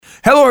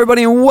Hello,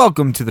 everybody, and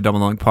welcome to the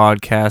Doink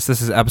podcast.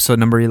 This is episode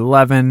number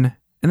 11,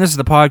 and this is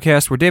the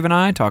podcast where Dave and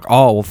I talk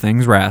all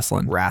things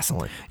wrestling.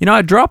 You know,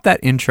 I dropped that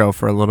intro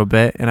for a little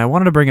bit, and I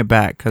wanted to bring it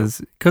back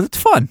because it's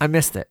fun. I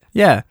missed it.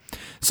 Yeah.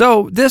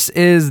 So this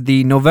is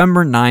the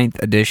November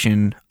 9th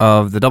edition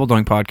of the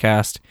Doink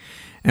podcast,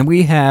 and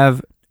we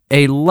have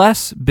a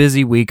less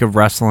busy week of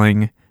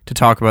wrestling to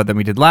talk about than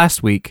we did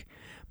last week,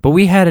 but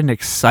we had an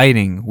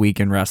exciting week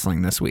in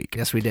wrestling this week.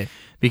 Yes, we did.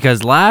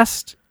 Because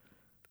last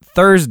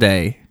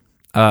Thursday,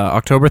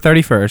 October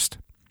 31st,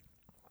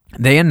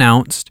 they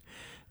announced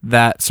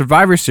that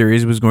Survivor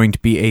Series was going to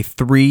be a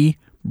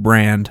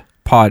three-brand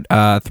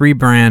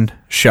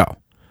show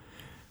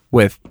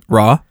with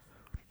Raw,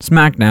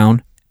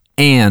 SmackDown,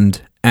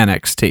 and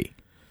NXT.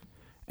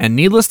 And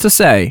needless to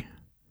say,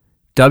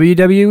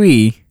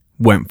 WWE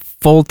went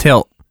full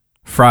tilt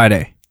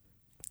Friday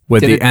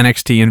with the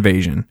NXT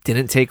invasion.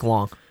 Didn't take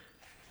long.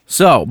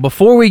 So,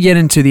 before we get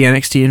into the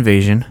NXT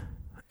invasion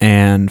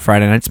and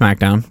Friday Night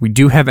SmackDown, we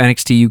do have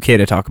NXT UK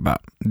to talk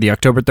about. The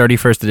October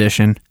 31st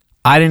edition.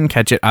 I didn't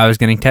catch it. I was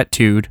getting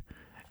tattooed,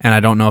 and I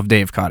don't know if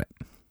Dave caught it.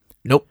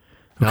 Nope.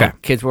 Okay. No,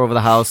 kids were over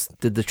the house,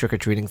 did the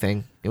trick-or-treating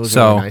thing. It was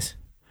really nice.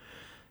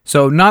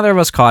 So neither of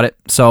us caught it.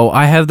 So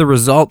I have the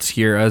results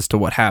here as to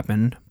what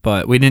happened,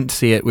 but we didn't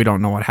see it. We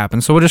don't know what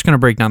happened. So we're just going to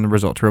break down the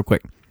results real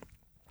quick.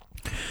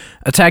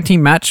 A tag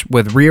team match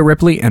with Rhea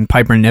Ripley and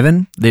Piper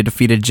Niven. They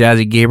defeated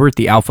Jazzy Gabert,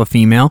 the alpha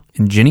female,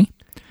 and Ginny.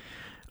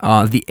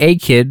 The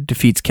A-Kid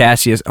defeats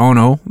Cassius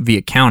Ohno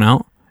via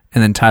countout,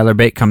 and then Tyler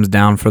Bate comes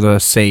down for the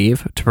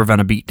save to prevent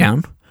a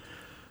beatdown.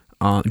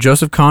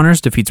 Joseph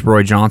Connors defeats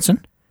Roy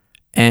Johnson,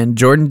 and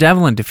Jordan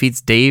Devlin defeats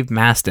Dave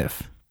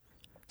Mastiff.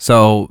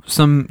 So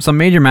some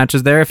major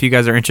matches there. If you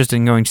guys are interested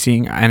in going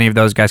seeing any of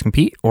those guys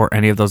compete or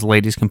any of those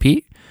ladies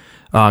compete,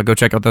 go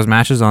check out those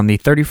matches on the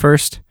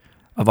 31st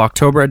of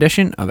October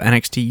edition of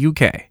NXT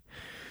UK.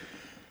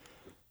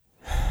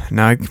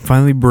 Now I can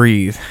finally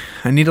breathe.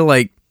 I need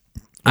to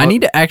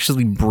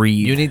actually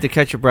breathe. You need to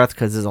catch your breath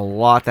because there's a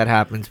lot that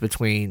happens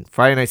between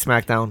Friday Night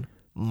SmackDown,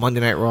 Monday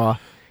Night Raw,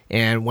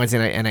 and Wednesday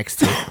Night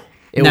NXT.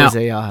 It was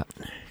a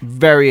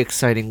very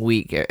exciting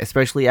week,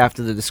 especially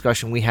after the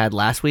discussion we had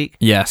last week.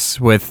 Yes,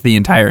 with the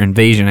entire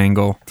invasion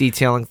angle.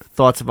 Detailing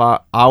thoughts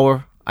about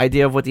our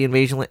idea of what the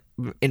invasion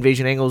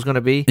angle is going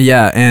to be.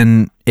 Yeah,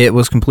 and it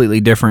was completely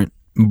different,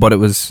 but it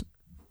was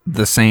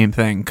the same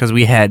thing because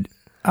we had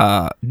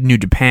New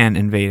Japan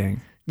invading.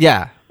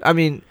 Yeah, I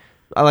mean,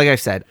 like I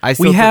said,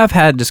 we have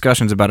had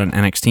discussions about an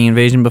NXT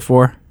invasion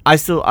before. I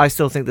still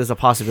think there's a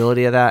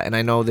possibility of that, and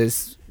I know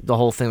there's the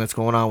whole thing that's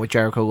going on with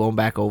Jericho going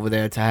back over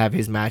there to have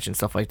his match and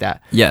stuff like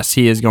that. Yes,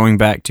 he is going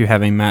back to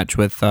have a match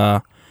with,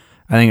 I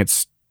think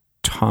it's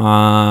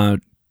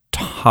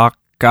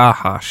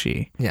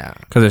Takahashi. Yeah.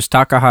 Because there's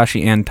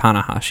Takahashi and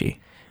Tanahashi.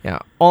 Yeah.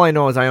 All I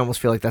know is I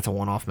almost feel like that's a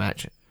one-off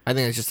match. I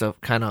think it's just a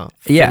kind of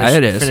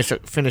it is.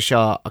 Finish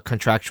a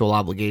contractual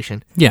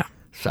obligation. Yeah.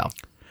 So.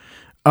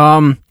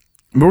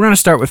 We're going to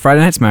start with Friday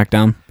Night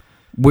SmackDown.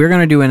 We're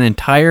going to do an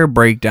entire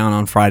breakdown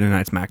on Friday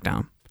Night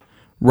SmackDown.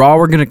 Raw,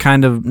 we're going to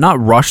kind of not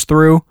rush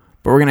through,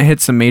 but we're going to hit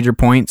some major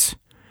points.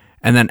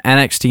 And then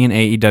NXT and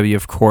AEW,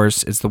 of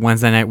course, it's the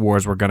Wednesday Night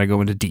Wars. We're going to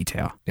go into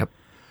detail. Yep.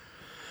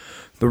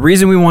 The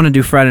reason we want to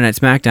do Friday Night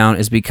SmackDown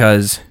is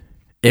because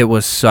it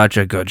was such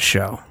a good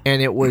show.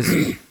 And it was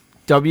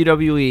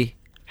WWE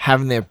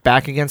having their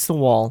back against the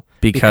wall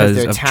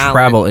because of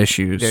travel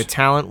issues. Their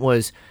talent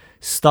was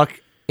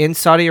stuck in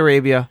Saudi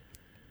Arabia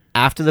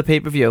after the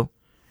pay-per-view,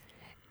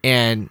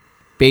 and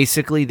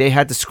basically they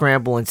had to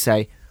scramble and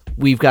say,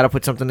 we've got to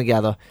put something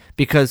together,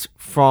 because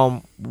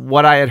from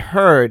what I had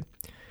heard,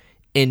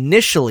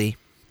 initially,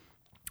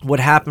 what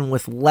happened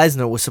with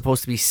Lesnar was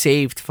supposed to be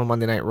saved for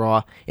Monday Night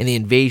Raw, and the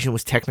invasion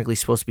was technically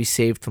supposed to be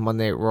saved for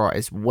Monday Night Raw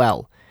as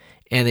well,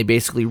 and they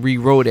basically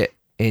rewrote it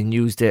and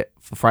used it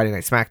for Friday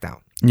Night SmackDown.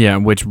 Yeah,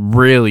 which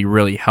really,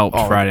 really helped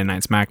Friday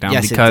Night SmackDown.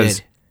 Yes, because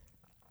it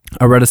did.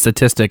 I read a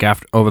statistic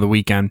over the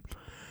weekend.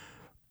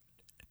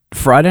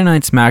 Friday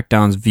Night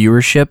SmackDown's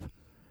viewership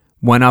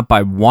went up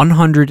by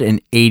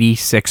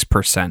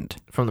 186%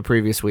 from the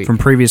previous week. From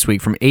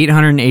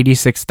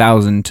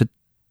 886,000 to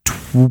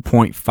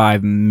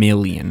 2.5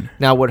 million.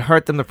 Now, what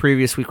hurt them the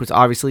previous week was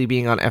obviously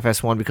being on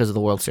FS1 because of the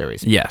World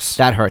Series. Yes.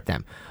 That hurt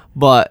them.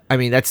 But, I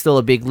mean, that's still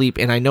a big leap,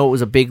 and I know it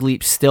was a big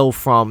leap still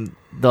from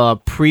the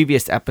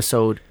previous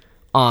episode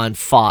on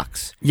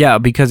Fox. Yeah,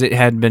 because it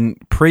had been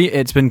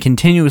it's been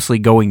continuously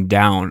going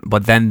down,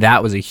 but then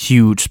that was a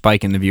huge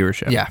spike in the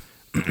viewership. Yeah.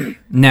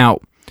 Now,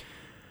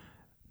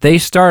 they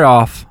start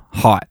off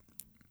hot.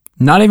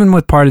 Not even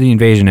with part of the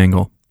invasion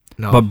angle.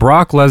 No. But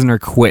Brock Lesnar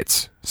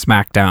quits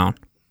SmackDown.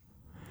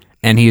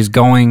 And he's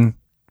going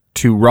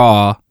to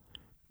Raw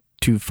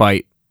to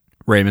fight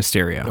Rey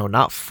Mysterio. No,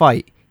 not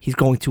fight. He's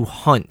going to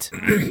hunt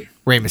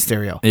Rey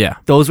Mysterio. Yeah.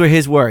 Those were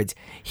his words.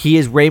 He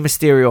is Rey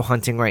Mysterio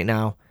hunting right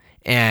now.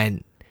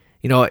 And,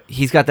 you know,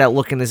 he's got that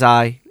look in his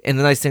eye. And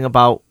the nice thing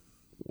about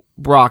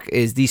Brock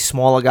is these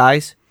smaller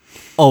guys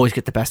always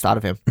get the best out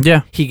of him.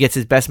 Yeah. He gets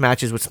his best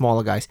matches with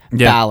smaller guys.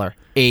 Yeah. Balor,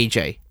 AJ,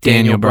 Daniel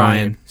Daniel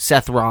Bryan, Bryan.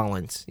 Seth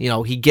Rollins. You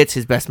know, he gets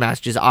his best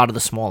matches out of the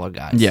smaller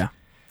guys. Yeah.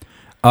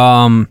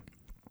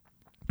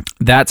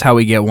 That's how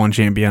we get one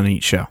champion on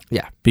each show.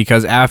 Yeah.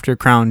 Because after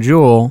Crown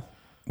Jewel,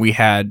 we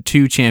had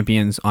 2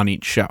 champions on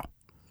each show.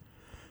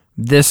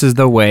 This is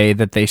the way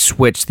that they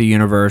switch the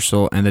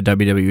Universal and the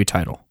WWE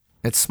title.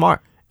 It's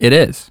smart. It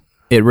is.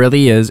 It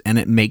really is, and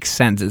it makes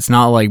sense. It's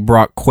not like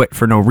Brock quit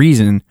for no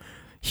reason.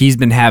 He's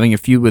been having a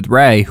feud with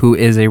Ray, who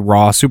is a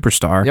Raw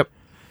superstar. Yep.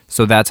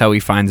 So that's how he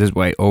finds his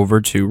way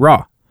over to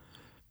Raw.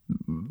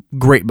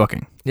 Great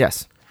booking.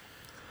 Yes.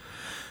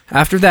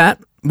 After that,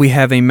 we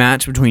have a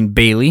match between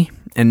Bayley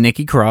and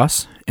Nikki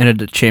Cross in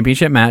a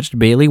championship match.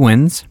 Bayley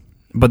wins.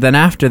 But then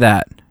after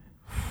that,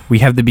 we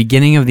have the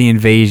beginning of the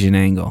invasion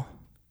angle,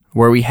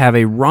 where we have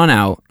a run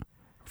out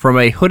from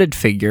a hooded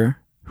figure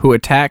who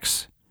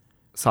attacks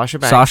Sasha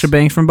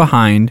Banks from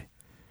behind,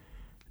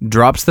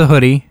 drops the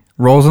hoodie,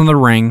 rolls in the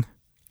ring.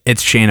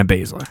 It's Shayna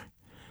Baszler.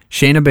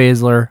 Shayna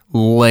Baszler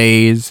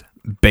lays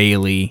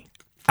Bayley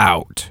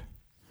out.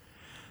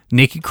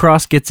 Nikki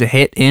Cross gets a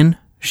hit in.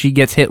 She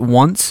gets hit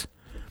once,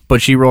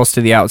 but she rolls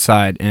to the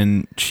outside,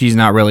 and she's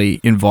not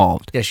really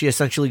involved. Yeah, she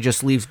essentially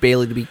just leaves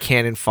Bayley to be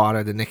cannon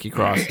fodder to Nikki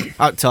Cross, to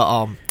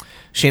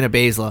Shayna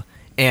Baszler.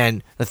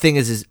 And the thing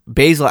is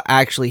Baszler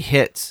actually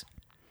hits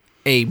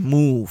a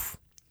move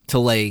to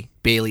lay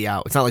Bayley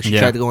out. It's not like she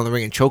tried to go in the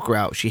ring and choke her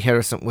out. She hit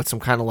her with some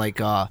kind of like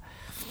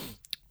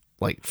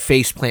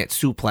face plant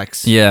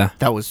suplex. Yeah.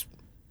 That was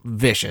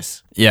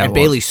vicious. Yeah, and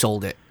Bayley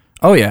sold it.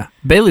 Oh, yeah.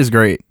 Bayley's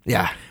great.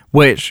 Yeah.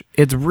 Which,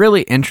 it's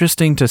really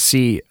interesting to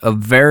see a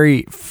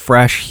very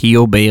fresh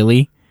heel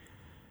Bayley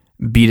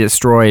be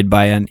destroyed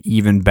by an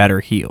even better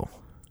heel.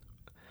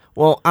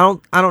 Well, I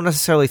don't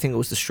necessarily think it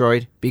was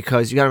destroyed,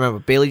 because you got to remember,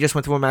 Bayley just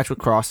went through a match with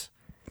Cross.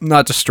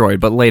 Not destroyed,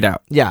 but laid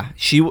out. Yeah,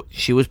 she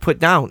was put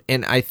down,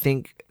 and I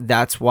think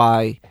that's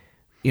why,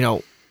 you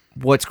know,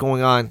 what's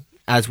going on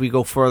as we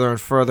go further and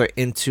further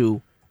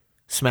into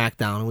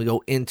SmackDown and we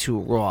go into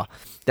Raw.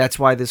 That's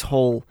why this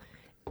whole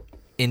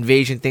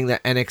invasion thing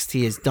that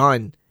NXT has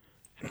done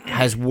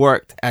has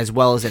worked as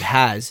well as it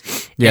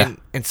has. Yeah.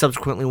 And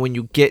subsequently, when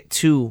you get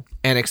to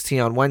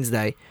NXT on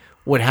Wednesday,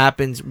 what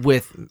happens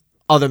with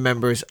other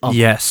members of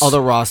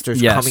other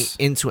rosters coming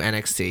into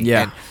NXT?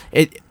 Yeah.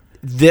 And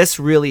this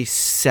really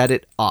set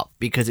it up,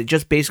 because it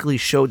just basically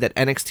showed that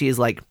NXT is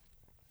like,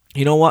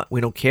 you know what?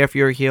 We don't care if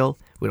you're a heel.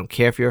 We don't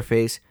care if you're a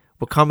face.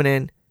 We're coming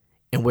in,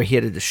 and we're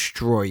here to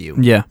destroy you.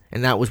 Yeah.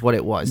 And that was what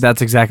it was.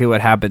 That's exactly what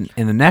happened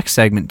in the next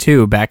segment,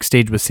 too,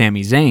 backstage with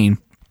Sami Zayn.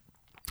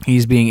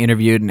 He's being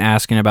interviewed and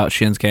asking about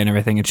Shinsuke and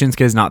everything, and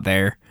Shinsuke's not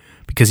there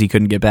because he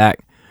couldn't get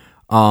back.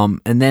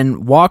 And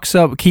then walks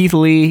up Keith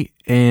Lee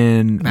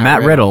and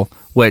Matt Riddle,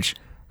 which,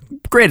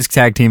 greatest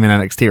tag team in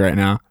NXT right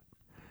now.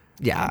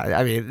 Yeah,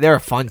 I mean, they're a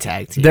fun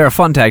tag team. They're a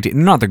fun tag team.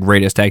 They're not the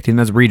greatest tag team.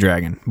 That's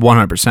Redragon,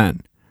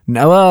 100%.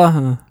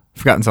 No,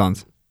 Forgotten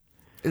Sons.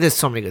 There's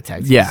so many good tag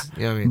teams. Yeah.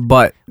 You know what I mean?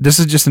 But this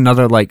is just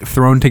another, like,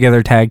 thrown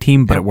together tag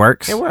team, but it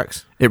works. It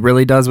works. It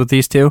really does with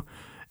these two.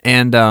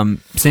 And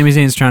Sami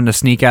Zayn's trying to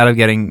sneak out of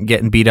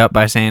getting beat up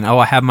by saying, "Oh,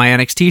 I have my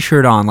NXT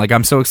shirt on. Like,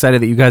 I'm so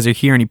excited that you guys are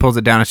here." And he pulls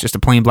it down. It's just a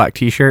plain black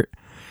T-shirt.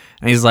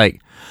 And he's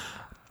like,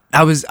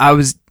 I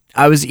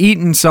was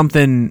eating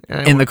something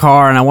in the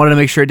car, and I wanted to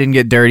make sure it didn't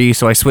get dirty,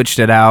 so I switched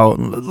it out.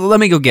 Let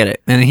me go get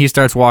it." And he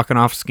starts walking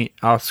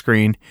off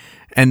screen.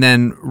 And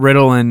then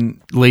Riddle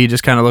and Lee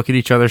just kind of look at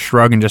each other,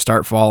 shrug, and just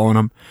start following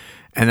him.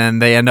 And then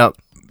they end up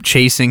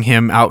chasing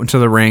him out into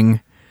the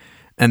ring.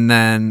 And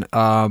then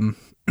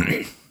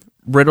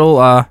Riddle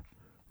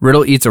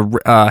hits him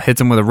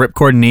with a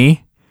ripcord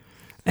knee.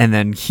 And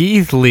then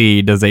Keith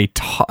Lee does a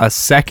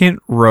second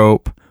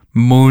rope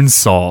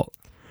moonsault.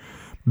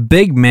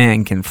 Big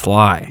man can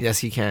fly. Yes,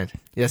 he can.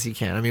 Yes, he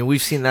can. I mean,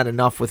 we've seen that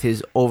enough with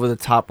his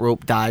over-the-top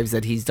rope dives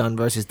that he's done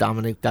versus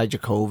Dominic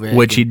Dijakovic.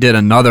 Which he did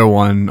another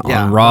one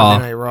on Raw.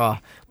 Monday Night Raw.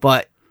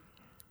 But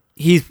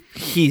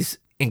he's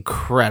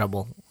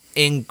incredible.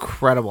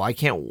 Incredible. I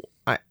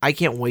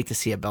can't wait to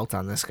see a belt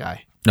on this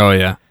guy. Oh,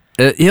 yeah.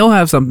 He'll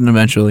have something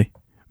eventually.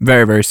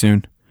 Very, very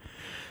soon.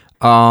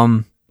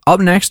 Up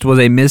next was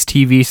a Miz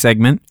TV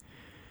segment.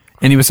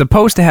 And he was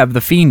supposed to have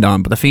The Fiend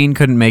on, but The Fiend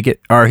couldn't make it.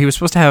 Or he was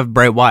supposed to have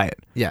Bray Wyatt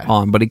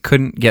on, but he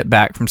couldn't get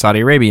back from Saudi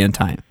Arabia in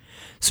time.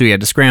 So he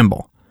had to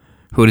scramble.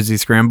 Who does he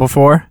scramble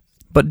for?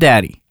 But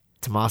Daddy.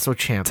 Tommaso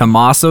Ciampa.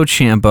 Tommaso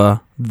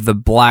Ciampa, the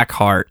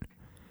Blackheart,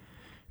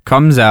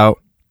 comes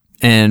out,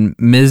 and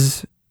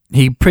Miz,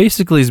 he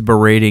basically is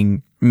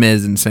berating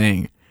Miz and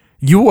saying,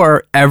 "You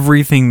are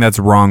everything that's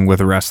wrong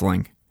with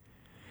wrestling.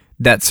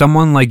 That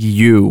someone like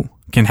you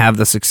can have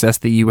the success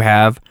that you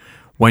have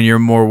when you're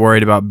more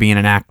worried about being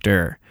an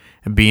actor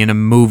and being a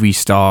movie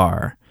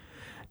star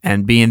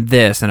and being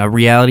this and a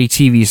reality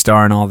TV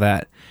star and all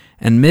that."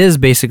 And Miz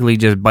basically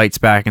just bites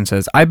back and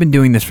says, "I've been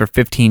doing this for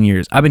 15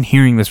 years. I've been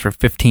hearing this for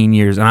 15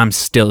 years, and I'm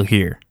still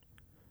here.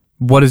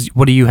 What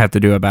do you have to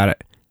do about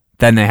it?"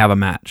 Then they have a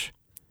match,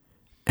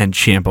 and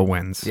Ciampa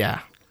wins. Yeah.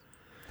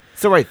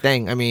 It's the right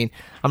thing. I mean,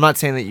 I'm not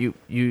saying that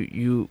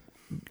you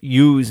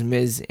use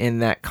Miz in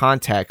that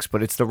context,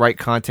 but it's the right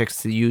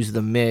context to use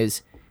the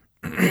Miz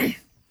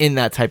in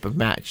that type of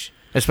match,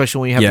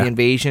 especially when you have Yeah. the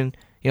invasion.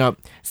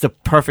 It's the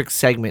perfect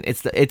segment.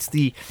 It's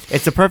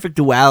the perfect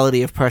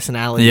duality of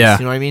personalities. Yeah.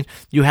 You know what I mean?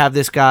 You have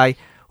this guy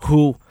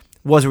who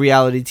was a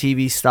reality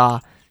TV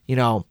star,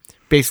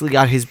 basically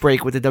got his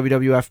break with the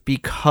WWF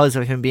because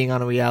of him being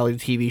on a reality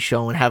TV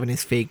show and having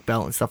his fake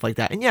belt and stuff like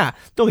that. And yeah,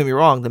 don't get me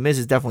wrong, The Miz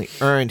has definitely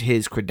earned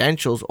his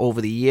credentials over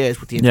the years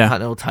with the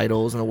Intercontinental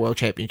titles and the World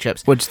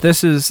Championships. Which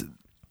this is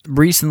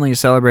recently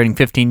celebrating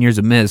 15 years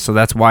of Miz, so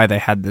that's why they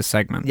had this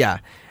segment. Yeah.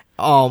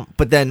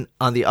 But then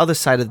on the other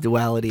side of the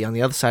duality, on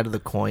the other side of the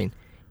coin,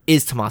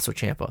 is Tommaso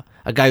Ciampa,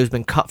 a guy who's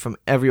been cut from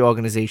every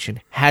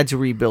organization, had to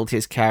rebuild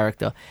his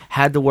character,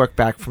 had to work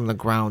back from the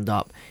ground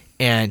up,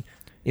 and,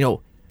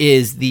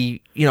 is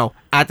the,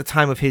 at the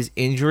time of his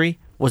injury,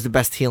 was the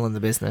best heel in the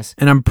business.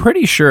 And I'm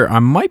pretty sure, I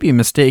might be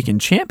mistaken,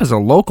 Ciampa is a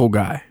local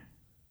guy.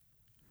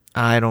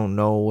 I don't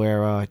know where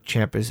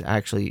Ciampa is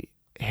actually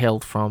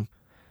hailed from.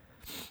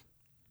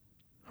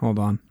 Hold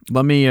on.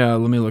 Let me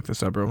look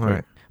this up real quick. All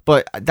right.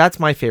 But that's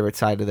my favorite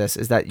side of this,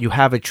 is that you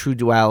have a true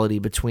duality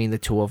between the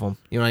two of them.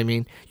 You know what I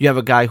mean? You have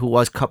a guy who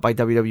was cut by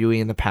WWE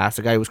in the past,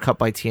 a guy who was cut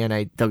by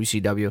TNA,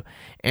 WCW,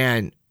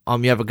 and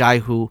you have a guy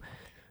who,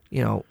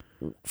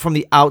 from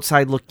the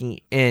outside looking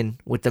in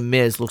with The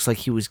Miz, looks like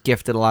he was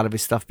gifted a lot of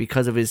his stuff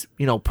because of his,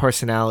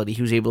 personality.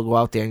 He was able to go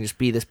out there and just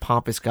be this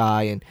pompous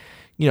guy, and,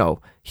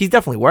 he's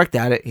definitely worked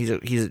at it.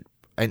 He's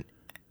an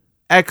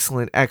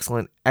excellent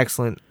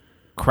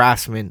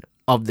craftsman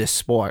of this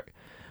sport,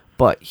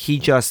 but he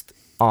just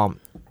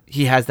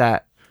he has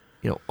that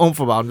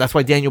oomph about him. That's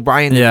why Daniel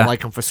Bryan didn't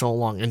like him for so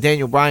long. And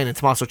Daniel Bryan and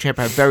Tommaso Ciampa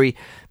have very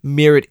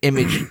mirrored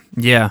image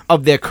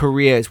of their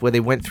careers, where they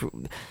went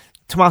through.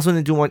 Tommaso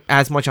didn't do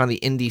as much on the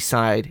indie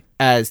side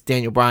as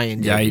Daniel Bryan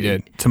did. Yeah, he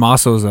did.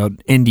 Tommaso's an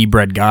indie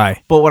bred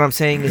guy. But what I'm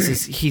saying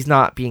is he's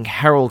not being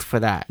heralded for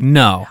that.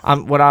 No.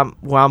 What I'm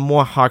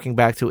more harking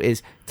back to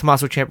is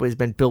Tommaso Ciampa has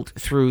been built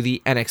through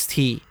the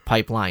NXT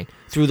pipeline,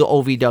 through the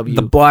OVW.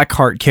 The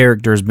Blackheart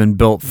character has been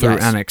built through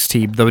Yes.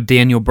 NXT. The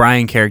Daniel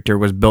Bryan character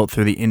was built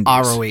through the indies.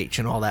 ROH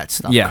and all that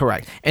stuff. Yeah.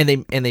 Correct. And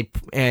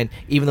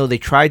even though they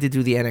tried to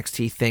do the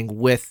NXT thing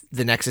with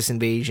the Nexus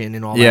Invasion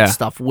and all that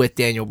stuff with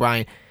Daniel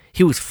Bryan,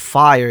 he was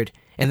fired.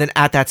 And then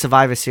at that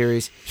Survivor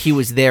Series, he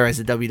was there as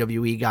a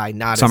WWE guy,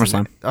 not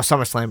SummerSlam. as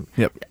SummerSlam.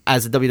 Yep.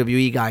 As a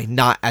WWE guy,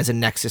 not as a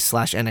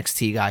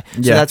Nexus/NXT guy. So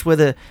Yeah.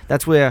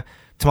 that's where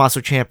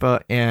Tommaso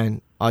Ciampa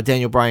and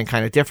Daniel Bryan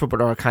kind of differ,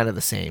 but are kind of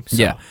the same. So,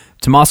 Yeah.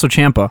 Tommaso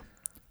Ciampa,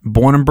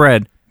 born and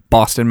bred,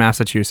 Boston,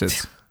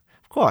 Massachusetts.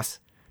 of course,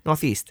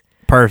 Northeast.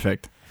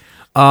 Perfect.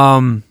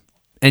 And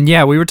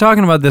yeah, we were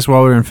talking about this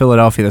while we were in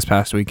Philadelphia this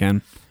past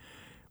weekend.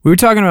 We were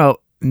talking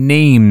about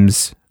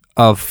names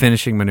of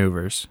finishing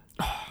maneuvers.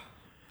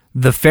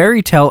 The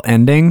fairy tale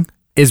ending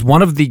is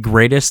one of the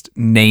greatest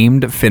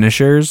named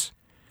finishers.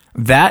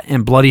 That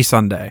and Bloody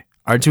Sunday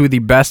are two of the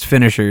best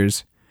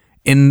finishers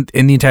in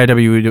the entire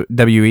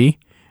WWE,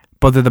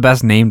 but they're the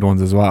best named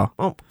ones as well.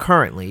 Well,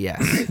 currently,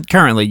 yes.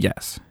 Currently,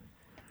 yes.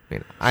 I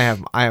mean,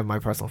 I have my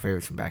personal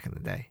favorites from back in the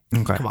day.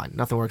 Okay. Come on,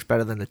 nothing works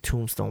better than the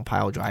Tombstone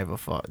pile driver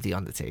for The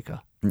Undertaker.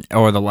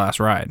 Or The Last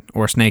Ride,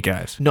 or Snake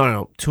Eyes.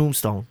 No.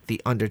 Tombstone,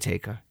 The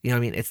Undertaker. You know what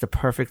I mean? It's the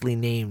perfectly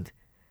named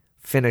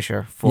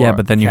finisher for Yeah,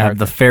 but then you have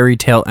the character. fairy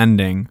tale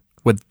ending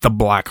with the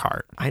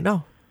Blackheart. I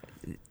know.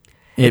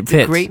 It's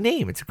a great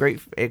name. It's a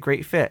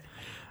great fit.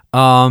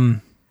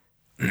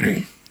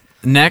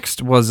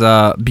 Next was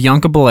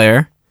Bianca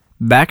Belair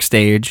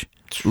backstage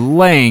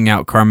laying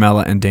out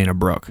Carmella and Dana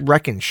Brooke.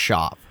 Wrecking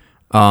shop.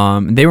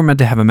 They were meant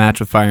to have a match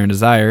with Fire and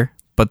Desire,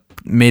 but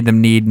made them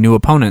need new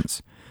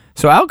opponents.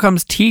 So out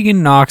comes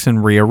Tegan Nox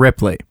and Rhea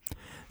Ripley.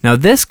 Now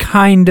this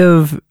kind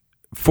of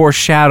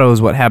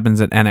foreshadows what happens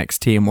at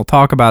NXT, and we'll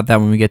talk about that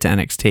when we get to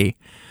NXT.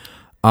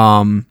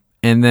 And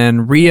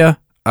then Rhea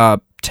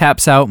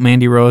taps out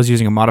Mandy Rose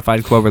using a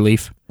modified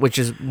cloverleaf, Which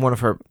is one of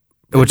her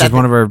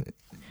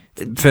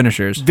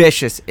finishers.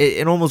 Vicious.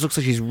 It almost looks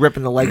like she's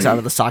ripping the legs out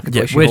of the socket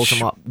the way she holds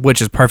them up.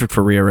 Which is perfect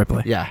for Rhea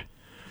Ripley. Yeah.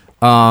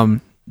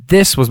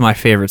 This was my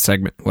favorite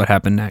segment, what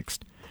happened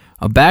next.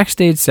 A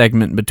backstage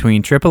segment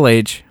between Triple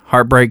H,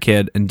 Heartbreak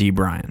Kid, and D.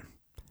 Bryan.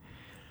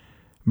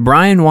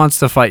 Bryan wants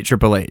to fight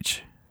Triple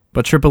H,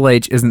 but Triple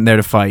H isn't there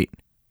to fight.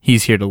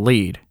 He's here to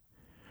lead.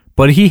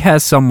 But he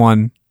has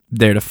someone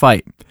there to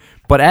fight.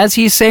 But as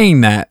he's saying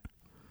that,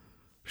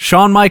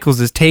 Shawn Michaels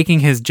is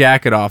taking his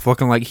jacket off,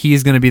 looking like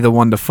he's going to be the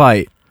one to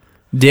fight.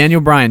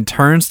 Daniel Bryan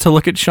turns to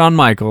look at Shawn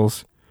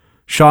Michaels.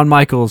 Shawn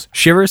Michaels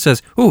shivers,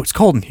 says, "Ooh, it's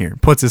cold in here,"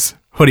 puts his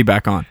hoodie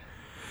back on.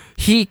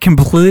 He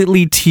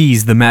completely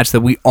teased the match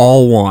that we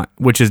all want,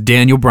 which is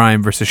Daniel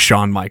Bryan versus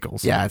Shawn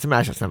Michaels. Yeah, it's a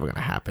match that's never going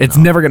to happen. It's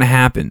though. never going to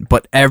happen,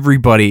 but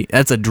everybody,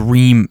 that's a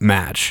dream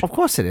match. Of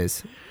course it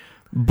is.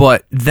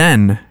 But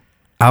then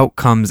out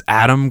comes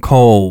Adam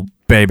Cole,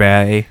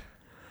 baby.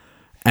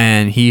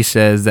 And he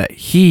says that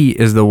he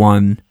is the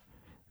one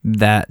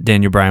that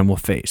Daniel Bryan will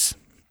face.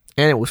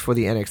 And it was for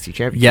the NXT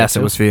Championship. Yes,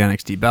 it was for the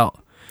NXT belt.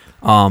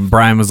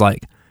 Bryan was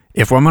like,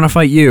 if I'm going to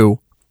fight you,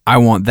 I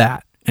want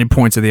that. And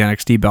points at the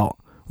NXT belt,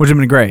 which would have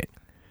been great.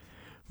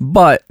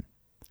 But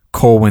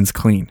Cole wins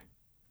clean.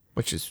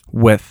 which is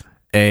with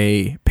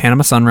a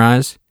Panama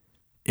Sunrise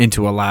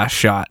into a last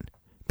shot,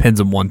 pins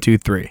him 1, 2,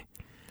 3,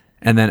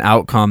 and then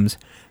out comes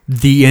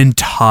the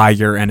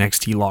entire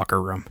NXT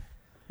locker room.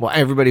 Well,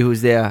 everybody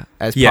who's there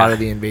as part of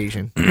the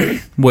invasion.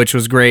 Which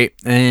was great.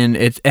 And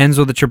it ends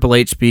with the Triple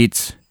H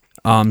speech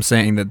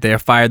saying that they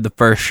fired the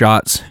first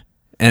shots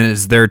and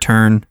it's their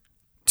turn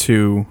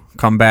to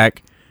come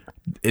back.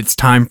 It's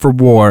time for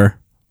war.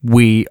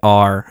 We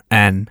are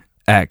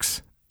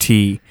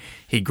NXT.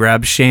 He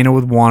grabs Shayna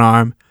with one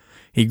arm.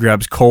 He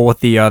grabs Cole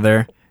with the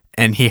other.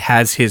 And he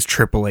has his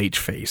Triple H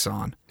face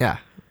on. Yeah.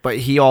 But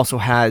he also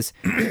has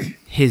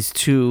his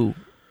two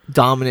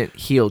dominant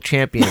heel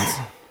champions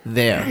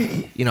there,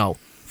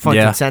 front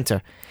and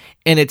center.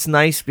 And it's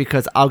nice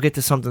because I'll get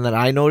to something that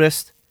I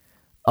noticed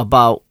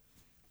about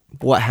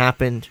what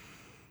happened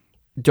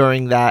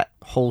during that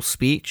whole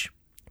speech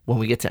when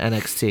we get to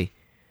NXT.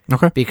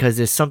 Okay. Because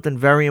there's something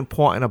very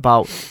important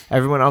about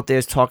everyone out there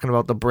is talking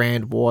about the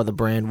brand war,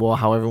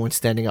 how everyone's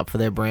standing up for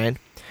their brand.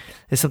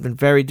 There's something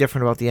very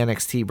different about the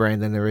NXT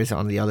brand than there is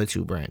on the other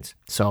two brands.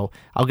 So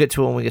I'll get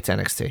to it when we get to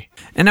NXT.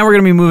 And now we're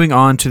going to be moving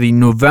on to the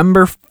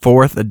November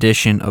 4th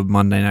edition of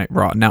Monday Night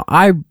Raw. Now,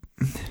 I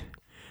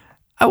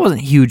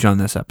wasn't huge on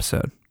this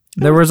episode.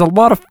 There was a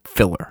lot of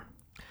filler.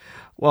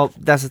 Well,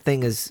 that's the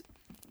thing is,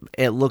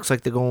 it looks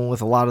like they're going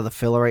with a lot of the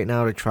filler right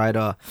now to try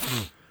to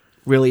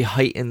really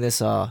heighten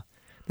this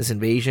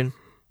invasion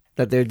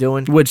that they're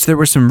doing. Which there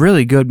were some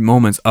really good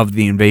moments of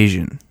the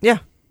invasion. Yeah.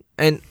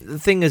 And the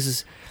thing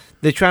is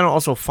they're trying to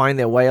also find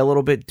their way a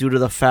little bit due to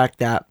the fact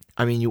that,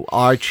 you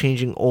are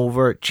changing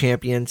over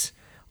champions.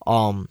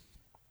 You're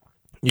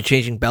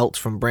changing belts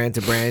from brand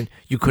to brand.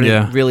 You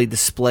couldn't really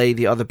display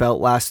the other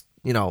belt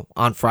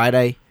on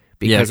Friday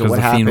because of what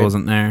the happened. Fiend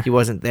wasn't there. He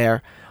wasn't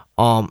there.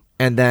 And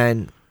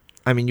then,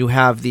 you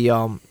have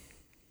the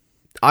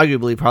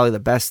arguably probably the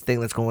best thing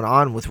that's going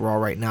on with Raw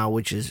right now,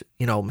 which is,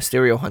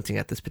 Mysterio hunting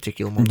at this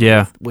particular moment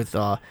with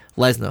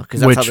Lesnar,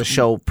 because that's how the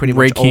show pretty much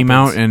Ray opens. came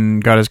out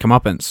and got his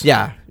comeuppance.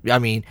 Yeah,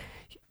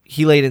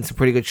 he laid in some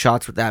pretty good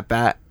shots with that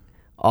bat.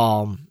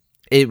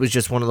 It was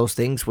just one of those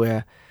things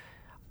where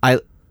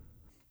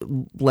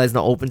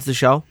Lesnar opens the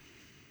show.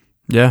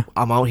 Yeah.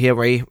 I'm out here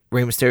Rey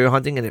Mysterio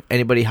hunting, and if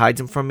anybody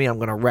hides him from me, I'm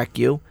going to wreck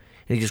you.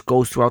 And he just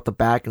goes throughout the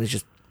back and is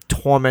just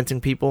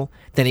tormenting people.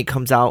 Then he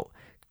comes out,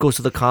 goes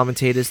to the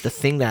commentators. The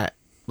thing that,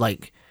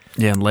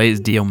 and lays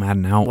Dio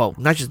Madden out. Well,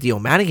 not just Dio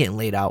Madden getting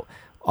laid out.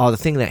 The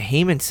thing that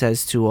Heyman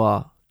says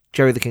to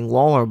Jerry the King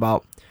Lawler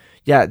about,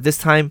 this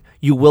time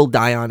you will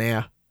die on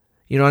air.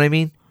 You know what I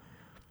mean?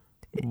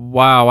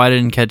 Wow, I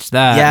didn't catch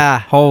that. Yeah.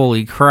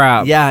 Holy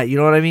crap. Yeah, you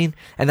know what I mean?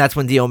 And that's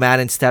when Dio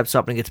Madden steps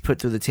up and gets put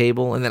through the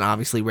table, and then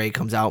obviously Ray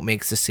comes out,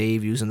 makes the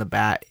save using the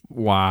bat.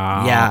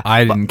 Wow. Yeah.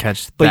 I didn't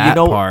catch but that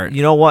part.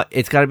 You know what?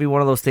 It's got to be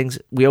one of those things.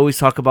 We always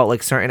talk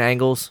about certain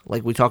angles.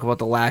 We talk about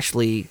the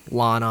Lashley,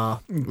 Lana,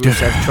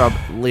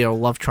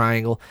 Rusev, love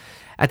triangle.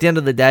 At the end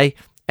of the day,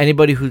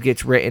 anybody who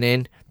gets written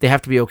in, they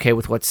have to be okay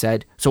with what's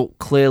said. So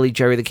clearly,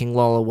 Jerry the King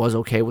Lawler was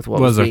okay with what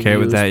was being okay used.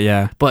 with that,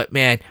 yeah. But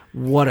man,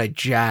 what a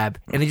jab!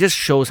 And it just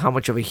shows how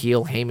much of a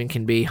heel Heyman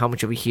can be, how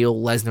much of a heel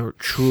Lesnar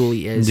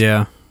truly is.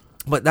 Yeah.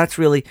 But that's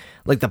really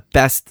the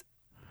best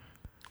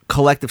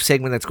collective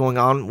segment that's going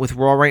on with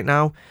Raw right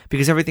now,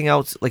 because everything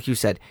else, like you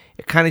said,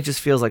 it kind of just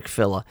feels like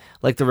filler,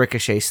 like the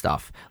Ricochet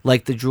stuff,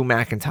 like the Drew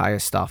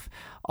McIntyre stuff,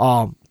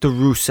 the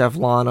Rusev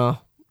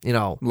Lana,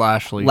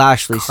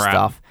 Lashley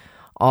stuff.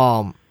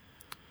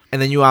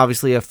 And then you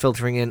obviously are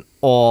filtering in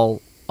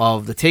all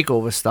of the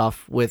takeover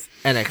stuff with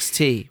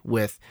NXT,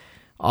 with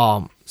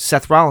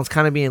Seth Rollins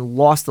kind of being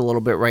lost a little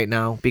bit right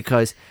now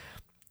because,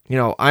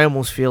 I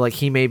almost feel like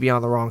he may be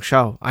on the wrong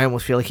show. I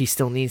almost feel like he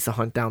still needs to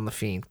hunt down the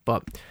Fiend.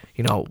 But,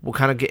 we'll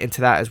kind of get into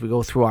that as we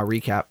go through our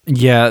recap.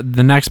 Yeah,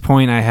 the next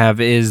point I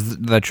have is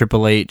the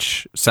Triple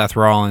H Seth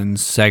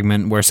Rollins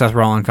segment where Seth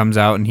Rollins comes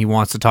out and he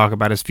wants to talk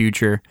about his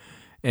future.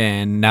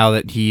 And now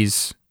that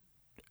he's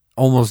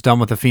almost done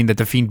with the Fiend, that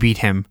the Fiend beat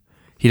him,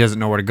 he doesn't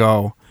know where to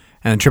go.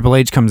 And then Triple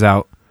H comes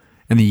out,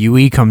 and the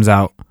UE comes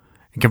out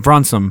and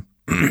confronts him.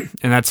 And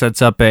that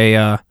sets up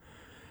a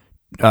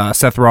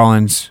Seth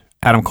Rollins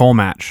Adam Cole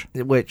match.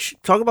 Which,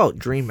 talk about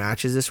dream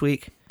matches this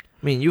week.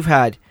 We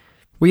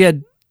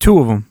had two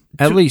of them,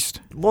 at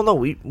least. Well, no,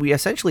 we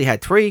essentially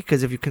had three,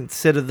 because if you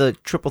consider the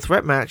triple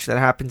threat match that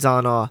happens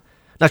on,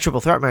 not triple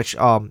threat match,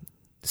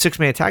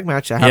 6-man tag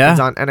match that happens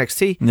on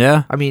NXT.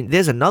 Yeah.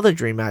 There's another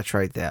dream match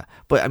right there.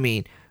 But,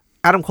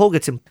 Adam Cole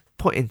gets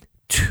put in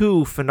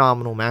two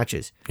phenomenal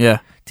matches. Yeah.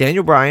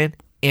 Daniel Bryan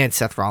and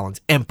Seth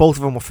Rollins. And both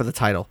of them were for the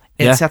title.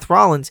 And Seth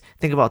Rollins,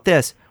 think about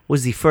this,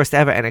 was the first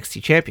ever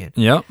NXT champion.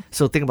 Yep.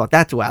 So think about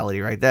that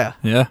duality right there.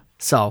 Yeah.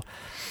 So.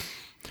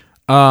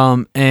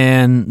 And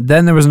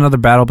then there was another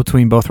battle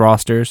between both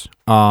rosters.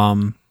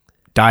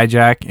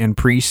 Dijak and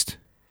Priest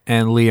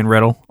and Lee and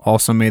Riddle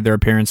also made their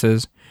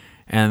appearances.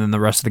 And then the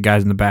rest of the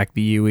guys in the back,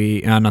 the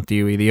UE, not the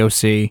UE, the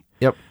OC.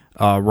 Yep.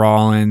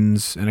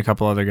 Rollins and a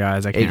couple other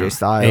guys. I can't AJ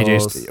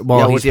Styles. he's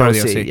part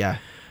of the OC.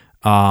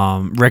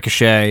 Yeah.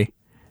 Ricochet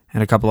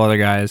and a couple other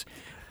guys.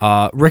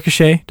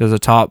 Ricochet does a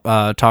top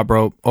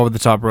rope, over the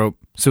top rope,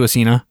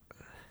 Suicina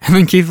And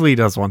then Keith Lee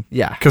does one.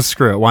 Yeah. Because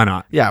screw it. Why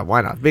not? Yeah,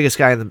 why not? Biggest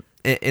guy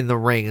in the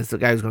ring is the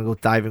guy who's going to go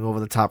diving over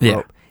the top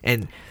rope.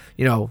 And,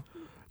 you know.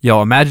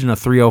 Yo, imagine a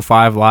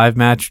 305 live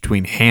match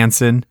between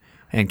Hanson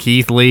and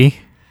Keith Lee.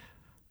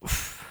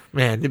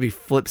 Man, there'd be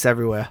flips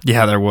everywhere.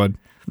 Yeah, there would.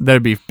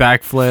 There'd be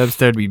backflips.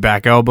 There'd be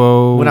back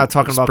elbow. We're not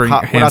talking about we're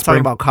not talking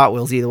about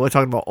cartwheels either. We're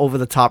talking about over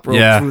the top rope,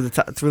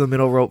 through the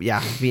middle rope.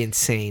 Yeah, it'd be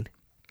insane.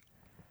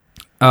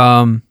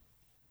 Then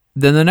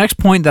the next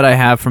point that I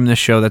have from this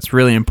show that's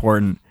really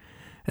important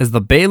is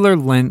the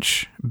Baszler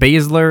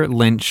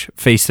Lynch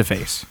face to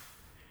face.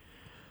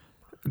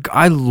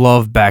 I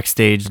love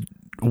backstage,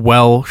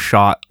 well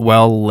shot,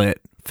 well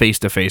lit face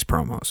to face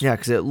promos. Yeah,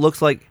 because it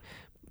looks like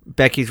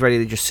Becky's ready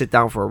to just sit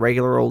down for a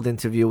regular old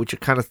interview, which are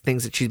kind of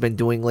things that she's been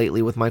doing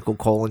lately with Michael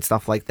Cole and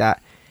stuff like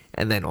that.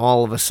 And then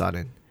all of a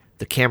sudden,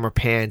 the camera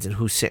pans and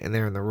who's sitting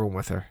there in the room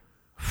with her.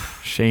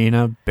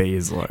 Shayna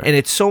Baszler. And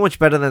it's so much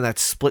better than that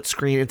split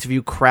screen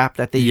interview crap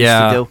that they used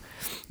to do.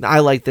 I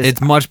like this.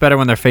 It's much better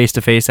when they're face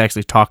to face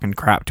actually talking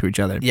crap to each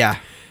other. Yeah.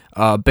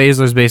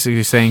 Baszler's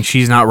basically saying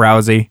she's not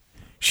Rousey.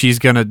 She's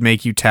going to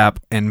make you tap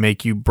and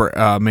make you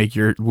make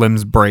your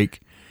limbs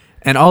break.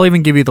 And I'll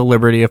even give you the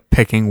liberty of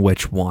picking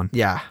which one.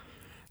 Yeah.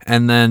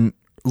 And then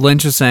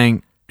Lynch is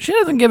saying she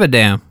doesn't give a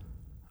damn,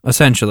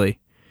 essentially.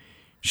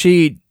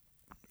 She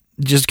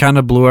just kind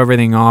of blew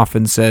everything off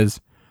and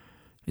says,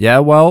 yeah,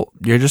 well,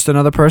 you're just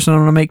another person I'm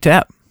going to make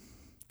tap.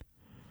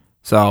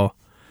 So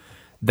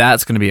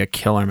that's going to be a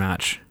killer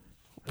match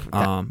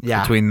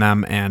between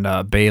them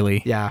and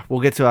Bailey. Yeah,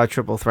 we'll get to our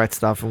triple threat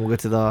stuff, and we'll get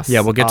to the...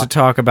 Yeah, we'll get to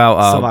talk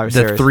about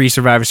the 3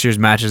 Survivor Series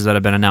matches that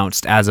have been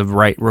announced as of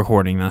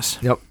recording this.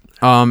 Yep.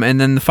 And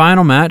then the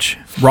final match,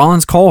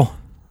 Rollins-Cole,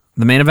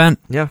 the main event.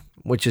 Yeah,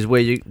 which is where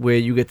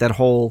you get that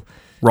whole...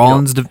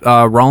 Rollins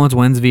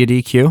wins via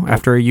DQ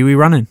after a UE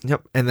run-in.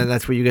 Yep, and then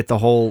that's where you get the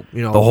whole,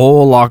 the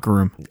whole locker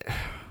room.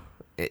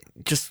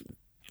 Just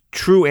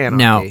true anarchy.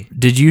 Now,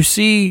 did you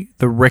see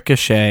the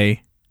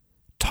Ricochet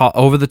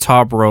over the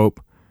top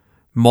rope,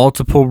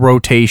 multiple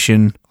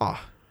rotation?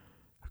 Oh.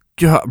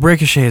 God,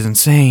 Ricochet is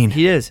insane.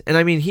 He is. And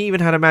I mean, he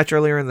even had a match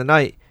earlier in the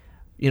night,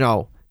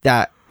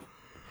 that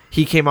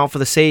he came out for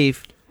the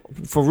save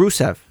for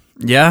Rusev.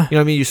 Yeah. You know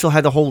what I mean? You still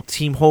had the whole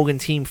Team Hogan,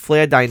 Team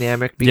Flair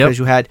dynamic because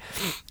you had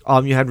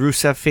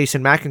Rusev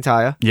facing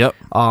McIntyre. Yep.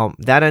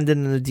 That ended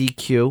in a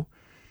DQ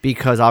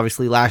because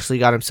obviously Lashley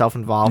got himself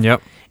involved.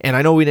 Yep. And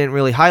I know we didn't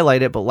really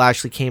highlight it, but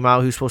Lashley came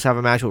out. He was supposed to have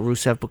a match with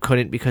Rusev but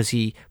couldn't because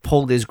he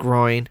pulled his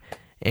groin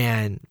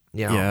and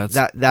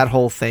that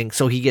whole thing.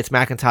 So he gets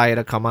McIntyre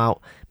to come out.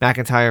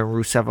 McIntyre and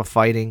Rusev are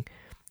fighting.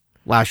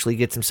 Lashley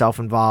gets himself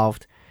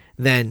involved.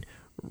 Then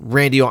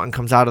Randy Orton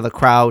comes out of the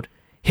crowd,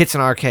 hits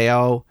an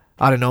RKO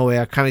out of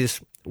nowhere, kind of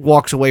just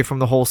walks away from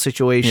the whole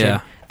situation.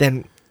 Yeah.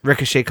 Then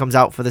Ricochet comes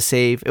out for the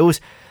save. It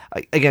was,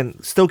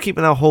 again, still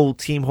keeping that whole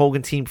Team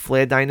Hogan, Team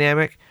Flair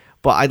dynamic,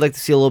 but I'd like to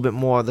see a little bit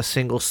more of the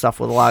single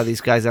stuff with a lot of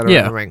these guys that are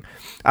in the ring.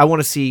 I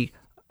want to see,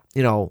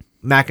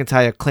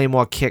 McIntyre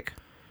Claymore kick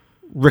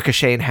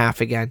Ricochet in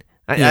half again.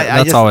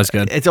 That's always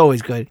good. It's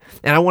always good.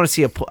 And I want to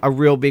see a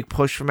real big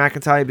push for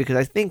McIntyre because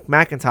I think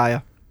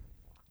McIntyre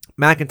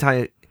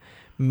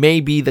may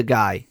be the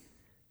guy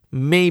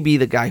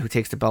who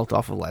takes the belt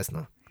off of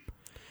Lesnar.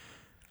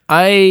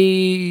 I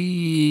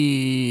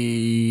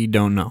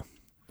don't know.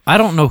 I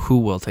don't know who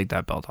will take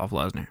that belt off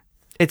Lesnar.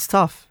 It's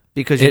tough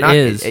because you're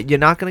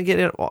not going to get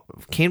it.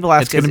 Cain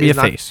Velasquez. It's going to be a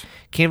face.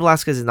 Cain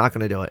Velasquez is not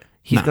going to do it.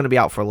 He's going to be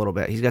out for a little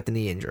bit. He's got the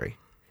knee injury.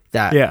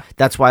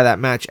 That's why that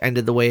match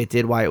ended the way it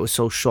did. Why it was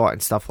so short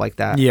and stuff like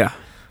that. Yeah.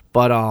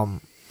 But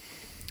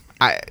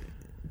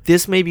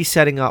this may be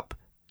setting up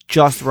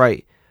just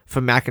right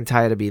for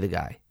McIntyre to be the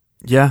guy.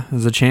 Yeah,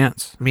 there's a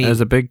chance.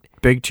 There's a big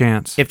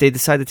chance. If they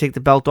decide to take the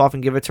belt off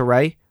and give it to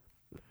Rey,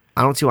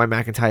 I don't see why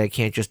McIntyre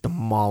can't just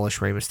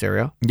demolish Rey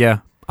Mysterio. Yeah,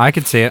 I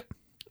could see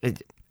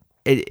it.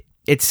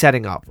 It's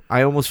setting up.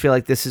 I almost feel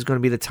like this is going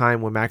to be the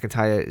time where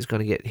McIntyre is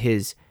going to get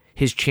his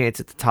chance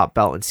at the top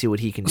belt and see what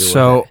he can do.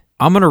 So with it.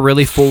 I'm going to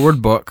really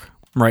forward book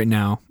right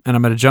now, and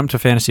I'm going to jump to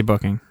fantasy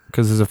booking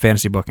because there's a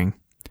fantasy booking.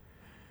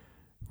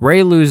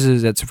 Rey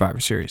loses at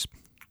Survivor Series.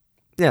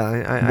 Yeah,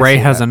 I Rey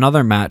has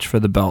another match for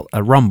the belt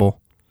at Rumble.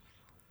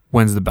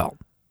 Wins the belt.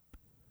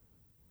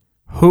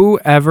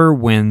 Whoever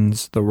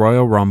wins the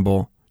Royal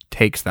Rumble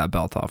takes that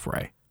belt off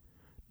Rey.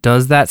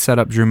 Does that set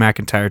up Drew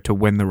McIntyre to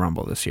win the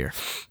Rumble this year?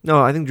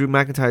 No, I think Drew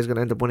McIntyre is going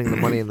to end up winning the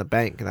Money in the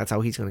Bank, and that's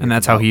how he's going to. And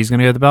that's how he's going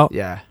to get the belt.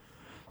 Yeah.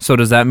 So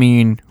does that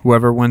mean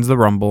whoever wins the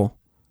Rumble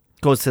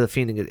goes to the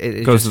Fiend?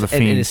 And goes to the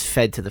Fiend and is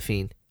fed to the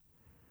Fiend.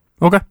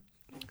 Okay.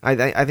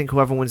 I think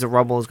whoever wins the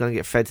Rumble is going to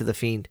get fed to the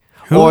Fiend.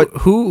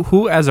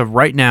 Who as of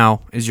right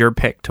now is your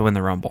pick to win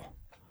the Rumble?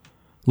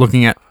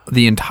 Looking at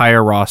the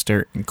entire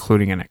roster,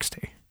 including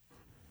NXT.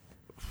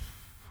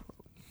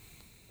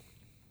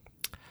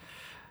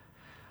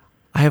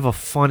 I have a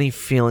funny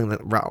feeling that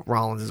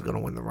Rollins is going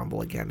to win the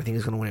Rumble again. I think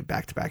he's going to win it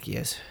back-to-back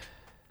years.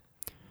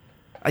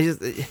 I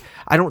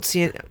don't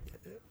see it.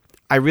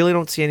 I really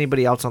don't see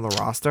anybody else on the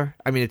roster.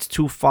 I mean, it's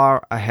too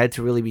far ahead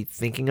to really be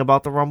thinking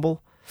about the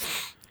Rumble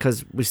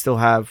because we still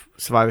have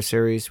Survivor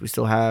Series. We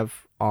still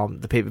have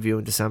the pay-per-view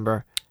in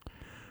December.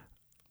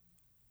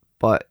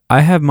 But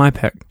I have my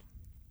pick.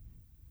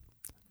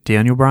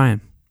 Daniel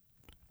Bryan.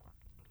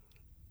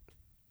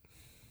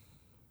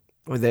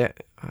 They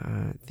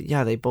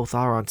both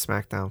are on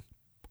SmackDown.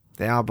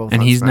 They are both.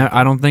 And on he's SmackDown.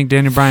 I don't think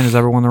Daniel Bryan has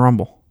ever won the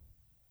Rumble.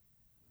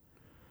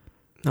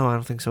 No, I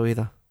don't think so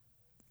either.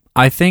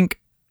 I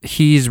think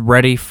he's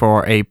ready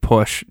for a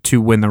push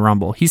to win the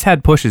Rumble. He's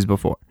had pushes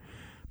before,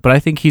 but I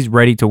think he's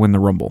ready to win the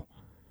Rumble.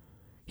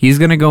 He's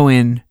going to go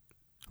in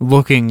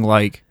looking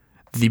like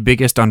the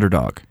biggest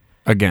underdog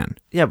again.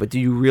 Yeah, but do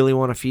you really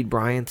want to feed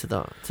Bryan to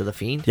the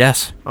Fiend?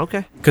 Yes.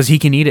 Okay. Because he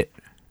can eat it.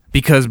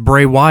 Because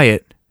Bray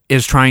Wyatt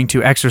is trying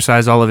to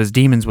exercise all of his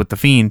demons with the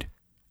Fiend,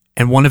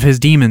 and one of his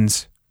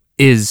demons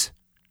is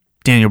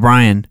Daniel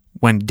Bryan,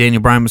 when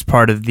Daniel Bryan was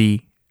part of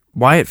the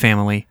Wyatt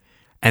family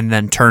and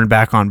then turned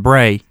back on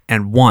Bray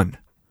and won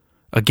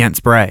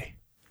against Bray.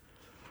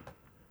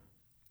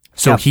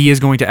 So he is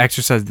going to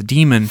exercise the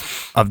demon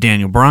of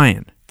Daniel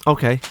Bryan.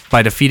 Okay.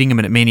 By defeating him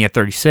at Mania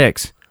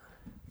 36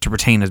 to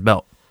retain his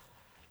belt.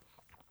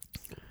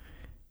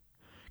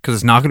 Because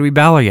it's not going to be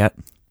Balor yet.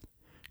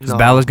 Because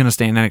Balor's going to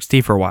stay in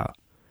NXT for a while.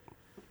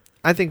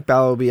 I think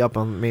Balor will be up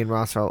on the main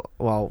roster.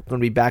 Well, going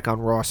to be back on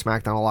Raw,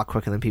 SmackDown a lot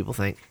quicker than people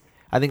think.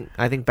 I think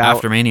Balor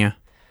after Mania.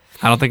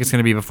 I don't think it's going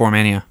to be before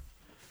Mania.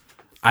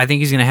 I think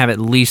he's going to have at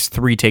least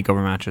 3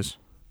 takeover matches.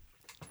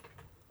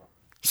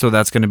 So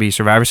that's going to be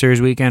Survivor Series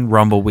weekend,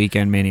 Rumble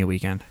weekend, Mania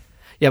weekend.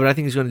 Yeah, but I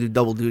think he's going to do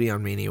double duty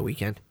on Mania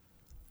weekend.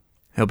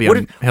 He'll be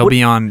on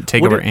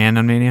Takeover and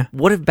on Mania.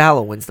 What if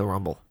Balor wins the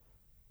Rumble?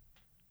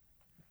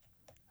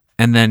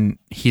 And then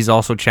he's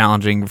also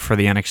challenging for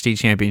the NXT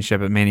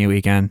Championship at Mania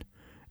weekend,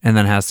 and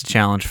then has to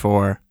challenge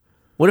for.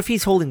 What if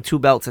he's holding 2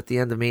 belts at the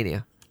end of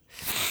Mania?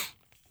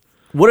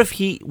 What if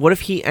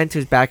he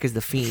enters back as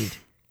the Fiend,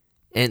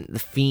 and the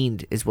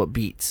Fiend is what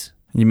beats?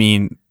 You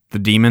mean the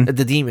Demon?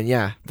 The Demon,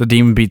 yeah. The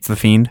Demon beats the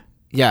Fiend?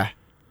 Yeah.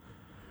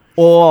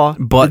 Or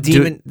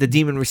the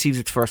Demon receives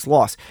its first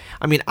loss.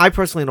 I mean, I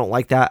personally don't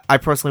like that. I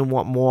personally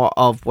want more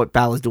of what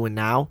Balor's doing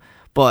now,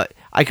 but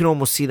I can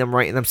almost see them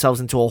writing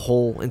themselves into a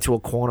hole, into a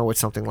corner with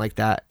something like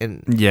that.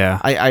 And yeah,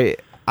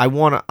 I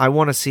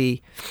want to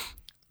see.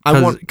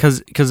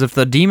 Because if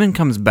the Demon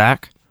comes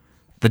back,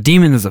 the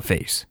Demon is a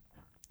face.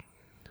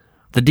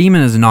 The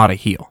Demon is not a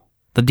heel.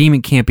 The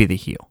Demon can't be the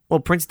heel. Well,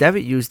 Prince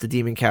Devitt used the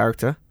Demon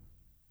character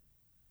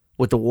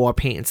with the war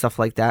paint and stuff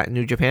like that in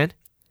New Japan.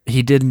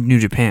 He did in New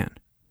Japan.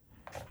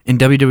 In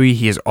WWE,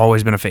 he has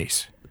always been a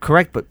face.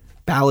 Correct, but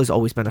Balor's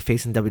always been a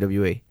face in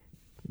WWE.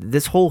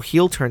 This whole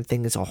heel turn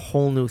thing is a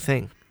whole new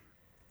thing.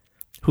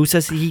 Who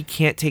says that he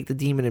can't take the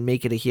Demon and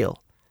make it a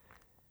heel?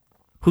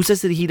 Who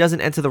says that he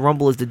doesn't enter the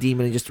Rumble as the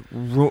Demon and just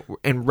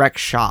wreck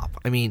shop?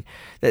 I mean,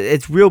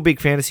 it's real big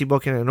fantasy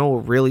booking. I know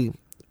we're really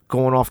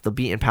going off the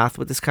beaten path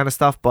with this kind of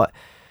stuff, but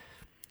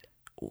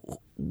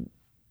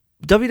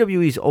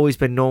WWE's always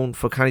been known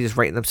for kind of just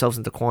writing themselves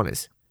into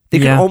corners. They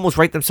can almost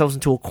write themselves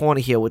into a corner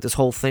here with this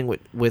whole thing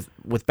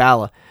with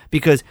Balor,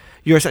 because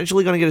you're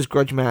essentially going to get his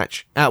grudge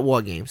match at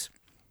War Games.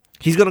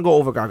 He's going to go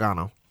over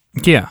Gargano.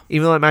 Yeah.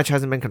 Even though that match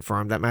hasn't been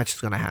confirmed, that match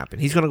is going to happen.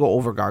 He's going to go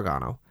over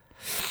Gargano.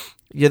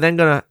 You're then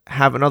going to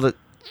have another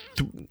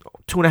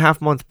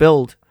 2.5 month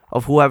build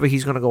of whoever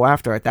he's going to go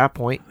after at that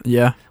point.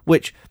 Yeah.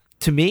 Which,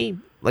 to me,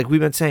 like we've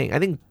been saying, I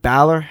think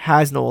Balor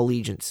has no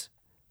allegiance.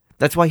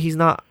 That's why he's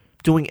not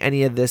doing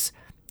any of this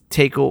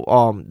he's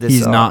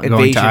not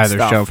going to either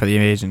stuff. show for the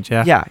invasions.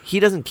 Yeah, he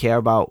doesn't care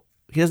about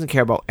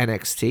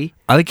NXT.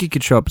 I think he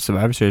could show up at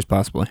Survivor Series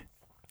possibly.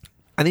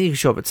 I think he could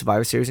show up at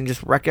Survivor Series and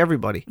just wreck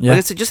everybody. Yeah. Like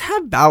I said, just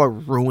have Balor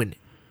ruin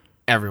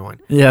everyone.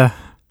 Yeah,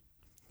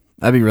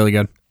 that'd be really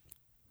good.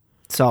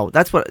 So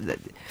that's what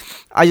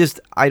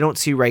I don't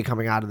see Ray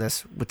coming out of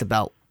this with the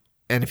belt.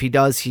 And if he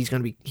does, he's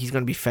gonna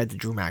be fed to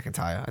Drew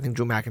McIntyre. I think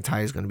Drew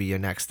McIntyre is gonna be your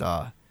next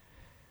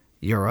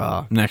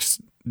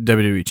next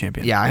WWE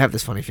champion. Yeah, I have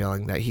this funny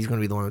feeling that he's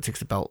gonna be the one who takes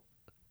the belt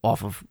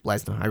off of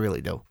Lesnar. I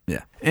really do.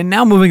 Yeah. And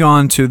now moving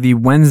on to the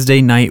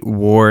Wednesday Night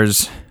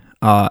Wars,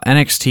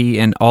 NXT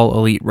and All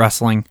Elite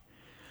Wrestling.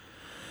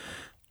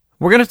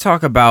 We're gonna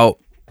talk about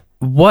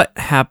what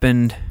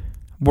happened.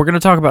 We're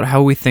gonna talk about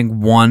how we think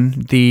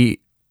won the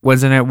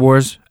Wednesday Night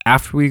Wars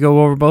after we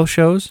go over both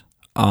shows.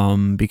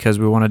 Because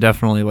we want to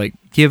definitely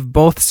give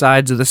both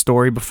sides of the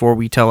story before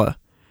we tell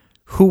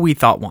who we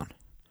thought won.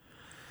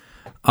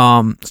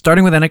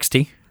 Starting with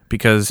NXT,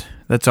 because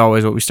that's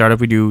always what we start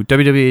with. We do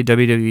WWE,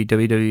 WWE,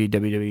 WWE,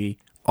 WWE,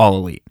 All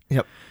Elite.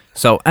 Yep.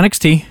 So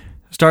NXT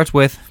starts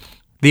with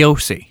the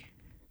OC.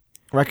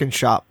 Wrecking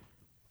shop.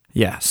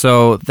 Yeah,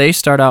 so they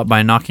start out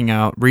by knocking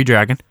out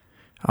Redragon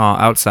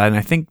outside, and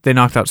I think they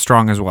knocked out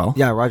Strong as well.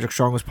 Yeah, Roderick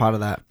Strong was part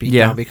of that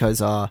beatdown because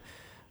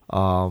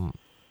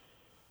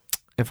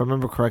if I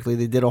remember correctly,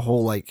 they did a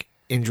whole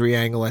injury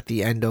angle at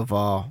the end of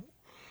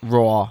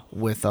Raw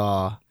with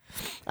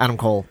Adam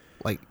Cole,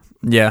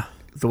 yeah,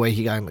 the way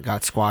he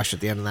got squashed at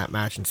the end of that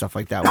match and stuff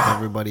like that, with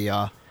everybody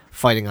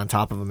fighting on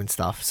top of him and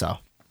stuff. So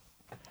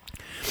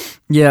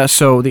yeah,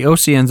 so the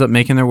OC ends up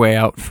making their way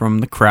out from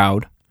the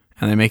crowd,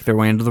 and they make their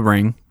way into the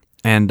ring,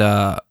 and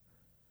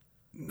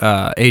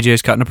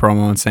AJ's cutting a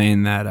promo and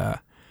saying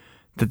that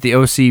the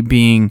OC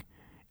being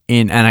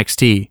in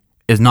NXT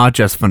is not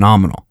just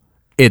phenomenal,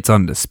 it's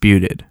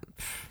undisputed.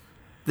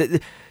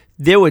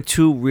 There were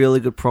two really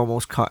good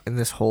promos cut in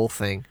this whole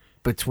thing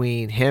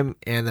between him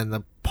and then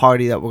the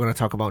party that we're going to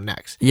talk about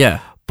next. Yeah.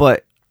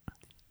 But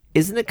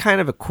isn't it kind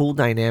of a cool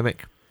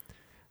dynamic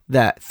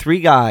that three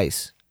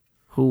guys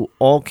who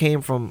all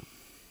came from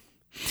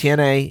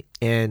TNA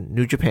and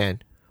New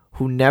Japan,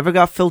 who never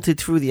got filtered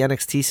through the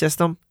NXT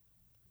system,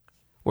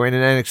 were in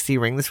an NXT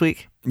ring this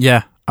week?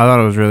 Yeah, I thought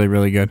it was really,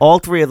 really good. All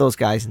three of those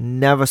guys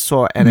never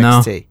saw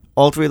NXT. No.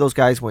 All three of those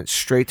guys went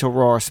straight to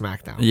Raw or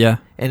SmackDown. Yeah.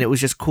 And it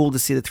was just cool to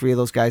see the three of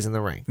those guys in the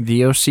ring.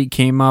 The OC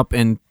came up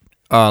in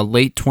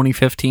late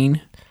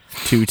 2015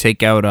 to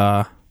take out,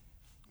 I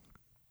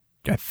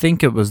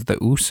think it was the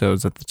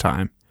Usos at the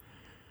time.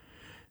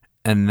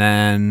 And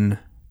then,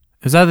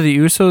 is that the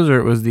Usos or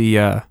it was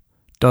the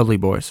Dudley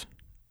Boys?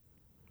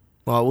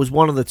 Well, it was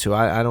one of the two.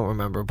 I don't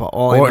remember. But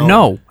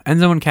no,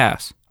 Enzo and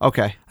Cass.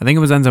 Okay. I think it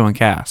was Enzo and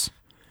Cass.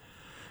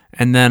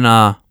 And then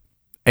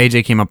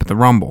AJ came up at the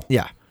Rumble.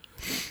 Yeah.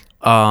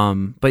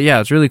 But yeah,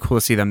 it's really cool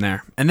to see them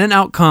there. And then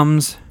out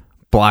comes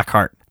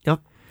Blackheart. Yep.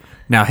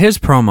 Now his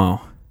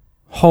promo,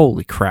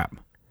 holy crap.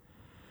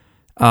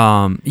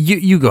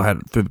 You go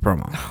ahead through the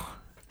promo.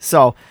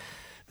 So,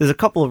 there's a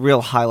couple of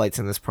real highlights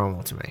in this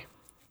promo to me.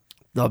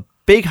 The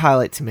big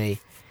highlight to me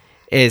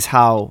is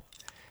how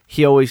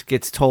he always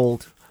gets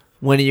told,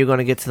 when are you going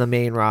to get to the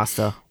main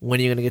roster? When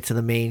are you going to get to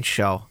the main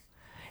show?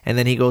 And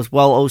then he goes,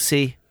 well,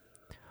 OC,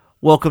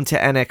 welcome to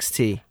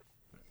NXT,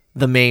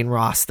 the main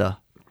roster.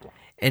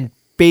 And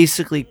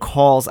basically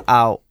calls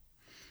out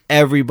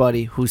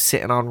everybody who's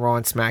sitting on Raw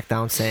and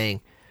SmackDown saying,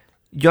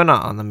 you're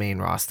not on the main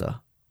roster.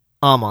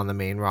 I'm on the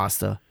main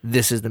roster.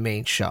 This is the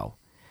main show.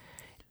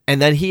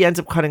 And then he ends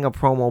up cutting a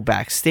promo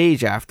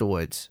backstage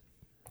afterwards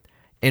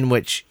in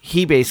which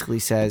he basically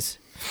says,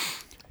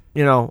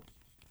 you know,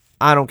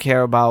 I don't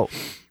care about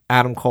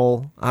Adam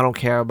Cole. I don't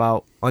care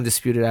about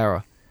Undisputed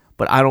Era.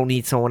 But I don't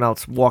need someone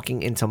else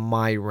walking into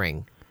my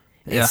ring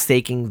and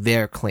staking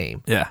their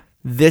claim. Yeah.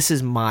 This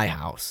is my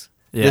house.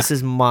 Yeah. This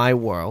is my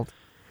world.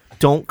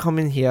 Don't come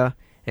in here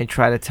and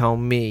try to tell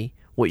me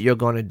what you're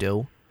going to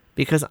do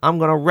because I'm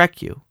going to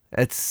wreck you.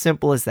 It's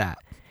simple as that.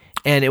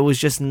 And it was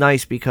just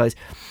nice because,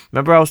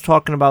 remember I was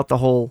talking about the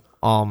whole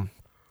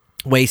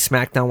way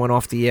SmackDown went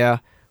off the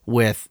air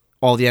with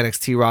all the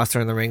NXT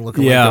roster in the ring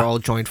looking like they're all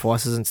joined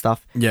forces and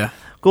stuff? Yeah.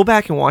 Go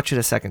back and watch it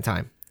a second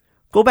time.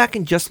 Go back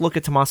and just look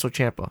at Tommaso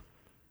Ciampa.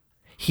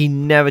 He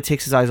never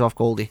takes his eyes off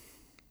Goldie.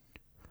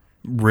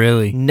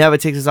 Really? Never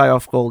takes his eye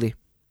off Goldie.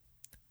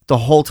 The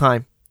whole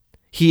time.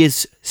 He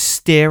is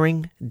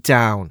staring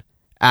down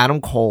Adam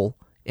Cole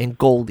and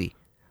Goldie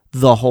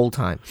the whole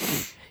time.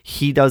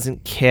 He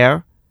doesn't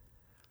care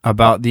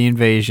about the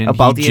invasion.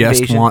 He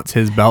just wants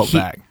his belt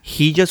back.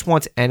 He just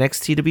wants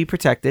NXT to be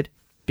protected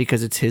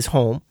because it's his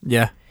home.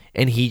 Yeah.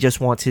 And he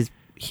just wants his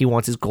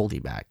Goldie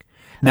back.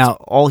 That's now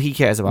all he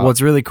cares about.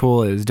 What's really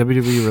cool is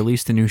WWE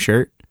released a new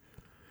shirt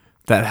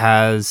that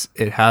has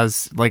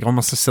like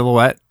almost a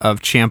silhouette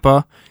of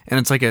Ciampa, and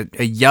it's like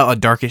a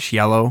darkish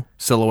yellow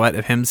silhouette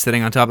of him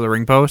sitting on top of the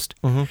ring post,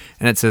 and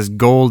it says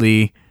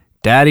Goldie,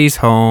 Daddy's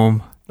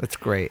home. That's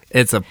great.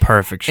 It's a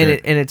perfect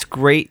shirt. And it's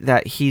great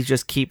that he's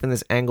just keeping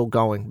this angle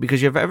going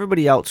because you have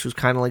everybody else who's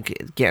kind of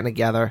like getting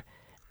together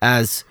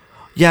as,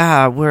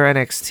 yeah, we're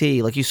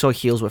NXT. Like you saw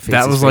heels with faces.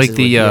 That was like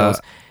the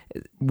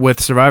with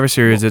Survivor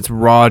Series, it's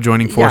Raw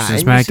joining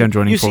forces, SmackDown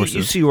joining forces.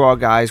 You see Raw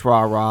guys,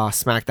 Raw,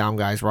 SmackDown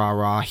guys,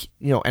 Raw,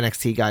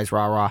 NXT guys,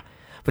 Raw.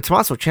 But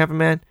Tommaso Ciampa,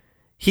 man,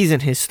 he's in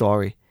his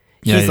story.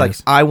 He's like,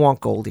 I want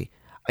Goldie.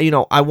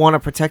 I want to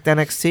protect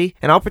NXT,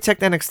 and I'll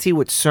protect NXT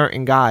with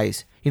certain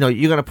guys. You're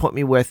going to put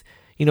me with,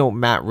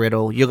 Matt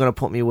Riddle. You're going to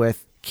put me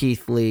with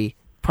Keith Lee.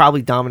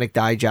 Probably Dominic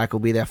Dijak will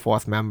be their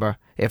fourth member.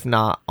 If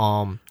not,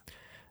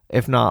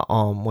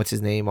 what's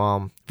his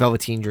name?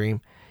 Velveteen Dream.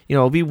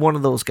 It'll be one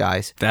of those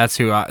guys. That's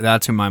who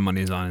my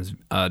money's on is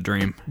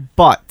Dream.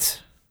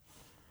 But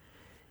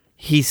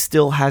he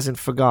still hasn't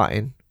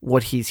forgotten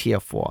what he's here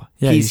for.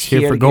 Yeah, he's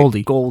here for Goldie.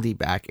 Get Goldie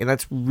back, and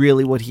that's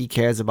really what he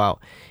cares about.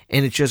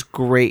 And it's just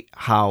great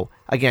how,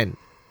 again,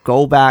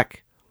 go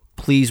back,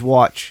 please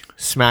watch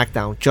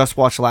SmackDown. Just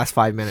watch the last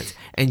 5 minutes,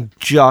 and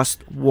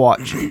just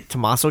watch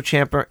Tommaso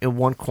Ciampa in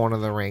one corner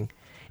of the ring,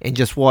 and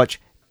just watch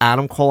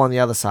Adam Cole on the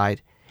other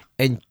side,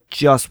 and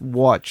just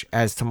watch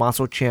as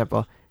Tommaso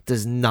Ciampa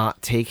does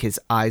not take his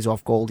eyes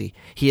off Goldie.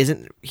 He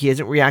isn't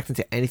reacting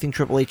to anything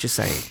Triple H is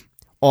saying.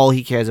 All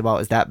he cares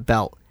about is that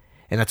belt,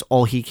 and that's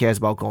all he cares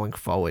about going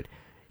forward.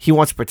 He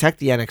wants to protect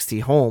the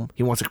NXT home.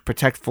 He wants to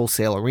protect Full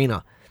Sail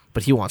Arena,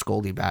 but he wants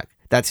Goldie back.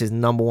 That's his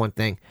number one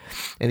thing.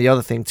 And the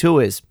other thing, too,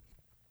 is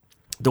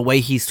the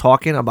way he's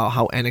talking about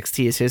how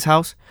NXT is his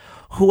house.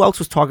 Who else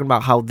was talking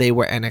about how they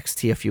were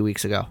NXT a few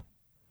weeks ago?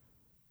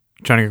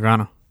 Johnny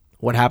Gargano.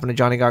 What happened to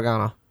Johnny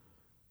Gargano?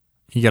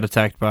 He got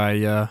attacked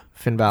by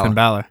Finn Balor. Finn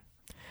Balor.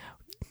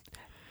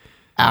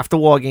 After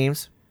War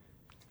Games,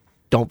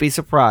 don't be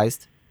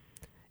surprised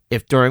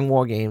if during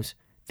War Games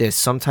there's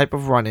some type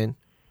of run-in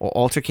or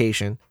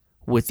altercation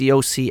with the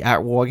OC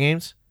at War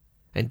Games,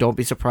 and don't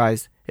be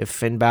surprised if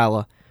Finn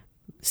Balor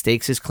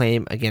stakes his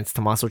claim against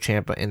Tommaso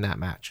Ciampa in that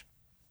match.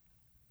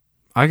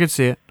 I could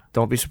see it.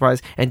 Don't be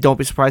surprised. And don't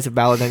be surprised if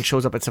Balor then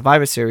shows up at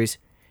Survivor Series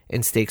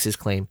and stakes his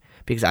claim.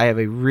 Because I have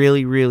a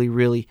really, really,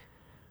 really,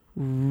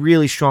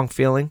 really strong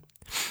feeling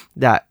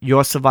that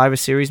your Survivor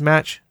Series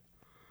match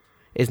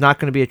is not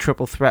going to be a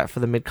triple threat for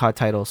the mid-card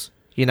titles.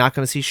 You're not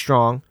going to see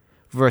Strong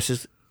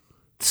versus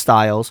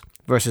Styles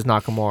versus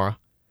Nakamura.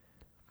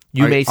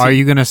 Are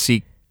you going to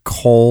see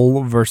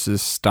Cole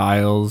versus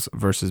Styles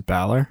versus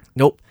Balor?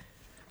 Nope.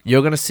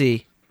 You're going to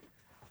see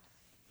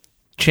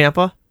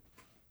Ciampa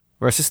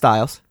versus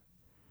Styles.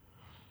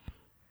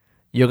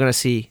 You're going to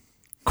see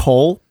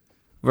Cole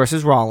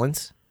versus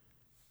Rollins.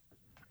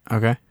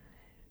 Okay.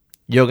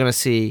 You're going to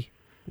see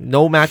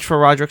no match for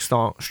Roderick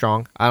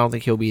Strong. I don't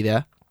think he'll be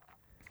there.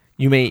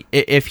 You may,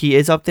 if he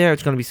is up there,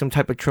 it's going to be some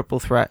type of triple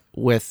threat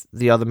with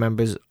the other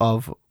members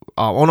of.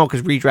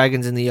 Because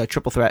Redragon's in the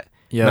triple threat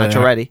match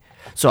already.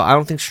 So I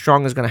don't think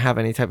Strong is going to have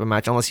any type of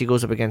match unless he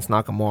goes up against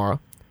Nakamura.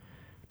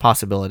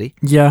 Possibility.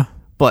 Yeah.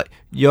 But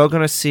you're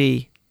going to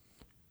see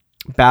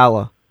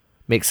Balor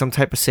make some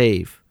type of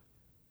save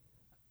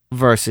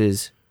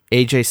versus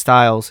AJ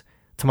Styles,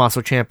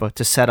 Tommaso Ciampa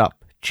to set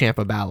up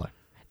Ciampa Balor.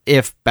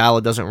 If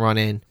Balor doesn't run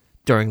in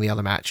during the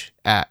other match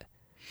at.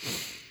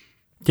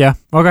 Yeah,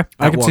 okay.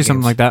 I can see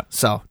something like that.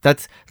 So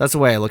that's the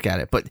way I look at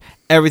it. But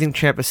everything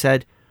Ciampa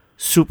said,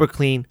 super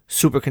clean,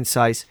 super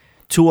concise,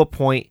 to a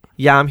point.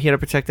 Yeah, I'm here to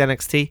protect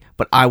NXT,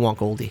 but I want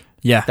Goldie.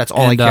 Yeah. That's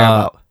all I care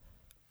about.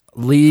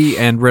 Lee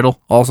and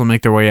Riddle also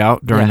make their way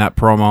out during that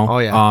promo. Oh,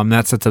 yeah.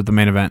 That sets up the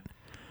main event.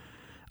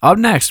 Up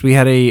next, we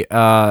had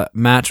a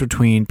match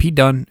between Pete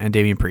Dunne and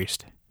Damian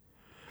Priest.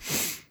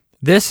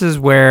 This is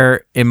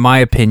where, in my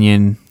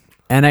opinion,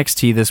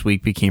 NXT this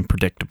week became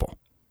predictable.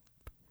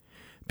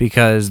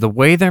 Because the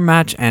way their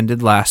match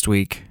ended last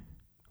week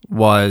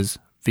was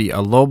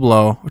via low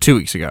blow, 2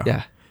 weeks ago.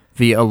 Yeah.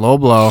 Via low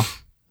blow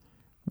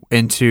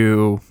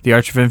into the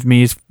Arch of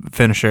Infamy's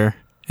finisher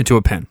into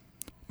a pin.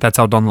 That's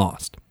how Dunne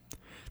lost.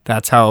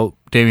 That's how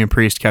Damian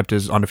Priest kept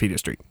his undefeated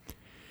streak.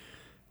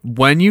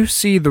 When you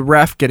see the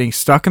ref getting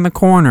stuck in the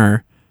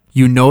corner,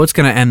 you know it's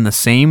going to end the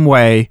same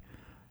way.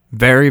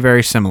 Very,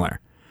 very similar.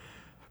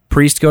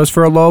 Priest goes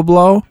for a low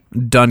blow.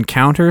 Dunne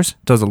counters,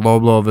 does a low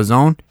blow of his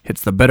own,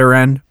 hits the bitter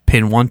end,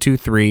 pin 1, 2,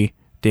 3.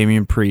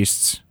 Damian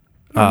Priest's.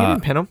 No, he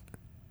didn't pin him.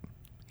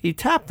 He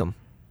tapped him.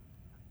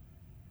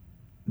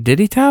 Did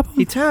he tap him?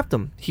 He tapped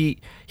him. He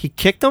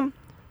kicked him.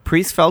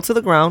 Priest fell to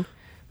the ground.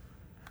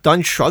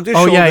 Dunne shrugged his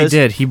shoulders. Oh, yeah, he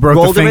did. He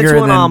broke the finger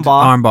and then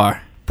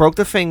armbar. Broke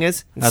the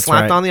fingers and That's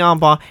slapped right. on the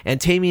armbar, and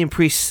Damian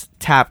Priest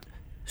tapped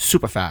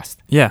super fast.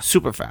 Yeah.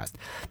 Super fast.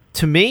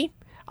 To me,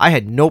 I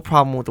had no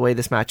problem with the way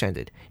this match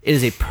ended. It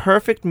is a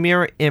perfect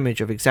mirror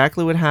image of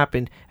exactly what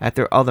happened at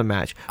their other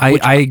match.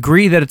 I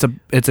agree that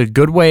it's a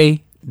good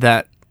way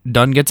that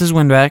Dunne gets his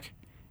win back,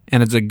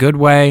 and it's a good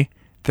way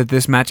that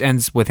this match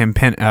ends with him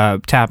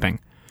tapping.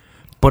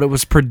 But it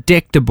was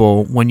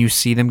predictable when you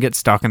see them get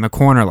stuck in the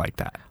corner like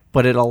that.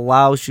 But it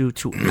allows you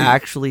to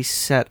actually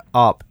set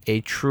up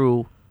a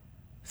true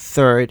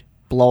third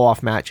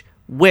blow-off match,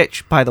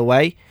 which, by the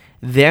way,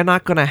 they're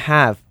not going to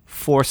have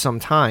for some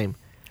time,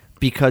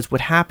 because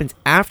what happens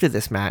after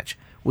this match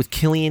with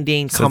Killian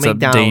Dane coming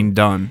down Dane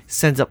Dunne.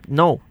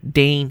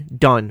 Dane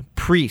Dunne,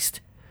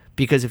 Priest.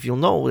 Because if you'll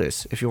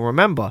notice, if you'll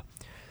remember,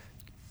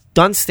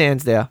 Dunne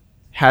stands there,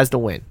 has the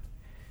win.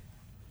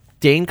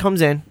 Dane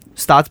comes in,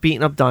 starts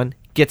beating up Dunne,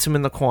 gets him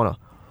in the corner.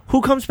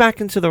 Who comes back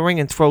into the ring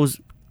and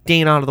throws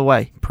Dane out of the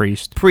way?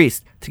 Priest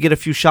to get a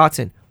few shots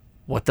in.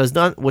 What does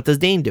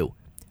Dane do?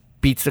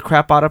 Beats the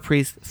crap out of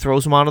Priest,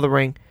 throws him out of the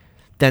ring,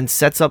 then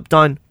sets up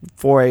Dunne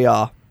for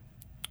a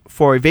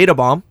Vader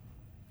bomb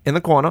in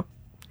the corner.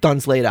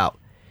 Dunne's laid out.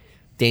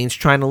 Dane's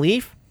trying to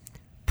leave.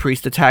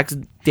 Priest attacks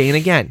Dane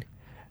again.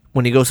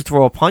 When he goes to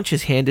throw a punch,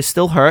 his hand is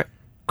still hurt.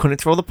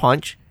 Couldn't throw the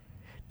punch.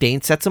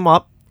 Dane sets him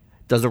up,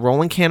 does a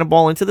rolling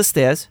cannonball into the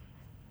stairs.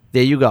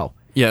 There you go.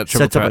 Yeah,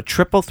 sets up a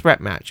triple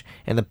threat match.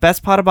 And the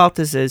best part about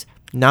this is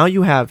now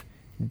you have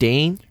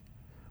Dane,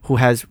 who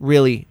has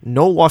really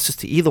no losses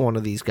to either one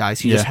of these guys.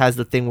 He just has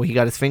the thing where he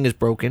got his fingers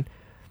broken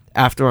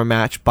after a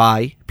match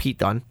by Pete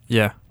Dunne.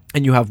 Yeah.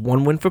 And you have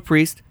one win for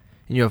Priest,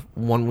 and you have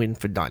one win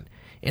for Dunne.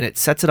 And it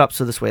sets it up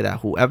so this way that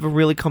whoever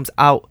really comes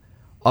out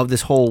of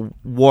this whole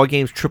War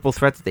Games triple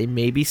threat that they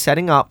may be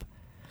setting up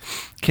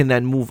can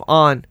then move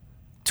on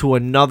to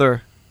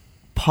another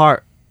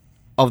part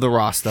of the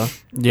roster.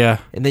 Yeah.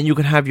 And then you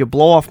can have your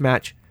blow-off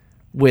match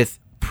with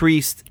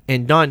Priest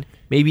and Dunne,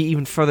 maybe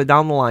even further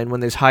down the line when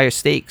there's higher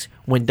stakes,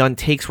 when Dunne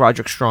takes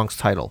Roderick Strong's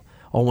title,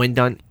 or when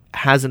Dunne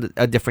has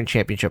a different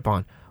championship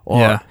on.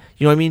 Or,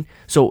 you know what I mean?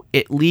 So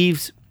it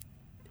leaves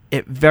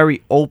it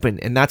very open,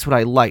 and that's what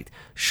I liked.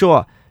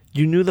 Sure,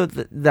 you knew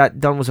that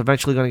Dunne was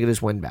eventually going to get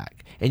his win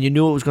back, and you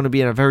knew it was going to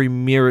be in a very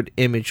mirrored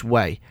image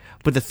way.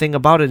 But the thing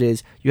about it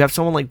is, you have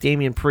someone like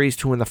Damian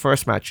Priest, who in the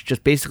first match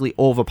just basically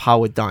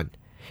overpowered Dunne.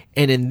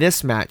 And in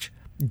this match,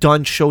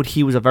 Dunne showed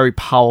he was a very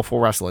powerful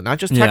wrestler. Not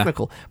just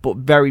technical, but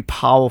very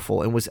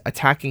powerful, and was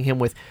attacking him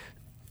with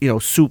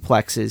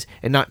suplexes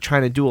and not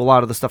trying to do a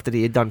lot of the stuff that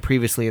he had done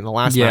previously in the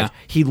last Yeah. match.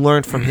 He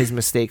learned from his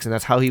mistakes, and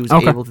that's how he was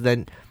Okay. able to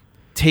then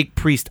take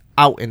Priest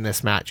out in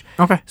this match.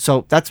 Okay.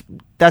 So that's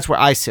where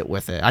I sit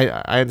with it.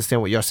 I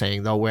understand what you're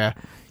saying though, where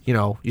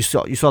you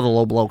saw the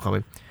low blow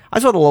coming. I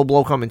saw the low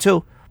blow coming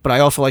too, but I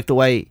also like the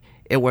way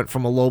it went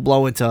from a low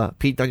blow into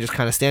Pete Dunne just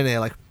kind of standing there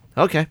like,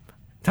 okay,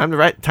 time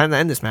to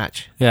end this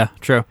match. Yeah,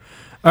 true.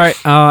 All right.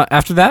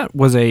 After that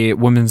was a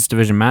women's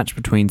division match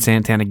between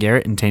Santana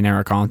Garrett and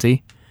Taynara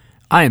Conti.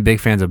 I am big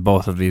fans of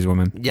both of these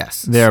women.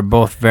 Yes, They are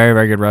both very,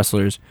 very good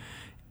wrestlers.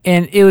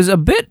 And it was a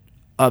bit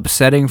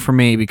upsetting for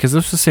me because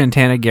this was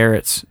Santana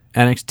Garrett's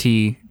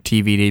NXT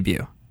TV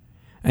debut.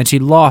 And she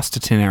lost to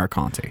Taynara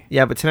Conti.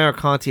 Yeah, but Taynara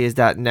Conti is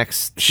that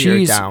next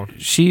tier down.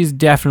 She's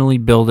definitely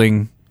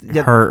building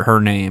her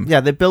name.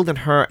 Yeah, they're building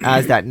her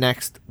as that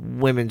next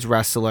women's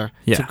wrestler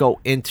to go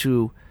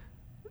into.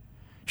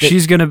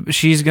 She's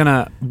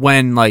gonna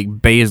when like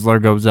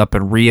Baszler goes up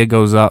and Rhea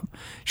goes up,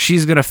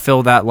 she's gonna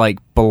fill that like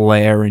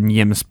Belair and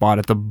Yim spot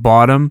at the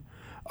bottom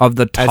of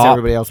the top as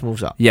everybody else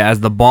moves up. Yeah,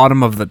 as the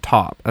bottom of the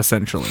top,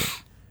 essentially.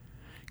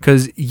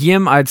 Because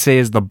Yim, I'd say,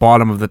 is the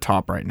bottom of the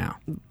top right now.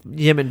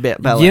 Yim and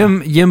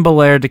Belair. Yim,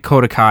 Belair,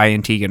 Dakota Kai,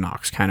 and Tegan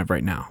Nox, kind of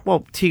right now.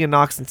 Well, Tegan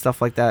Nox and stuff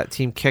like that,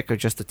 Team Kick are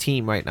just a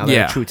team right now.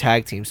 They're a true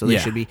tag team, so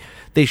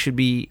they should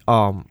be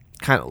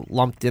kind of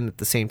lumped in at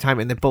the same time,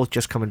 and they're both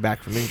just coming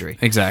back from injury.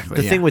 Exactly.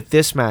 The thing with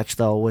this match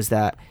though was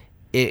that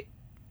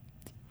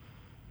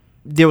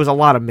there was a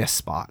lot of missed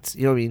spots.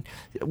 You know what I mean?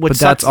 But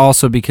that's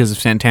also because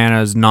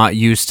Santana is not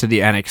used to the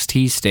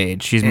NXT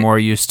stage. She's more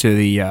used to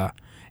the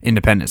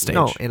independent stage.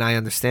 No, and I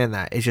understand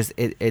that. It's just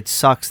it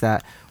sucks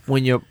that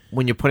when you're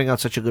putting out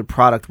such a good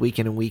product week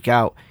in and week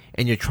out,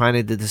 and you're trying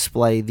to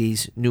display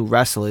these new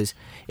wrestlers,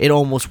 it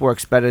almost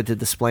works better to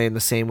display in the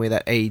same way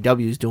that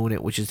AEW is doing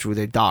it, which is through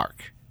their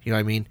dark. You know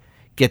what I mean?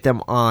 Get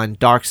them on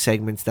dark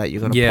segments that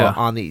you're going to put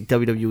on the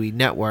WWE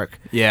network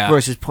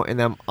versus putting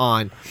them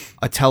on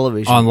a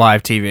television. On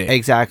live TV.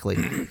 Exactly.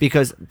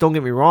 Because, don't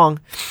get me wrong,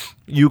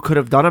 you could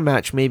have done a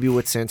match maybe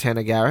with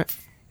Santana Garrett,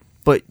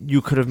 but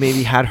you could have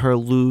maybe had her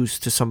lose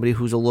to somebody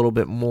who's a little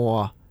bit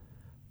more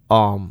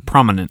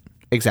prominent.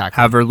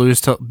 Exactly. Have her lose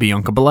to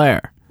Bianca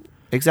Belair.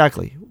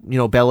 Exactly.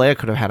 Belair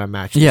could have had a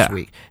match this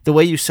week. The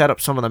way you set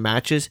up some of the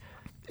matches,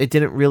 it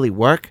didn't really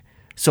work,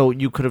 so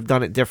you could have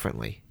done it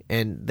differently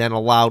and then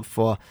allowed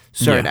for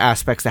certain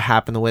aspects to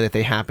happen the way that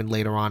they happened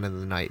later on in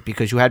the night,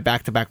 because you had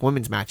back-to-back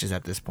women's matches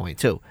at this point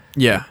too.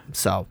 Yeah.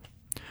 So,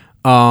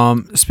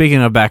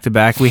 speaking of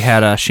back-to-back, we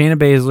had Shayna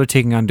Baszler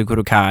taking on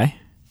Dakota Kai,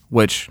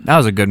 which that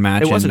was a good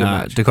match. It was a good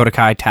match. Dakota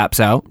Kai taps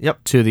out.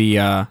 Yep. To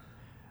the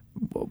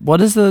what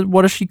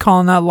is she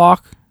calling that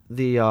lock?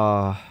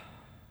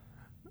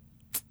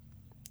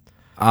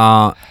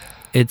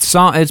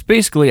 It's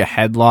basically a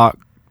headlock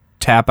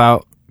tap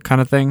out kind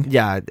of thing.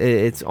 Yeah,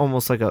 it's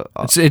almost like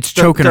it's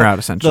choking her out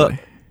essentially.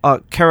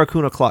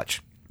 Karakuna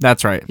clutch.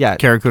 That's right. Yeah,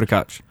 Karakuna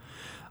clutch.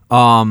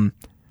 And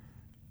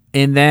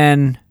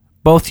then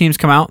both teams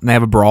come out and they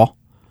have a brawl.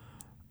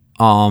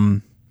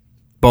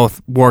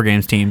 Both War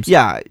Games teams.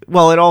 Yeah,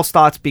 well, it all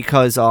starts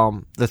because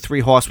the three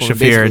horsewomen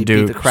basically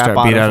beat the crap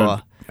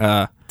out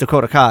of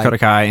Dakota Kai. Dakota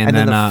Kai, and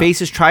then the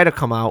faces try to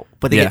come out,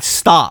 but they get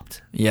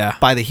stopped.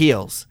 By the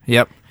heels.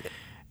 Yep.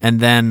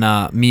 And then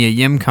Mia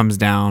Yim comes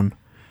down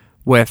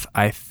with,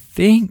 I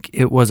think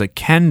it was a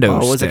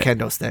kendo stick. It was a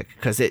kendo stick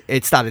because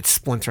it started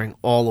splintering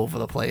all over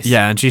the place.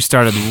 Yeah, and she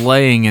started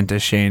laying into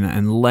Shayna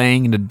and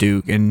laying into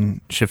Duke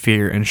and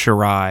Shafir and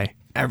Shirai.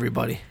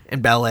 Everybody.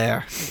 And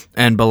Belair.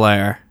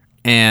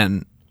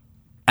 And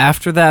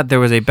after that, there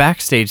was a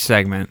backstage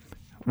segment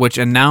which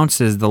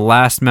announces the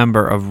last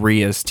member of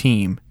Rhea's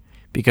team,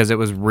 because it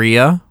was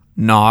Rhea,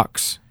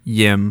 Nox,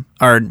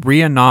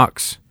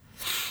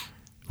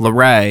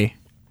 LeRae,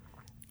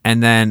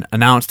 and then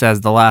announced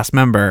as the last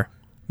member,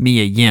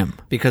 Mia Yim.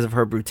 Because of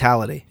her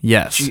brutality.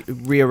 Yes.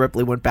 Rhea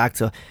Ripley went back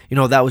to,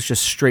 that was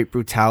just straight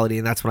brutality,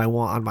 and that's what I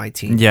want on my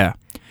team. Yeah.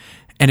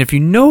 And if you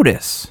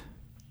notice,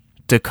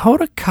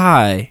 Dakota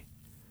Kai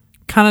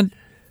kind of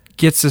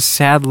gets a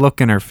sad look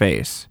in her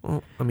face.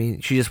 Well, I mean,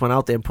 she just went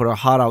out there and put her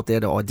heart out there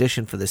to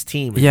audition for this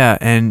team. Yeah,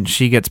 and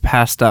she gets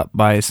passed up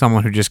by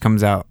someone who just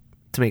comes out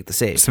to make the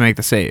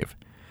save.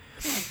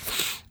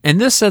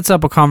 And this sets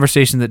up a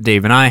conversation that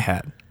Dave and I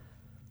had.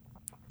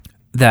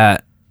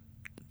 That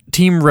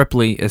Team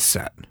Ripley is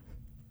set.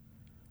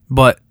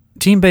 But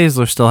Team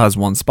Baszler still has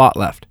one spot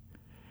left.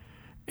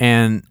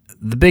 And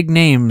the big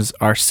names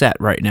are set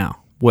right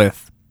now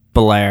with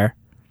Belair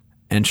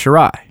and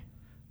Shirai,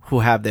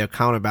 who have their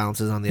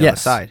counterbalances on the other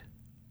side.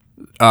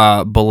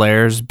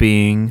 Belair's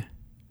being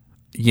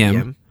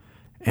Yim.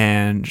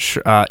 And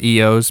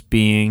Io's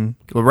being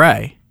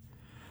LeRae.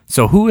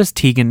 So who is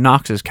Tegan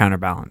Nox's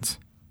counterbalance?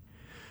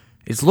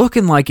 It's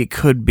looking like it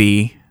could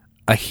be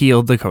a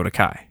heel Dakota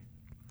Kai.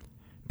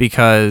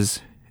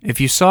 Because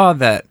if you saw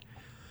that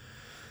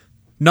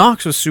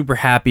Nox was super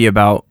happy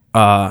about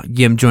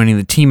Yim joining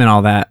the team and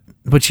all that,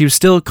 but she was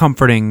still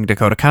comforting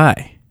Dakota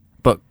Kai.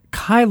 But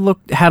Kai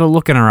had a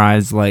look in her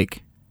eyes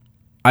like,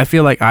 I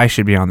feel like I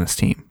should be on this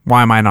team.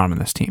 Why am I not on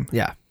this team?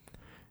 Yeah.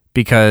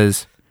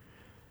 because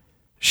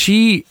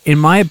she, in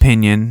my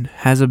opinion,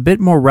 has a bit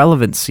more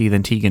relevancy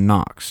than Tegan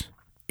Nox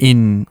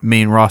in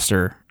main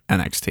roster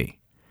NXT.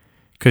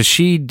 Because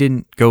she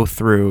didn't go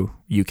through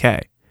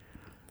UK.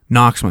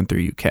 Nox went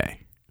through UK.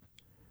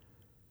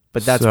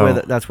 But that's where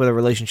the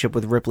relationship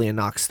with Ripley and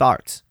Nox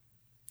starts.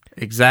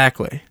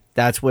 Exactly.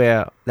 That's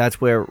where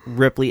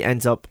Ripley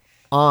ends up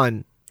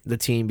on the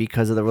team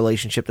because of the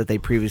relationship that they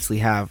previously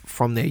have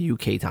from their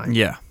UK time.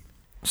 Yeah.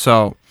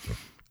 So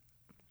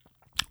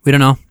we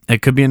don't know.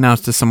 It could be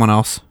announced to someone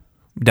else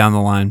down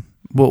the line.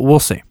 We'll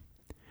see.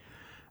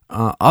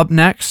 Up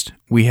next,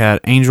 we had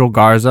Angel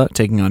Garza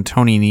taking on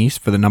Tony Nese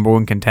for the number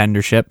 1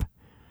 contendership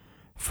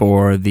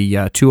for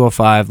the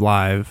 205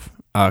 Live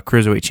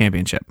Cruiserweight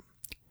Championship.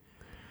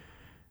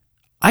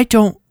 I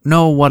don't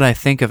know what I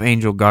think of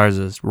Angel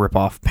Garza's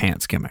rip-off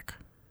pants gimmick.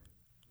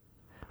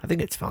 I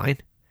think it's fine.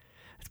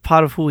 It's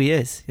part of who he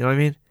is. You know what I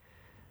mean?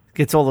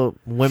 Gets all the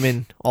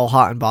women all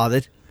hot and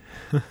bothered.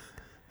 I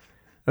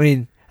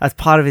mean, that's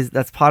part of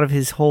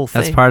his whole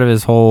thing. That's part of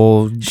his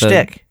whole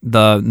shtick.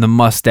 The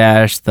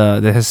mustache,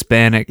 the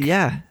Hispanic.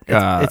 Yeah,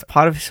 it's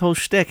part of his whole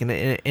shtick, and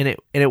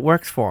it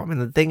works for him.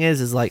 And the thing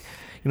is like,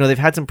 they've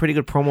had some pretty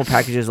good promo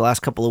packages the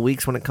last couple of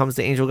weeks when it comes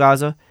to Angel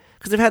Garza,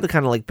 because they've had to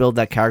kind of like build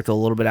that character a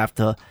little bit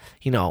after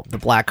the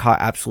Black Heart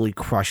absolutely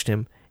crushed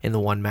him in the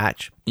one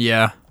match.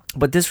 Yeah,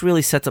 but this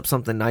really sets up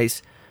something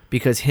nice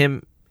because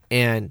him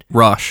and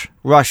Rush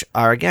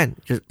are again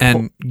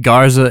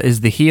Garza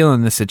is the heel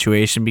in this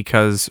situation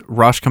because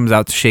Rush comes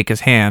out to shake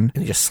his hand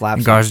and he just slaps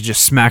and Garza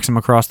just smacks him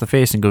across the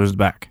face and goes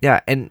back. Yeah,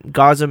 and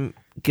Garza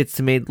gets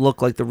to made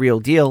look like the real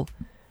deal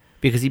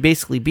because he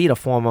basically beat a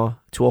former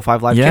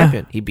 205 Live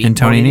champion. He beat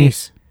Tony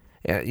Nese.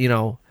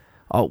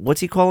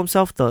 What's he call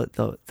himself?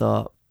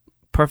 The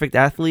perfect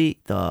athlete.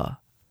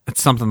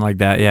 It's something like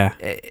that. Yeah.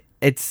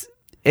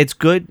 It's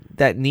good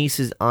that Nese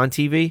is on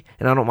TV,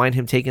 and I don't mind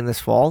him taking this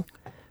fall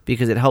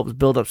because it helps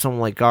build up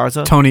someone like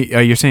Garza. Tony,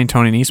 you're saying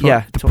Tony Nese?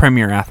 Yeah, the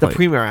premier athlete. The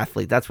premier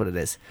athlete. That's what it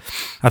is.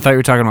 I thought you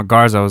were talking about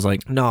Garza. I was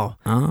like, no.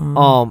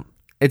 Oh.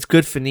 It's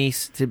good for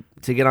Nese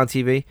to get on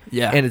TV.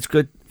 Yeah, and it's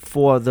good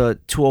for the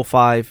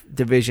 205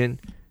 division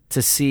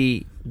to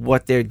see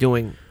what they're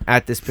doing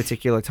at this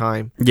particular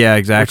time. Yeah,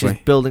 exactly. Which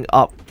is building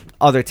up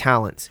other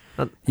talents.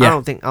 Yeah. I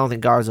don't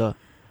think Garza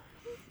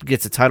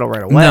gets a title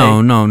right away.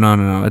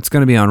 No. It's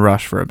going to be on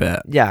Rush for a bit.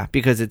 Yeah,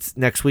 because it's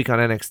next week on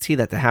NXT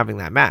that they're having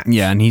that match.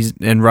 Yeah,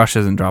 and Rush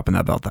isn't dropping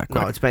that belt that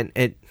quick.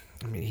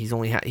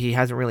 No, he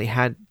hasn't really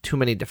had too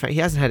many defense. He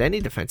hasn't had any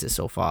defenses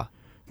so far.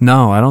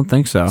 No, I don't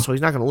think so. So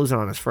he's not going to lose it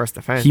on his first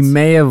defense. He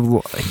may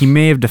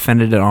have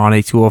defended it on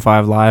a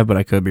 205 Live, but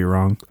I could be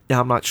wrong.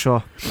 Yeah, I'm not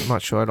sure. I'm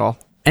not sure at all.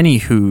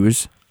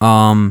 Anywho's,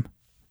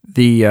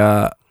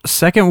 the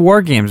second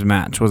War Games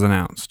match was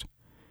announced.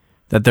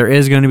 That there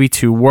is going to be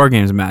 2 War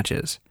Games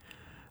matches.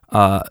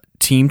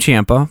 Team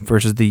Ciampa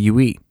versus the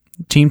UE.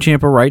 Team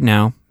Ciampa right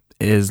now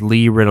is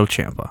Lee Riddle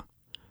Ciampa.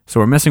 So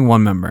we're missing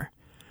one member.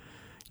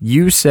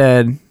 You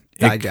said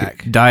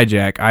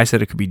Dijak. I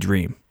said it could be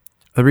Dream.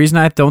 The reason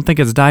I don't think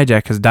it's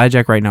Dijak because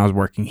Dijak right now is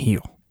working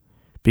heel.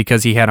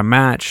 Because he had a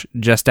match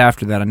just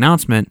after that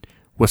announcement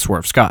with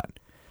Swerve Scott.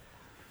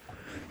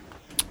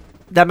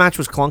 That match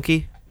was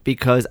clunky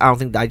because I don't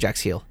think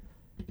Dijak's heel.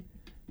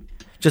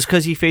 Just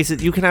because he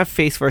faces... You can have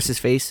face versus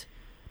face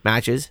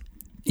matches.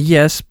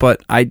 Yes,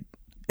 but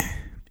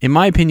in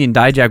my opinion,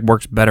 Dijak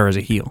works better as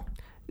a heel.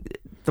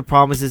 The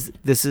problem is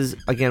this is,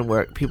 again,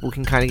 where people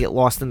can kind of get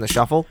lost in the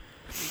shuffle.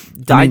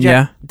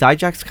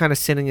 Dijak's kind of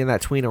sitting in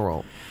that tweener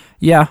role.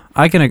 Yeah,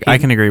 I can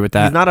agree with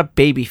that. He's not a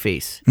baby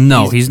face.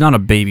 No, he's not a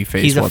baby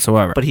face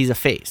whatsoever. But he's a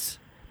face.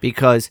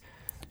 Because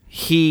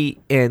he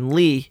and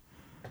Lee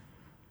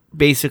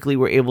basically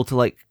were able to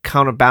like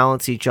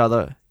counterbalance each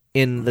other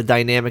in the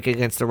dynamic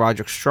against the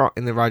Roderick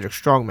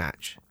Strong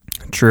match.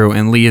 True,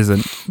 and Lee is a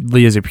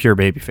pure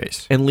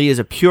babyface. And Lee is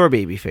a pure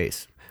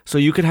babyface. So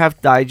you could have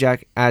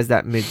Dijak as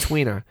that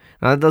mid-tweener.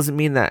 Now that doesn't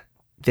mean that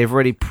they've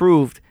already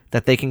proved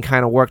that they can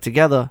kind of work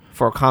together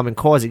for a common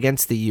cause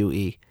against the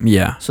UE.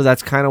 Yeah. So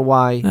that's kind of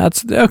why...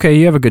 That's okay,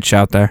 you have a good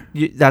shout there.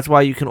 That's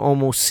why you can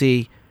almost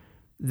see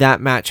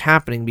that match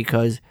happening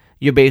because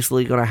you're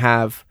basically going to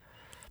have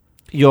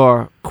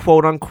your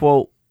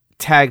quote-unquote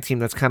tag team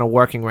that's kind of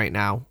working right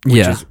now,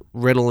 which is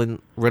Riddle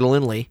and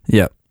Lee.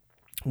 Yep.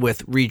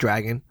 With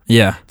Redragon.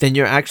 Yeah. Then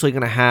you're actually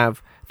going to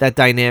have that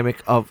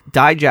dynamic of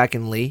Dijak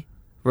and Lee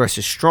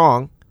versus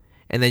Strong,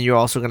 and then you're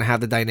also going to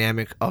have the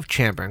dynamic of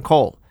Ciampa and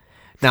Cole.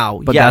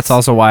 Now, but that's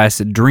also why I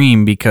said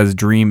Dream, because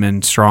Dream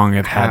and Strong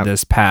have had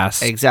this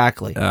past feud.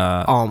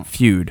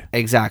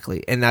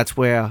 Exactly, and that's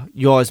where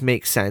yours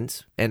makes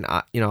sense, and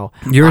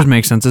yours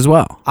makes sense as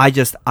well. I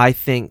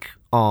think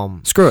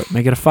screw it,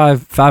 make it a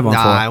 5-on-4.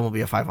 Nah, it won't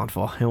be a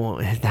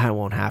 5-on-4. That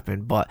won't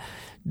happen. But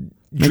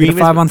Dream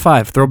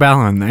 5-on-5. Throw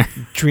Balor in there.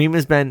 Dream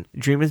has been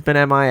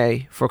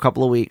MIA for a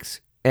couple of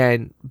weeks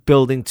and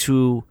building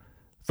to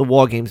the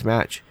War Games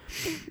match.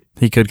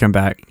 He could come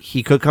back.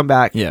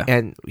 Yeah,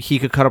 and he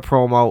could cut a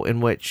promo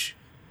in which,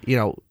 he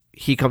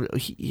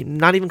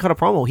not even cut a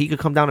promo. He could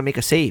come down and make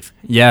a save.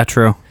 Yeah,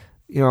 true.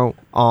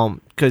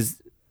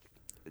 Because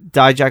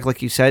Dijak,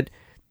 like you said,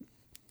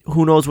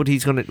 who knows what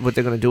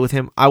they're gonna do with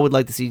him? I would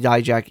like to see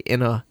Dijak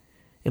in a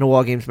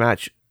War Games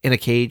match in a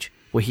cage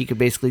where he could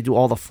basically do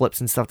all the flips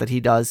and stuff that he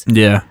does.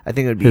 Yeah, I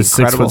think it would be his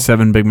incredible.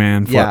 6'7" big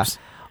man flips.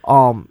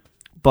 Yeah.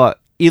 But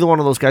either one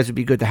of those guys would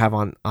be good to have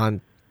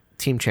on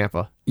Team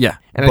Ciampa. Yeah,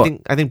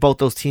 and I think both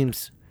those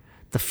teams,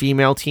 the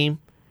female team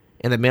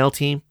and the male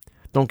team,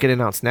 don't get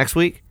announced next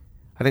week.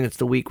 I think it's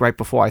the week right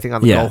before. I think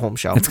on the Go Home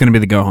show. It's going to be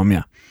the Go Home.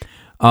 Yeah.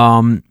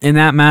 In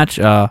that match,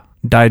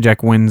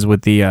 Dijak wins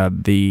with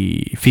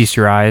the Feast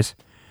Your Eyes,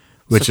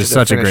 which is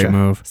such a great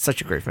move.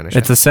 Such a great finisher.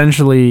 It's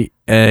essentially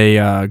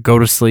a go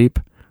to sleep,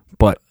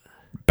 but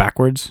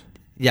backwards.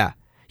 Yeah.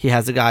 He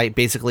has a guy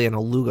basically in a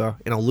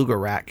luger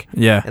rack.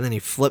 Yeah. And then he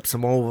flips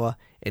him over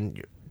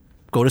and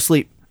go to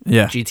sleep.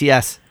 Yeah.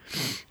 GTS.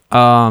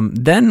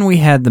 Then we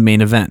had the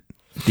main event,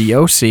 the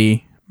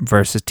OC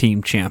versus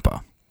Team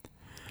Ciampa.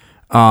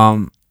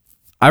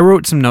 I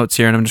wrote some notes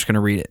here and I'm just going to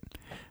read it.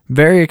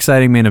 Very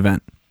exciting main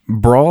event.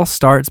 Brawl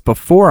starts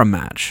before a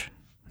match.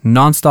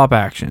 Non-stop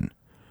action.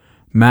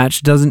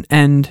 Match doesn't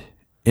end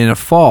in a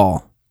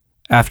fall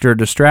after a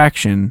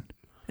distraction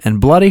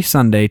and Bloody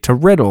Sunday to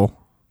Riddle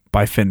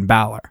by Finn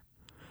Balor.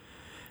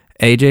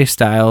 AJ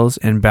Styles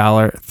and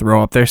Balor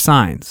throw up their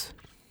signs.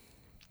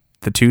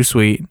 The Too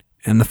Sweet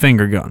and the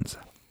finger guns.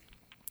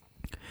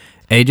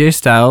 AJ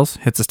Styles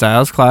hits a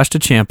Styles Clash to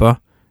Ciampa,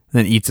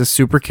 then eats a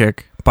super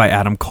kick by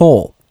Adam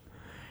Cole.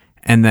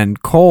 And then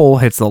Cole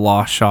hits the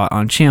lost shot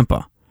on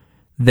Ciampa.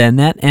 Then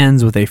that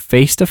ends with a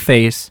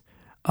face-to-face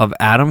of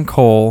Adam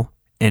Cole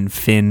and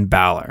Finn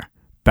Balor.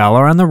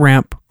 Balor on the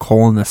ramp,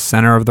 Cole in the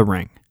center of the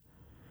ring.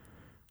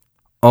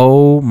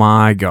 Oh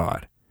my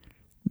God.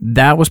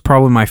 That was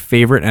probably my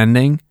favorite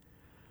ending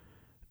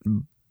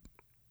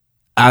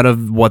out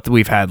of what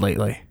we've had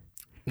lately.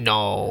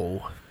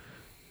 No.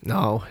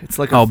 It's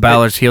like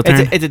Balor's heel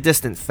turn? It's a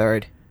distant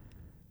third.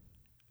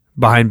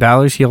 Behind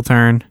Balor's heel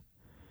turn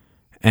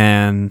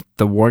and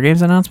the War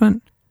Games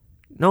announcement?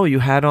 No, you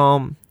had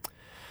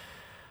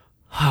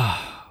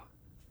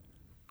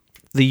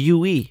the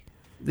UE.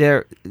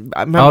 The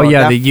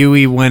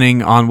UE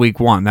winning on week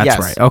 1. That's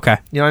right. Okay.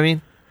 You know what I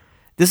mean?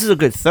 This is a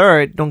good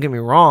third, don't get me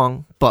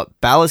wrong, but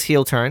Balor's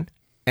heel turn,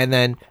 and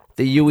then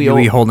the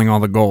UE holding all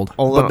the gold.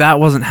 But that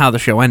wasn't how the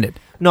show ended.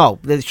 No,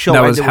 the show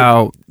ended. That was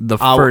how the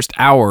first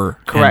hour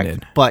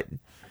ended. But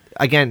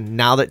again,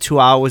 now that 2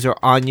 hours are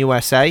on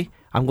USA,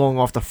 I'm going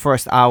off the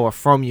first hour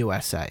from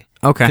USA.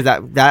 Okay.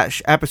 Because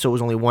that episode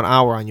was only 1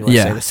 hour on USA.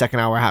 Yeah. The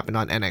second hour happened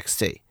on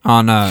NXT.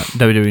 On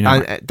WWE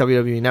Network. On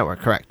WWE Network,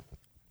 correct.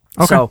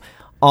 Okay. So,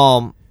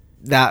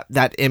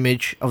 that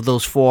image of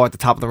those four at the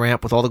top of the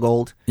ramp with all the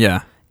gold.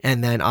 Yeah.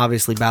 And then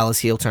obviously Balor's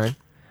heel turn.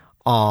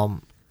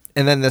 And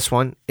then this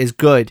one is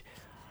good.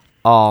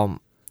 It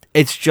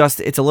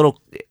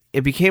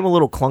became a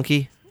little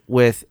clunky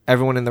with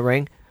everyone in the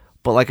ring.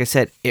 But like I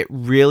said, it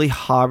really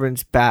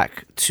harkens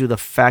back to the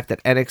fact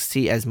that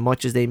NXT, as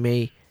much as they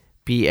may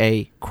be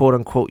a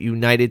quote-unquote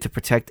united to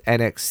protect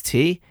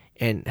NXT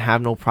and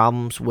have no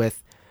problems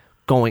with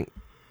going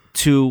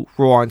to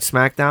Raw and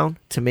SmackDown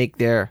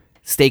to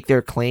stake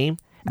their claim.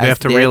 They have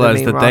to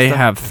realize that they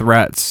have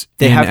threats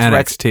in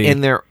NXT. In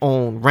their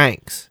own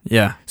ranks.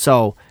 Yeah.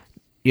 So,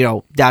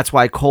 that's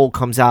why Cole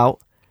comes out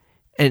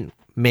and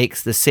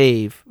makes the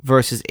save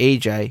versus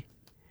AJ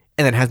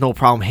and then has no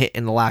problem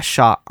hitting the last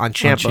shot on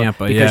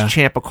Ciampa because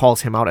Ciampa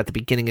calls him out at the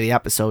beginning of the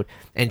episode,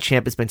 and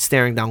Ciampa's been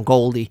staring down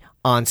Goldie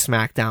on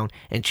SmackDown,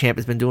 and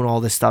Ciampa's been doing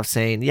all this stuff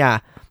saying,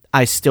 yeah,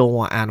 I still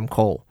want Adam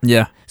Cole.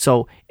 Yeah.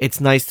 So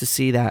it's nice to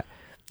see that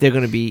they're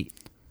going to be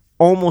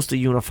almost a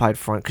unified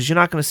front because you're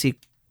not going to see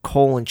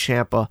Cole and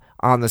Ciampa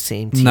on the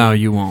same team. No,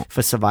 you won't.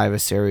 For Survivor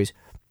Series.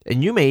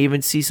 And you may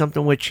even see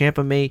something where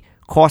Ciampa may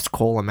cost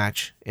Cole a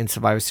match in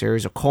Survivor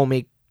Series, or Cole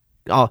may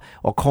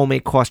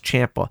cost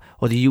Ciampa,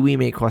 or the UE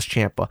may cost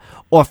Ciampa,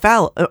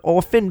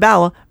 or Finn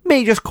Balor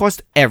may just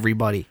cost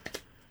everybody.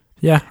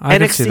 Yeah, I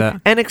can see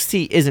that.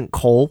 NXT isn't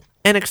Cole.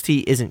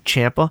 NXT isn't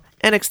Ciampa.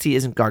 NXT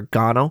isn't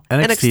Gargano.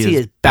 NXT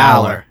is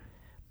Balor.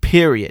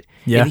 Period.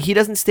 Yeah. And he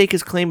doesn't stake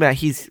his claim that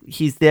he's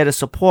there to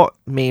support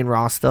main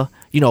roster,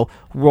 Raw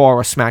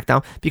or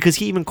SmackDown, because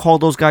he even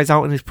called those guys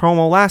out in his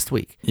promo last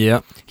week. Yeah.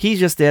 He's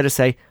just there to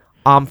say,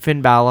 I'm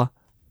Finn Balor.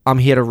 I'm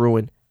here to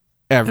ruin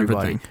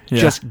everybody.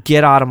 Yeah. Just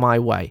get out of my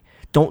way.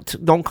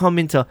 Don't come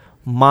into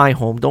my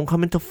home. Don't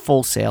come into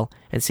Full Sail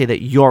and say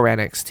that you're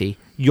NXT.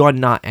 You're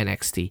not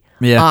NXT.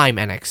 Yeah. I'm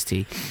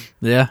NXT.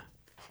 Yeah.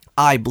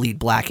 I bleed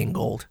black and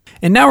gold.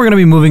 And now we're going to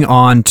be moving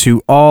on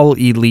to All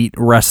Elite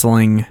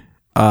Wrestling,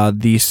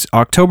 the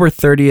October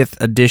 30th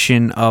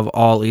edition of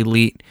All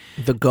Elite.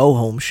 The Go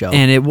Home show.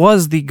 And it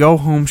was the Go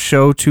Home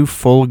show to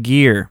Full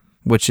Gear,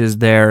 which is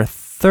their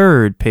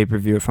third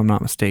pay-per-view, if I'm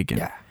not mistaken.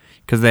 Yeah.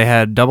 Because they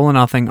had Double or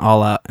Nothing,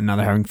 All Out, and now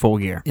they're having Full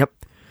Gear. Yep.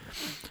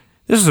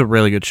 This is a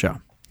really good show.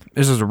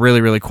 This is a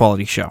really, really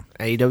quality show.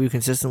 AEW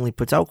consistently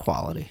puts out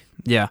quality.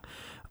 Yeah.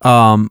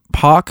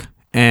 Pac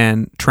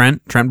and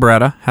Trent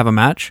Beretta have a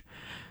match.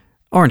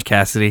 Orange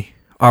Cassidy,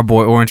 our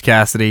boy Orange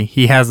Cassidy,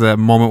 he has a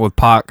moment with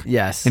Pac.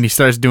 Yes. And he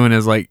starts doing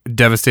his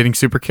devastating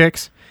super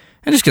kicks.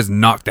 and just gets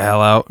knocked the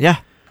hell out. Yeah.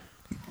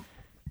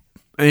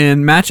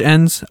 And match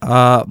ends.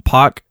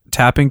 Pac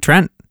tapping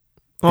Trent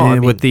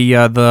with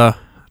the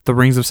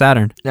rings of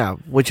Saturn. Yeah,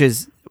 which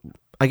is,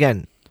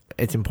 again,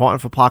 it's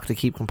important for Pac to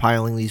keep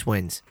compiling these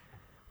wins.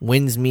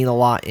 Wins mean a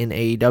lot in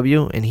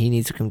AEW, and he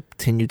needs to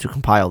continue to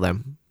compile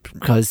them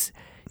because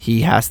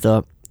he has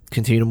to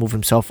continue to move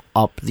himself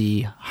up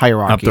the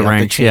hierarchy, up the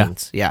ranks, the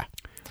chains. Yeah.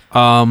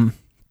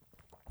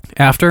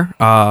 After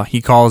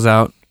he calls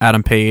out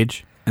Adam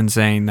Page and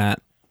saying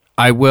that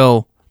I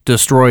will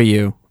destroy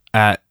you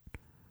at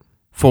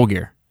Full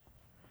Gear,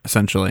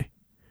 essentially.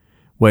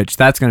 Which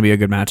that's going to be a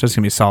good match. That's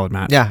going to be a solid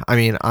match. Yeah, I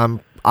mean, I'm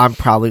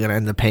probably going to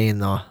end up paying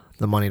the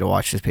money to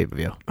watch this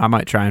pay-per-view. I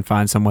might try and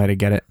find some way to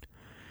get it.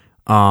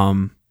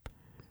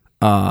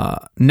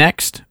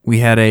 Next, we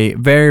had a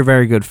very,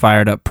 very good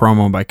fired up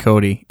promo by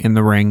Cody in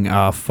the ring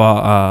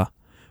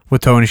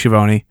with Tony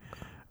Schiavone,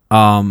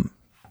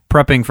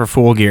 prepping for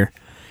Full Gear,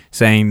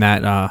 saying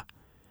that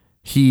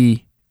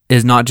he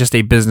is not just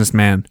a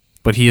businessman,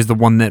 but he is the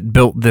one that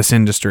built this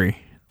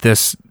industry,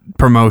 this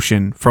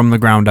promotion from the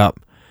ground up,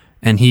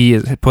 and he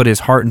has put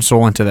his heart and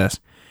soul into this.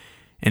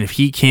 And if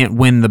he can't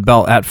win the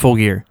belt at Full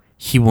Gear,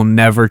 he will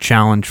never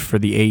challenge for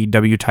the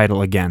AEW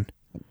title again.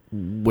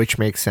 Which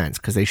makes sense,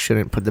 because they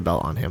shouldn't put the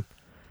belt on him.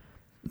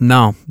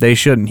 No, they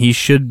shouldn't. He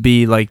should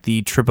be like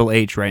the Triple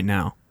H right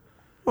now.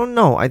 Well,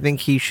 no, I think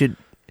he should...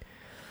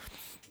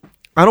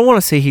 I don't want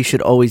to say he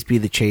should always be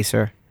the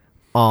chaser,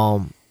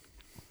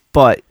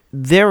 but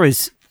there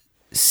is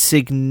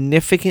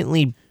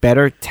significantly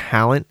better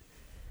talent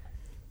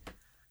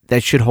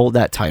that should hold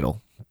that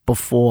title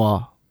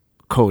before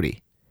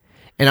Cody.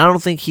 And I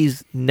don't think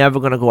he's never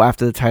going to go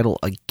after the title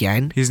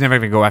again. He's never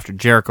going to go after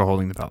Jericho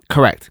holding the belt.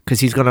 Correct, because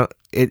he's going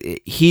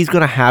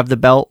to have the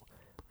belt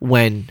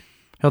when...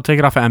 He'll take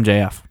it off of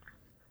MJF.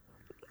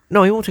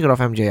 No, he won't take it off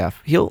MJF.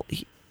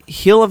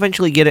 He'll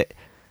eventually get it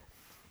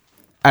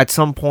at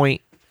some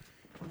point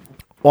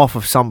off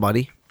of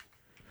somebody.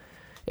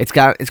 It's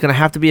going to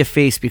have to be a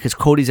face because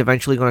Cody's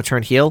eventually going to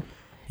turn heel.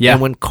 Yeah.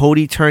 And when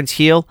Cody turns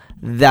heel,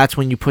 that's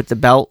when you put the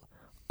belt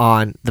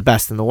on the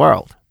best in the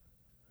world.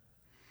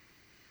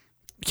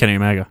 Kenny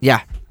Omega.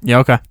 Yeah. Yeah,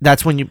 okay.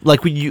 That's when you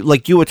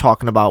were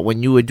talking about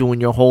when you were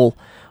doing your whole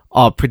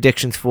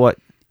predictions for what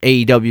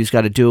AEW's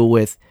got to do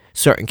with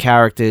certain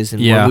characters,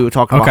 and when we were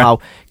talking about how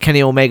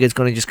Kenny Omega is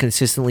going to just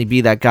consistently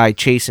be that guy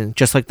chasing,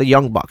 just like the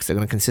Young Bucks. They're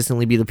going to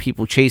consistently be the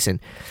people chasing,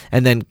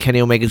 and then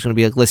Kenny Omega is going to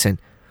be like, listen,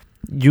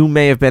 you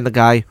may have been the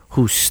guy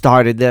who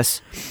started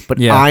this,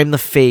 but I'm the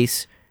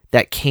face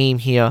that came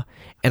here,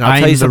 and I'll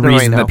tell you something right now. I'm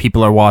the reason that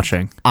people are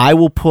watching. I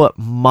will put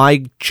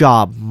my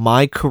job,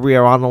 my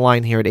career on the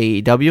line here at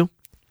AEW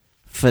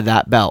for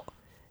that belt.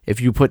 If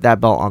you put that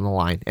belt on the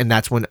line, and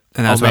that's when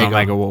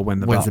Omega will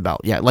win the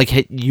belt. Yeah,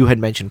 like you had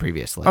mentioned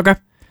previously. Okay.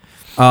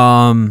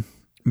 Very,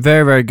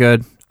 very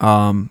good.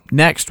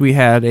 Next, we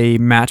had a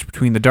match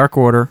between the Dark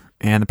Order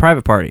and the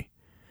Private Party.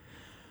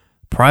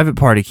 Private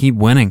Party keep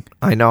winning.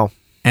 I know.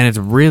 And it's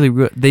really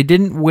good. They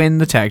didn't win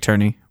the tag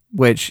tourney,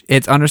 which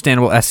it's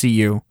understandable.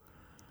 SCU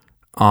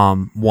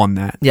won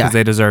that because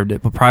they deserved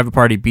it. But Private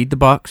Party beat the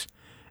Bucks,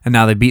 and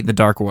now they beat the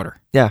Dark Order.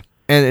 Yeah,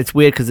 and it's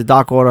weird because the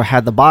Dark Order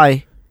had the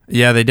bye.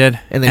 Yeah, they did,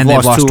 and they've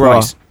lost two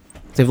twice.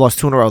 They've lost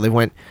 2 in a row. They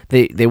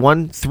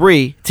won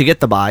 3 to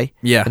get the bye.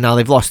 Yeah, and now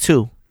they've lost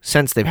 2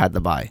 since they've had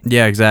the bye.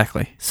 Yeah,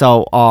 exactly.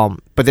 So,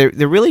 but they're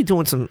really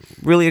doing some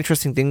really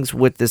interesting things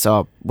with this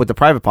with the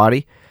Private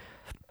Party.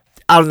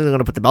 I don't think they're going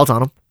to put the belt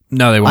on them.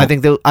 No, they won't.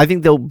 I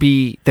think they'll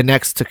be the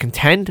next to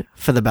contend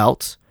for the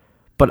belts,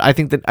 but I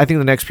think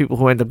the next people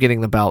who end up getting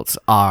the belts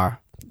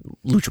are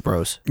Lucha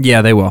Bros.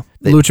 Yeah, they will.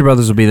 Lucha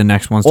Brothers will be the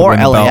next ones to win the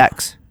belt. Or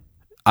LAX.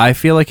 I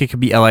feel like it could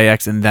be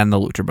LAX and then the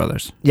Lucha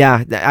Brothers.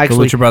 Yeah,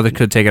 actually, the Lucha Brothers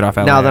could take it off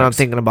LAX. Now that I'm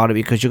thinking about it,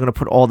 because you're going to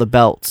put all the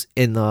belts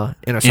in the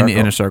inner circle. In the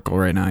inner circle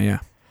right now, yeah.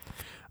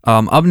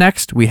 Up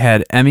next, we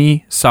had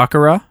Emi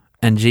Sakura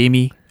and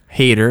Jamie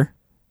Hayter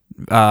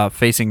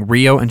facing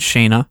Rio and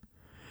Shayna.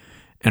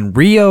 And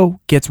Rio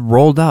gets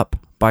rolled up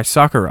by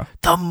Sakura.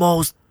 The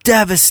most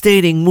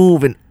devastating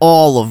move in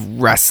all of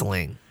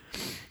wrestling.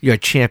 Your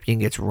champion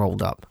gets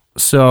rolled up.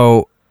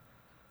 So,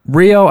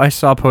 Rio, I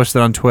saw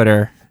posted on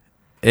Twitter,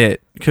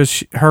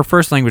 because her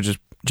first language is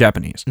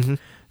Japanese. Mm-hmm.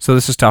 So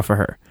this is tough for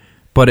her.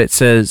 But it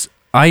says,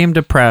 I am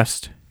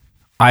depressed.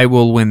 I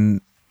will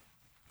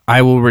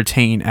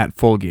retain at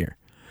Full Gear.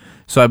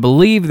 So I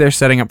believe they're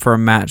setting up for a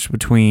match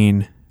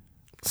between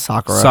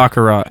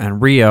Sakura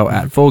and Rio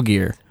at Full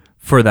Gear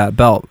for that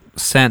belt,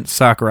 since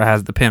Sakura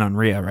has the pin on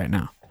Rio right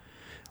now.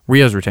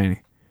 Rio's retaining.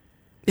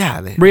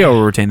 Yeah. Rio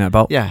will retain that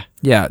belt. Yeah.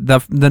 Yeah.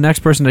 The next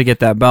person to get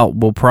that belt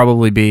will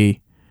probably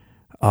be,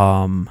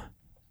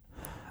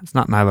 it's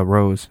not Nyla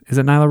Rose. Is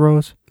it Nyla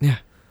Rose? Yeah.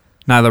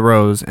 Nyla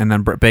Rose, and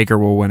then Britt Baker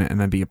will win it, and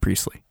then be a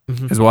Priestley.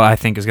 Mm-hmm. Is what I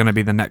think is going to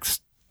be the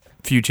next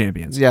few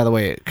champions. Yeah, the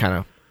way it kind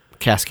of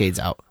cascades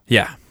out.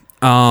 Yeah.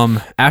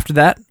 After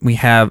that, we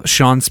have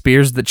Sean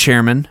Spears, the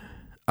chairman,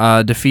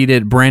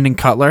 defeated Brandon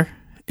Cutler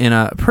in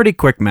a pretty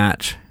quick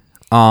match.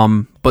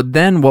 But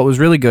then what was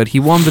really good, he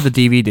won with the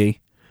DVD.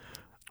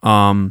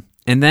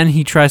 And then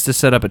he tries to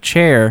set up a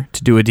chair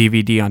to do a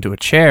DVD onto a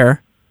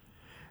chair,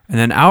 and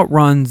then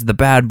outruns the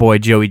bad boy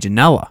Joey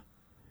Janela,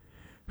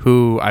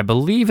 who I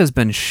believe has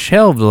been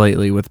shelved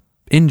lately with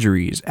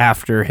injuries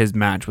after his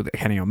match with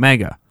Kenny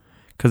Omega,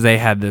 because they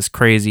had this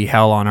crazy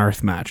Hell on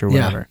Earth match or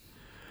whatever.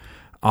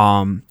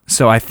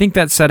 So I think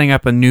that's setting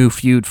up a new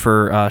feud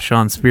for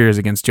Sean Spears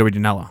against Joey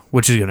Janela,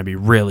 which is going to be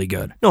really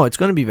good. No, it's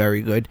going to be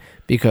very good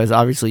because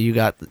obviously you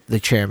got the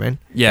chairman.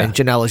 Yeah. And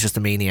Janela's just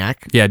a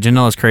maniac. Yeah,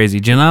 Janela's crazy.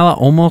 Janela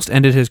almost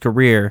ended his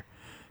career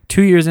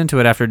 2 years into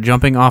it after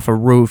jumping off a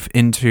roof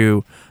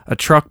into a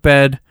truck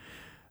bed,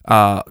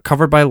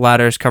 covered by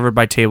ladders, covered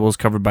by tables,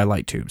 covered by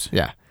light tubes.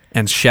 Yeah.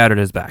 And shattered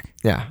his back.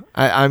 Yeah.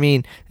 I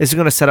mean, this is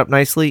going to set up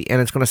nicely,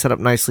 and it's going to set up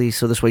nicely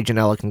so this way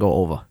Janela can go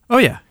over. Oh,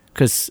 yeah.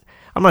 Because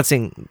I'm not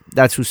saying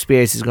that's who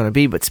Spears is going to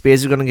be, but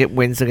Spears is going to get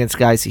wins against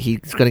guys he's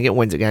going to get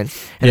wins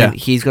against. And then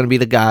he's going to be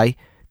the guy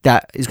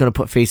that is going to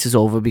put faces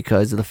over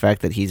because of the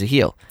fact that he's a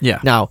heel.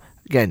 Yeah. Now,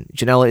 again,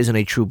 Janela isn't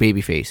a true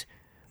baby face.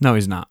 No,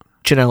 he's not.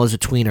 Janela is a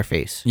tweener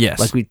face. Yes.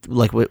 Like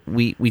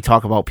we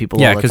talk about people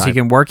all Yeah, the time. because he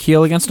can work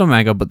heel against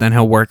Omega, but then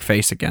he'll work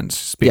face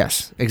against Spears.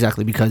 Yes,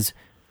 exactly, because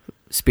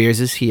Spears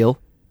is heel,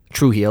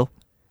 true heel.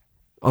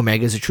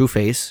 Omega's a true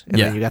face,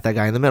 and then you got that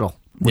guy in the middle,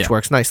 which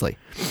works nicely.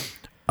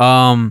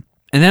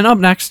 And then up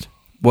next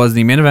was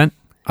the main event,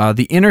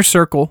 the Inner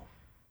Circle,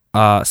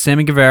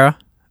 Sammy Guevara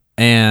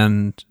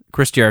and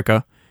Chris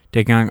Jericho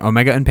taking on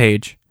Omega and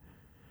Page,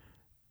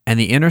 and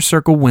the Inner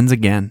Circle wins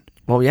again.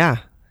 Well, yeah,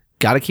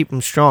 got to keep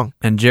them strong.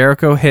 And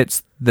Jericho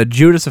hits the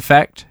Judas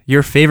Effect,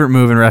 your favorite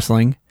move in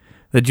wrestling,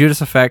 the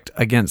Judas Effect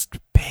against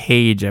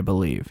Page, I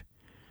believe,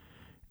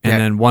 and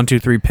then 1, 2,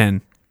 3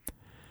 pin.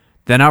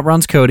 Then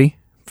outruns Cody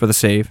for the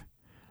save.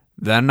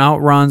 Then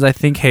outruns, I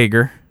think,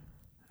 Hager.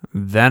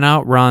 Then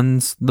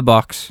outruns the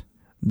Bucks.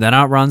 Then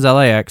outruns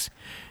LAX.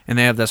 And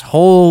they have this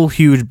whole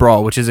huge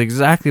brawl, which is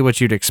exactly what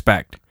you'd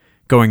expect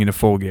going into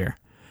Full Gear.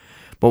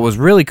 But what was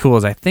really cool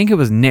is I think it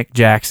was Nick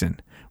Jackson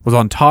was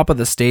on top of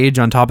the stage,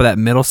 on top of that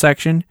middle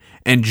section,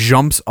 and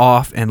jumps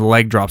off and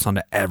leg drops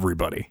onto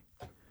everybody.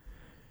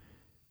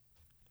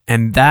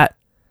 And that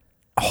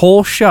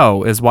whole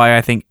show is why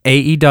I think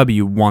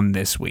AEW won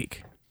this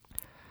week.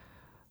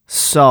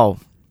 So,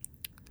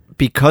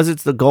 because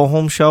it's the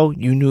go-home show,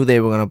 you knew they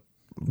were going to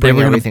bring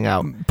everything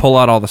out. Pull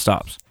out all the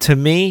stops. To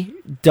me,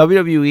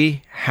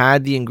 WWE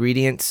had the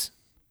ingredients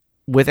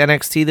with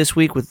NXT this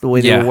week with the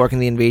way they were working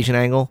the invasion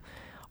angle.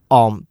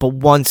 But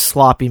one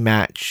sloppy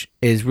match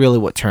is really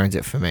what turns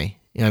it for me.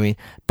 You know what I mean?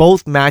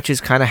 Both matches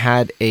kind of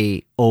had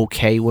a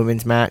okay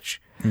women's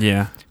match.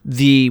 Yeah.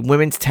 The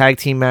women's tag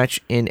team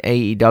match in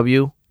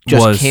AEW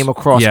just came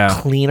across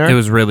cleaner. It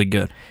was really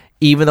good.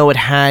 Even though it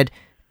had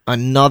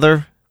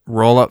another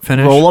roll-up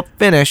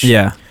finish.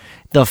 Yeah.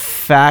 The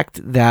fact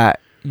that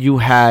you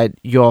had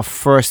your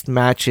first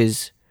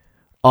matches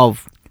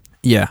of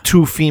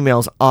two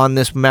females on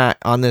this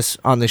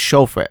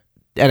show for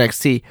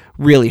NXT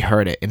really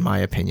hurt it, in my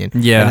opinion.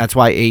 Yeah. And that's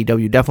why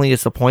AEW definitely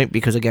gets the point,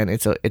 because again,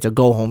 it's a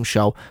go home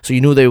show. So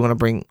you knew they were going to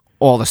bring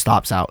all the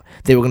stops out.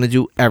 They were going to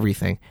do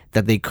everything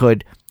that they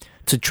could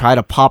to try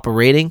to pop a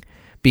rating,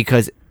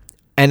 because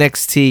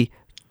NXT,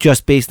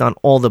 just based on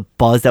all the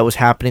buzz that was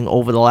happening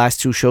over the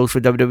last two shows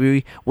for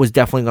WWE, was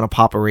definitely going to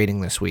pop a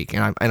rating this week.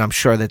 And I'm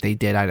sure that they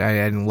did. I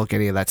didn't look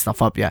any of that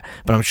stuff up yet,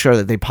 but I'm sure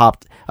that they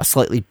popped a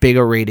slightly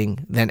bigger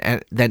rating than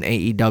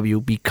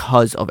AEW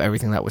because of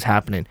everything that was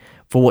happening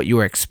for what you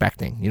were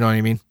expecting. You know what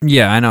I mean?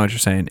 Yeah, I know what you're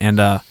saying.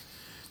 And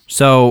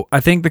so I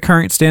think the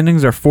current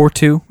standings are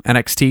 4-2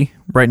 NXT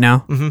right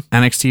now. Mm-hmm.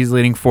 NXT is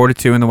leading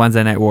 4-2 in the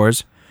Wednesday Night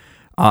Wars.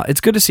 It's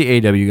good to see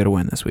AEW get a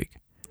win this week.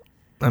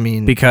 I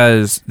mean,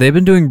 because they've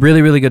been doing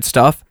really, really good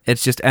stuff.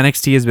 It's just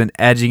NXT has been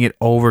edging it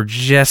over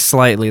just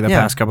slightly the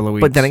past couple of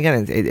weeks. But then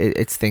again,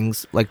 it's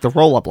things like the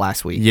roll-up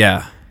last week.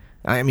 Yeah.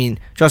 I mean,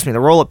 trust me, the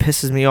roll-up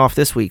pisses me off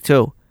this week,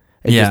 too.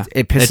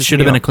 It should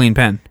have been a clean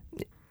pin.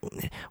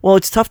 Well,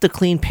 it's tough to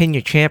clean pin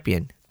your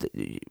champion.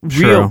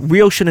 True.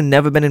 Rio should have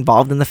never been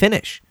involved in the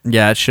finish.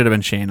 Yeah, it should have been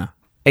Shayna.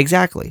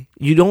 Exactly.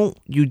 You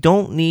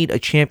don't need a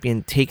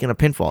champion taking a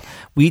pinfall.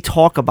 We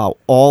talk about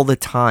all the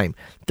time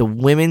the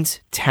women's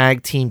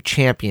tag team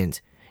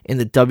champions in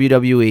the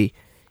WWE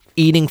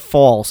eating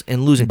falls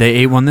and losing. They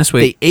ate one this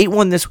week.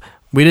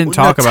 We didn't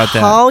talk about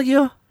that.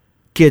 Natalya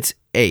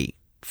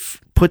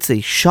puts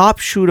a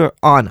sharpshooter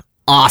on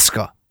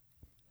Asuka,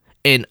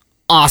 and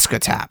Asuka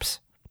taps.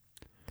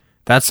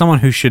 That's someone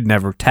who should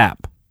never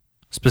tap,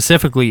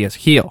 specifically as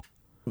heel.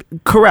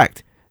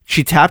 Correct.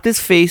 She tapped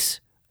his face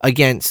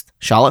against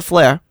Charlotte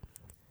Flair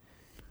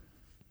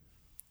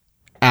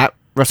at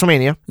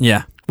WrestleMania.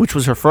 Yeah. Which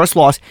was her first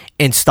loss,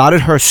 and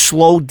started her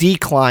slow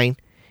decline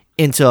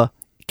into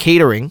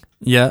catering.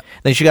 Yeah.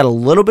 Then she got a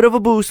little bit of a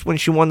boost when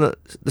she won the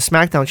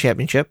SmackDown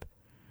Championship.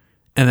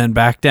 And then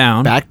back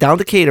down. Back down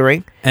to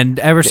catering. And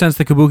ever since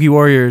the Kabuki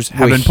Warriors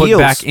have been put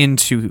back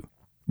into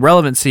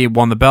relevancy,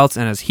 won the belts,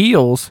 and as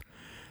heels,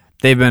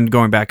 they've been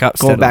going back up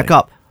steadily. Going back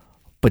up.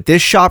 But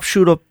this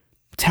sharpshooter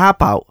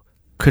tap out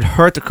could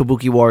hurt the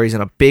Kabuki Warriors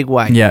in a big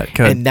way. Yeah, it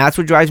could. And that's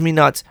what drives me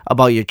nuts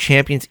about your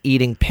champions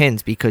eating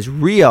pins, because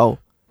Rio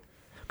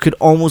could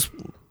almost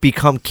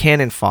become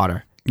cannon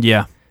fodder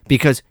Yeah.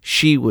 because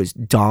she was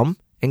dumb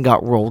and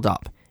got rolled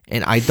up.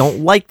 And I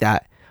don't like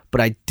that,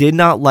 but I did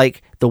not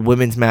like the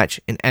women's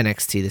match in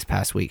NXT this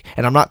past week.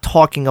 And I'm not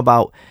talking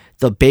about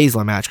the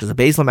Baszler match because the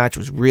Baszler match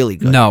was really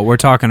good. No, we're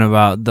talking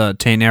about the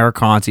Taynara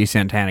Conti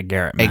Santana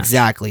Garrett match.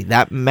 Exactly.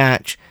 That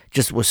match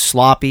just was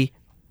sloppy,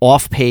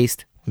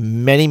 off-paced,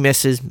 many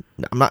misses,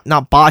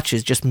 not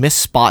botches, just missed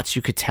spots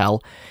you could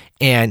tell.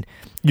 And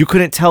you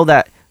couldn't tell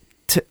that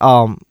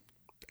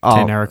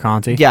Taynara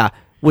Conti. yeah,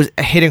 was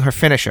hitting her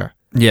finisher.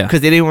 Yeah.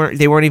 Because they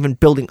weren't even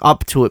building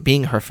up to it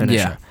being her finisher.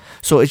 Yeah.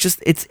 So it's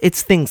just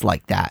it's things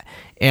like that.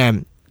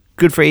 And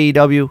good for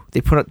AEW.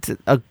 They put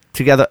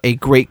together a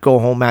great go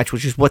home match,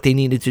 which is what they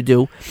needed to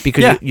do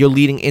because you're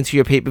leading into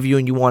your pay per view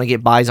and you want to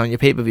get buys on your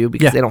pay per view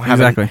because they don't have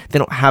they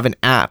don't have an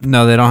app.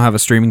 No, they don't have a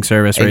streaming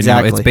service right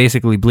now. It's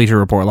basically Bleacher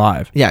Report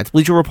Live. Yeah, it's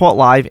Bleacher Report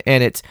Live,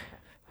 and it's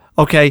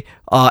okay.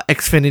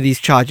 Xfinity's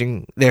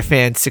charging their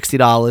fans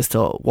 $60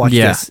 to watch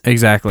this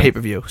exactly pay per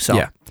view. So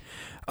yeah,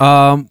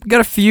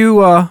 got a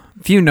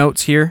few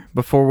notes here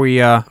before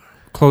we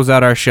close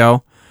out our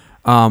show.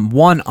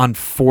 One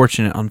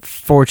unfortunate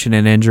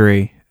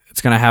injury. It's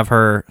going to have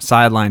her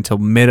sidelined till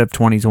mid of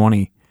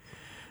 2020.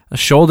 A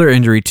shoulder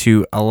injury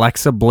to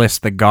Alexa Bliss,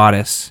 the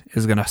Goddess,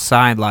 is going to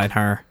sideline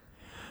her.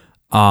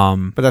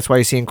 but that's why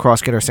you're seeing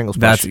Cross get her singles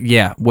push.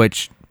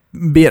 Which,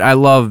 be it, I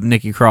love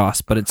Nikki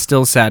Cross, but it's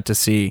still sad to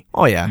see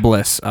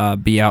Bliss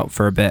be out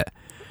for a bit.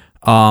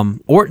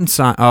 Orton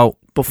signed. Oh,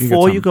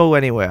 before you go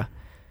anywhere,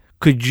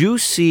 could you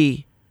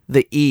see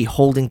the E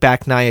holding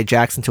back Nia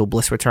Jax until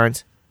Bliss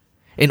returns?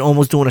 And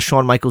almost doing a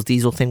Shawn Michaels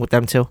Diesel thing with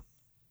them too?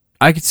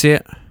 I could see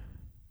it.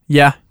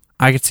 Yeah,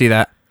 I could see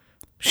that.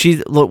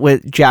 Where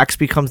Jax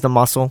becomes the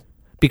muscle.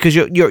 Because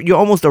you're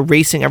almost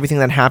erasing everything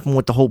that happened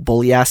with the whole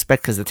bully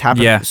aspect because it's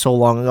happened so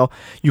long ago.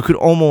 You could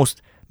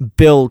almost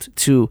build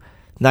to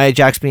Nia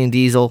Jax being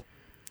Diesel,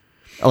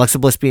 Alexa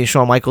Bliss being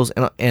Shawn Michaels,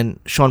 and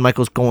Shawn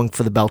Michaels going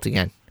for the belt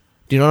again.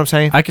 Do you know what I'm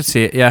saying? I could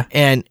see it, yeah.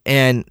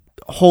 And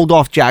hold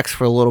off Jax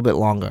for a little bit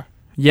longer.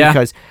 Yeah.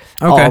 Because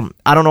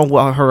I don't know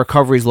what her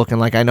recovery is looking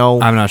like. I'm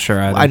not sure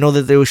either. I know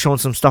that they were showing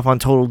some stuff on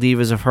Total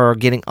Divas of her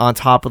getting on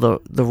top of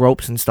the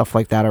ropes and stuff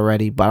like that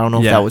already. But I don't know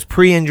if that was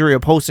pre-injury or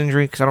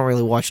post-injury because I don't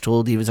really watch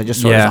Total Divas. I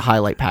just saw it as a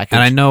highlight package.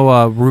 And I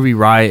know Ruby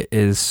Riott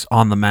is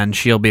on the mend.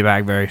 She'll be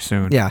back very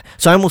soon. Yeah.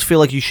 So I almost feel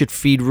like you should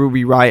feed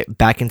Ruby Riott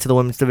back into the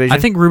women's division. I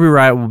think Ruby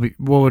Riott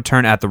will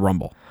return at the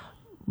Rumble.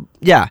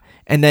 Yeah.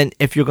 And then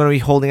if you're going to be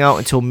holding out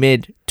until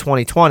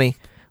mid-2020,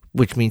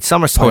 which means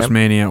SummerSlam.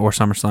 Post-Mania or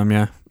SummerSlam,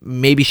 yeah.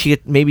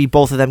 Maybe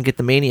both of them get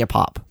the Mania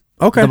pop.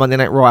 Okay. The Monday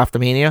Night Raw after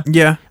Mania.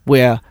 Yeah.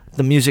 Where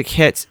the music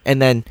hits and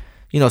then,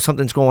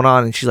 something's going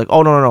on and she's like,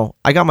 oh, no.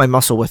 I got my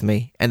muscle with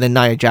me. And then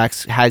Nia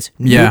Jax has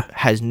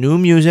new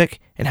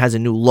music and has a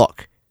new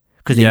look.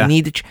 Because they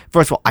need to...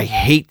 First of all, I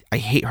hate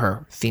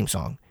her theme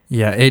song.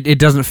 Yeah, it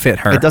doesn't fit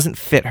her. It doesn't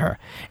fit her.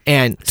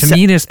 And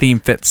Tamina's theme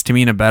fits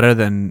Tamina better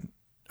than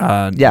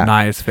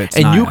Nia's fits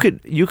and Nia.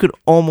 you could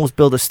almost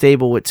build a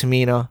stable with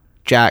Tamina,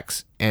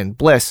 Jax, and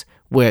Bliss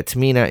where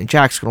Tamina and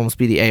Jax could almost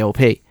be the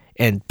AOP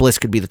and Bliss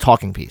could be the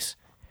talking piece.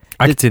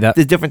 I could see that.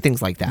 There's different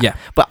things like that. Yeah.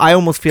 But I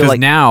almost feel like...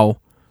 now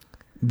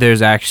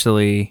there's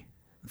actually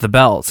the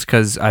belts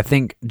because I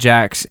think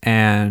Jax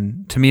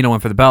and Tamina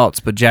went for the belts,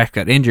 but Jax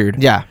got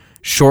injured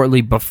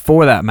shortly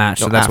before that match.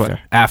 So that's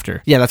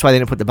after. Yeah, that's why they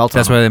didn't put the belts on.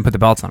 That's why they didn't put the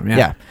belts on him.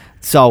 Yeah.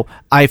 So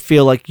I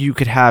feel like you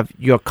could have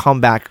your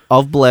comeback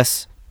of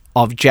Bliss,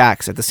 of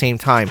Jax at the same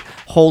time.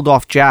 Hold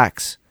off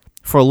Jax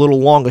for a little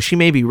longer. She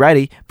may be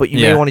ready, but you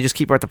may want to just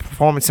keep her at the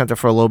Performance Center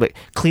for a little bit,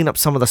 clean up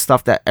some of the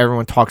stuff that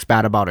everyone talks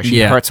bad about her. She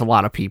hurts a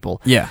lot of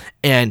people. Yeah.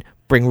 And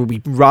bring Ruby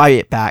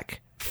Riott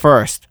back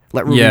first.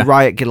 Let Ruby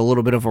Riott get a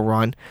little bit of a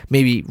run.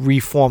 Maybe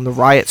reform the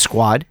Riott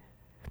Squad.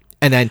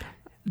 And then...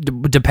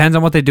 Depends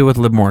on what they do with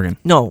Liv Morgan.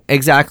 No,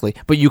 exactly.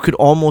 But you could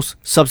almost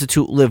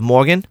substitute Liv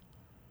Morgan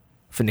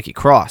for Nikki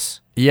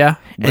Cross. Yeah.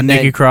 And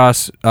Nikki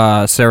Cross,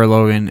 Sarah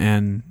Logan,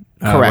 and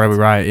Ruby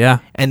Riott. Yeah.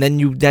 And then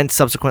you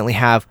subsequently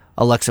have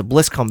Alexa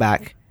Bliss come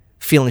back,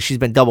 feeling she's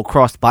been double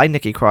crossed by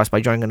Nikki Cross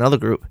by joining another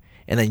group,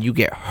 and then you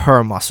get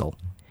her muscle.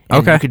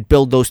 And you could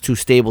build those two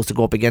stables to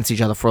go up against each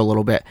other for a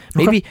little bit.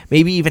 Maybe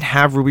even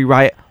have Ruby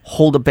Riott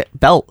hold a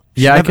belt.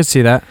 I could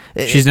see that.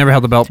 She's never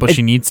held a belt, but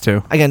she needs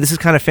to. Again, this is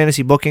kind of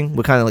fantasy booking.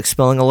 We're kind of like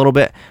spilling a little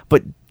bit,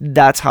 but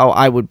that's how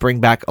I would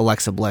bring back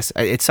Alexa Bliss.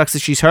 It sucks that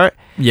she's hurt,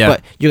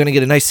 but you're going to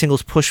get a nice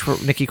singles push for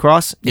Nikki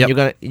Cross,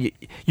 and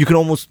you can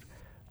almost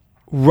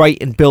write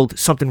and build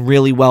something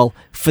really well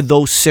for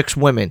those 6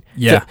 women.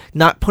 Yeah.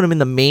 Not put them in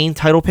the main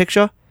title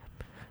picture.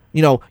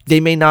 They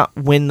may not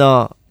win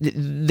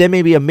there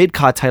may be a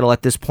mid-card title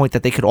at this point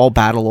that they could all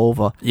battle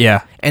over.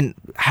 Yeah. And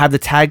have the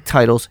tag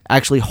titles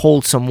actually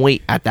hold some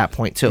weight at that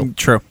point, too.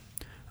 True.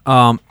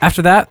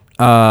 After that,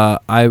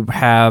 I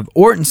have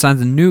Orton signs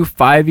a new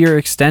 5-year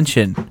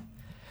extension,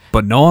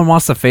 but no one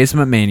wants to face him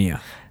at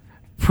Mania.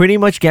 Pretty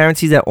much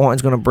guarantees that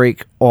Orton's going to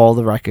break all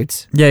the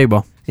records. Yeah, he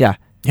will. Yeah.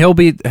 He'll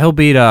beat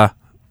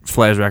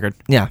Flair's record.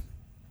 Yeah.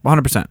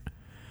 100%.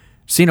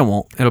 Cena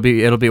won't. It'll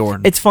be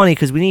Orton. It's funny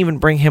because we didn't even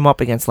bring him up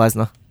against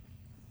Lesnar.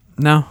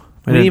 No,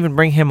 We didn't even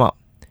bring him up.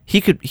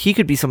 He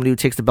could be somebody who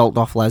takes the belt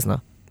off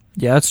Lesnar.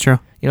 Yeah, that's true.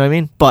 You know what I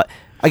mean? But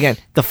again,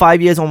 the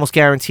 5 years almost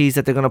guarantees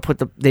that they're gonna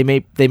put they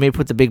may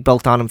put the big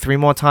belt on him 3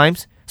 more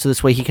times, so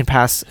this way he can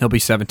pass He'll be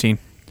 17.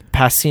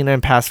 Cena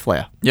and pass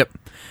Flair. Yep.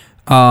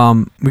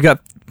 We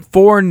got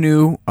 4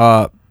 new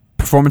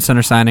Performance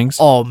Center signings.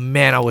 Oh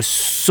man, I was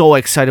so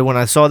excited when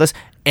I saw this,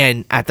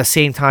 and at the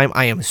same time,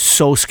 I am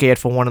so scared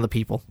for one of the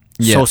people.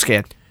 Yeah. So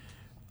scared.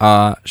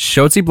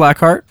 Shotzi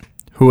Blackheart,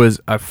 who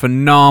is a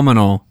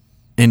phenomenal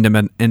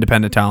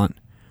independent talent.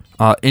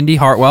 Indy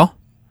Hartwell.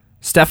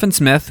 Stephen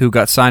Smith, who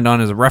got signed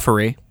on as a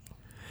referee.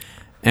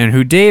 And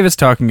who Dave is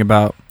talking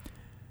about,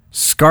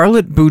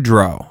 Scarlett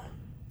Boudreaux.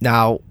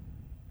 Now,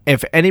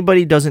 if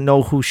anybody doesn't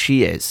know who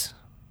she is,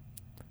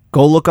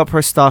 go look up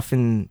her stuff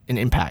in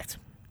Impact.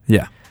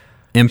 Yeah.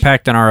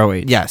 Impact and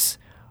ROH. Yes.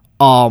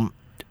 2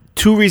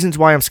 reasons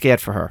why I'm scared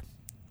for her.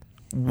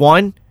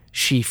 1,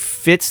 she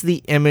fits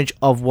the image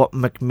of what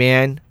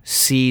McMahon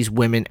sees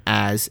women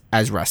as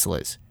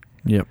wrestlers.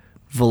 Yep.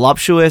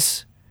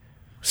 Voluptuous,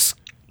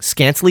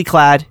 scantily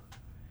clad,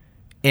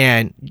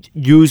 and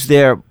use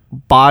their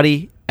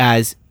body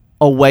as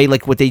a way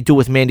like what they do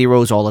with Mandy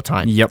Rose all the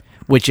time. Yep.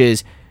 Which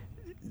is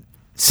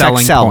Selling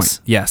sex sells.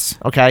 point. Yes.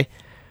 Okay?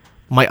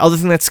 My other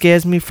thing that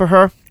scares me for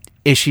her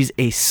is she's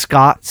a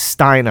Scott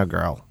Steiner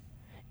girl.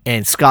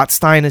 And Scott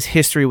Steiner's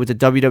history with the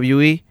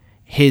WWE,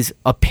 his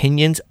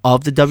opinions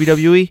of the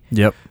WWE,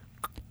 Yep.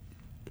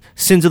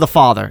 sins of the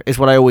father is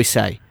what I always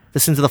say. The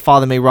sins of the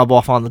father may rub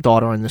off on the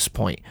daughter on this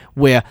point,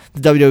 where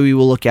the WWE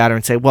will look at her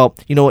and say, well,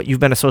 you know what,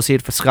 you've been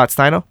associated with Scott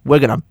Steiner, we're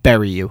going to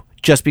bury you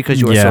just because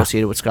you were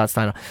associated with Scott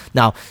Steiner.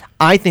 Now,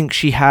 I think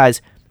she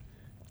has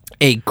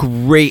a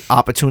great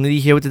opportunity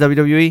here with the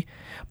WWE,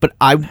 but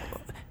I'm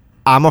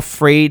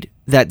afraid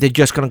that they're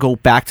just going to go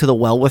back to the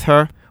well with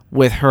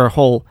her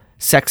whole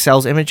sex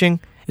sells imaging.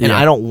 And Yeah.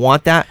 I don't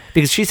want that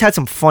because she's had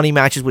some funny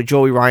matches with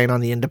Joey Ryan on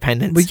the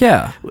Independents. But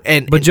yeah.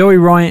 And Joey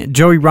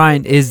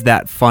Ryan is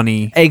that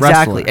funny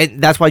exactly, wrestler.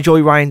 and that's why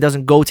Joey Ryan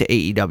doesn't go to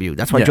AEW.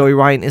 That's why Yeah. Joey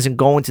Ryan isn't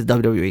going to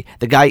WWE.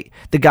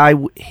 The guy,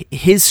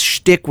 his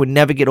shtick would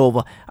never get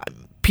over.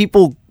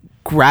 People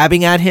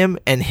grabbing at him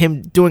and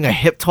him doing a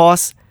hip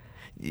toss,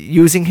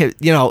 using his,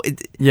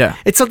 Yeah.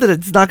 it's something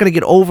that's not going to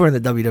get over in the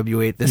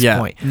WWE at this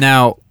point.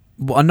 Now,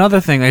 another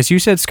thing, as you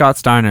said, Scott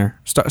Steiner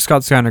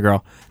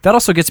girl, that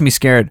also gets me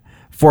scared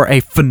for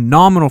a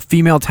phenomenal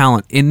female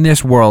talent in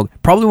this world,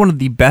 probably one of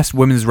the best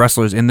women's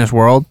wrestlers in this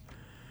world,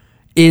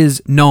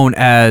 is known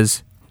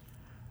as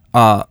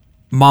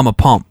Mama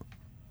Pump,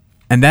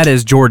 and that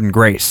is Jordan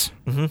Grace.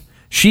 Mm-hmm.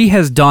 She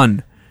has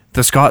done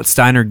the Scott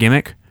Steiner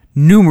gimmick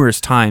numerous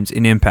times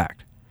in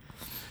Impact,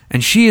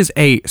 and she is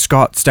a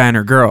Scott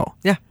Steiner girl.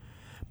 Yeah.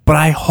 But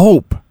I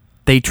hope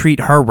they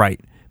treat her right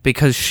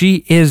because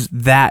she is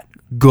that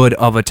good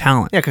of a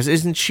talent. Yeah, because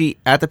isn't she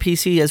at the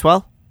PC as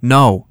well?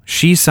 No,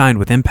 she's signed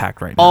with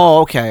Impact right now.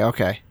 Oh,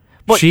 okay.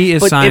 But, She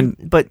is signed-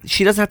 but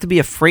she doesn't have to be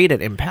afraid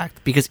at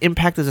Impact because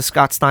Impact is a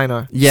Scott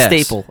Steiner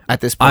staple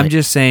at this point. I'm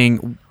just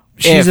saying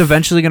she's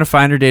eventually going to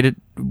find her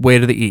way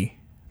to the E.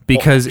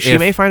 Because she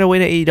may find a way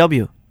to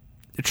AEW.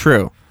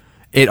 True.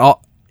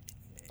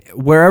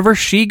 Wherever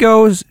she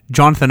goes,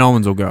 Jonathan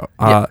Owens will go.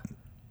 Yeah.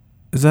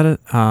 Is that it?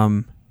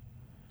 I'm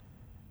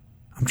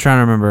trying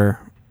to remember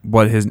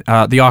what his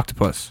the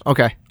Octopus.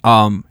 Okay.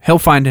 He'll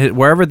find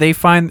wherever they're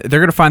going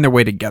to find their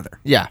way together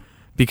Yeah.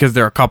 because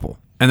they're a couple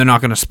and they're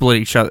not going to split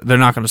each other. They're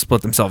not going to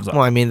split themselves up.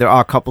 Well, I mean, there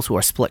are couples who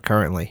are split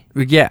currently.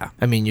 Yeah.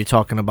 I mean, you're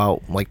talking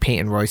about like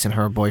Peyton Royce and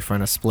her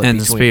boyfriend are split. And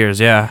the Spears,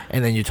 yeah.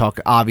 And then you talk,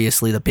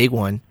 obviously, the big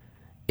one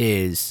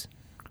is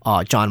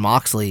John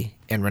Moxley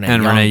and Renee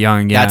Young. Renee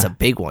Young, yeah. That's a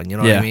big one, you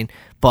know what I mean?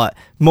 But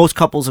most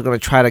couples are going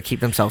to try to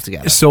keep themselves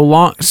together. So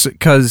long,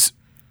 because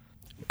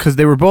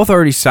they were both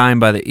already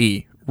signed by the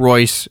E.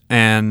 Royce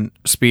and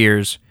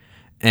Spears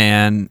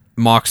and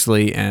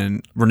Moxley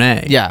and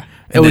Renee. Yeah.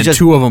 And then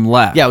 2 of them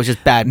left. Yeah, it was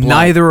just bad blood.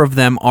 Neither of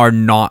them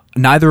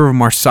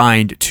are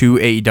signed to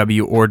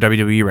AEW or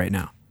WWE right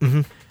now.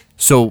 Mm-hmm.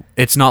 So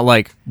it's not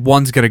like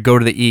one's going to go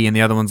to the E and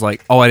the other one's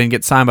like, oh, I didn't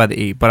get signed by the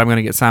E, but I'm going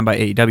to get signed by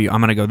AEW.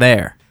 I'm going to go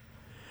there.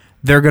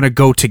 They're going to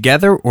go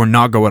together or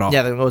not go at all.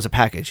 Yeah, there goes a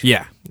package.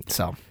 Yeah.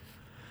 So.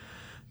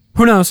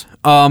 Who knows?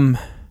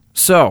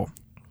 So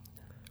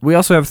we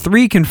also have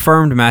 3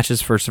 confirmed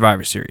matches for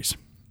Survivor Series.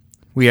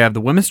 We have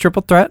the Women's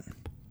Triple Threat,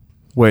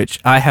 which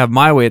I have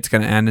my way it's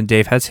going to end, and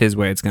Dave has his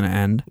way it's going to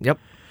end. Yep.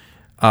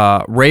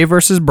 Ray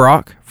versus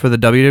Brock for the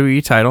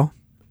WWE title,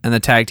 and the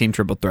Tag Team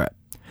Triple Threat.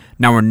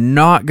 Now, we're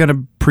not going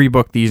to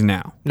pre-book these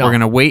now. No. We're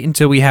going to wait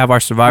until we have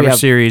our Survivor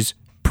Series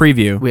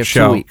preview We have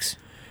show 2 weeks.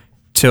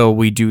 till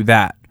we do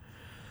that.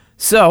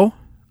 So,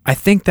 I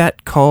think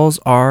that calls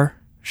our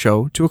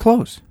show to a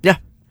close. Yeah.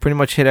 Pretty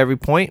much hit every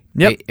point.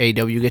 Yep.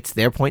 AEW gets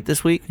their point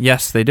this week.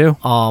 Yes, they do.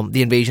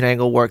 The invasion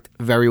angle worked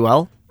very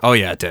well. Oh,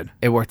 yeah, it did.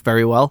 It worked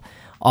very well.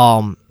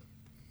 Ciampa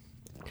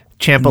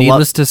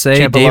Needless to say,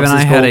 Ciampa Dave and loves I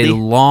his had a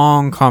Goldie.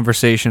 long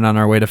conversation on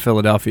our way to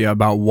Philadelphia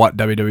about what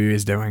WWE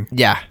is doing.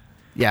 Yeah.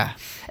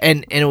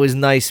 And it was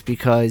nice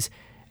because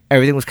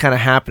everything was kind of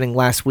happening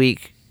last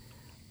week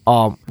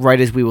right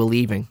as we were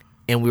leaving,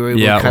 and we were able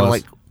to kind of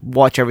like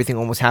watch everything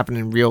almost happen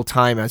in real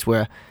time as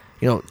we're,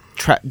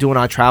 doing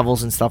our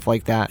travels and stuff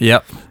like that.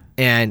 Yep.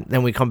 And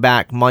then we come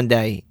back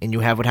Monday, and you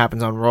have what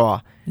happens on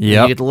Raw.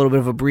 Yep. You get a little bit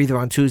of a breather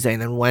on Tuesday,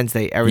 and then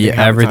Wednesday,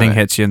 everything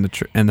hits you in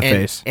the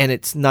face. And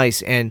it's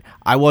nice. And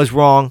I was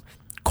wrong.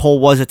 Cole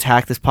was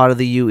attacked as part of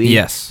the UE.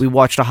 Yes. We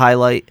watched a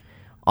highlight.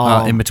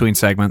 In between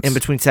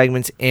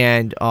segments.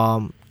 And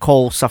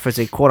Cole suffers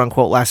a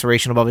quote-unquote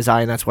laceration above his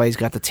eye, and that's why he's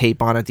got the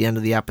tape on at the end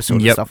of the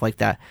episode and stuff like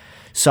that.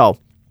 So,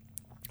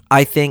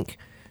 I think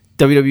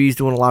WWE is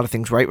doing a lot of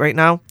things right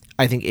now.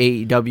 I think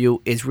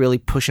AEW is really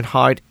pushing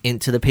hard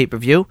into the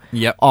pay-per-view.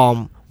 Yep.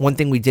 One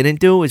thing we didn't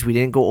do is we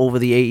didn't go over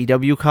the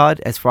AEW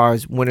card as far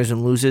as winners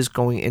and losers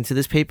going into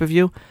this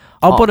pay-per-view.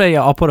 I'll put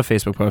a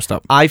Facebook post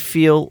up. I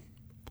feel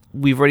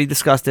we've already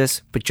discussed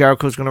this, but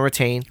Jericho's going to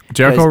retain.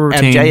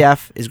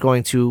 MJF is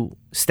going to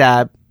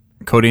stab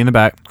Cody in the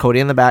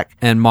back.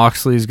 And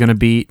Moxley's going to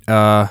beat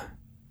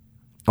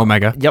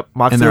Omega. Yep,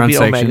 Moxley will beat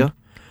Omega.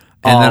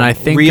 And then I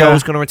think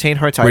Rio's going to retain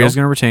her title. Rio's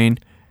going to retain,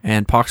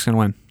 and Pac's going to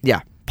win.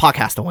 Yeah, Pac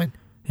has to win.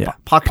 Yeah,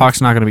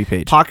 Pac's not going to be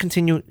Page. Pac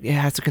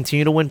has to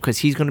continue to win because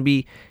he's going to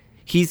be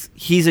he's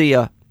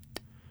a.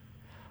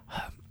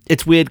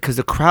 It's weird because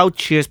the crowd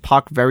cheers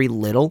Pac very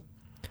little,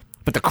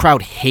 but the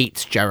crowd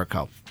hates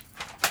Jericho.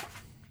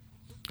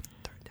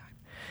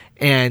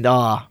 And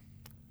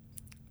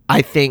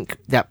I think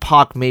that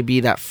Pac may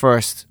be that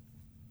first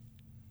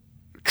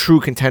true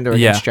contender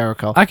against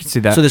Jericho. I can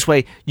see that. So this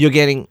way, you're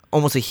getting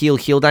almost a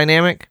heel-heel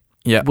dynamic.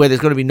 Yeah. Where there's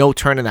going to be no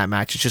turn in that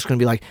match. It's just going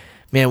to be like,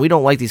 man, we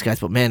don't like these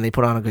guys, but man, they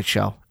put on a good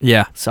show.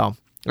 Yeah. So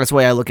that's the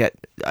way I look at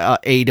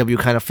AEW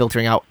kind of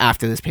filtering out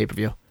after this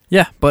pay-per-view.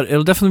 Yeah, but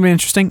it'll definitely be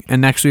interesting.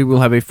 And next week,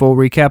 we'll have a full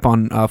recap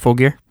on Full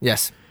Gear.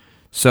 Yes.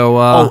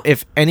 So,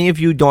 if any of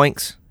you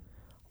doinks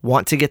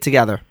want to get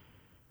together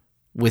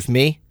with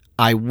me,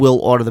 I will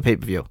order the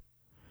pay-per-view.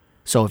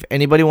 So if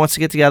anybody wants to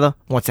get together,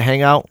 wants to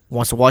hang out,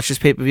 wants to watch this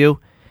pay-per-view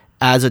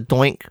as a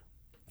Doink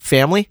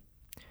family,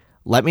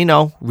 let me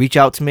know. Reach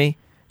out to me.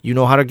 You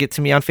know how to get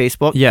to me on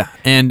Facebook. Yeah,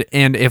 and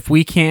if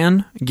we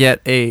can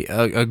get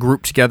a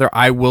group together,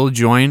 I will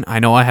join. I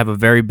know I have a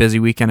very busy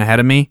weekend ahead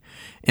of me,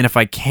 and if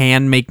I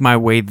can make my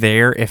way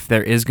there, if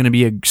there is going to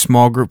be a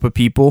small group of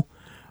people,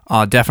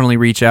 definitely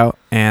reach out,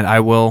 and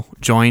I will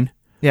join.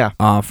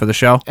 Yeah. For the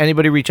show.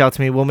 Anybody reach out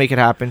to me, we'll make it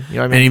happen. You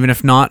know what I mean? And even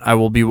if not,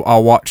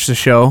 I'll watch the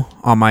show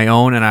on my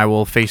own, and I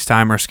will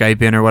FaceTime or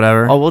Skype in or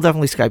whatever. Oh, we'll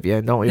definitely Skype you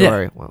in. Don't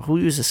worry. Well, who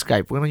uses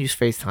Skype? We're going to use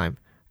FaceTime.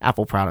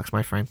 Apple products,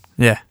 my friend.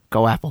 Yeah.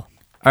 Go Apple.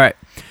 All right.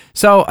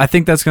 So I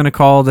think that's going to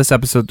call this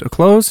episode to a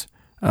close.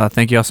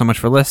 Thank you all so much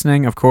for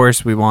listening. Of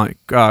course, we want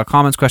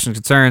comments, questions,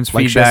 concerns,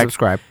 feedback. Share,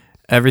 subscribe.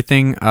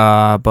 Everything.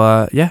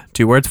 But yeah,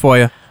 2 words for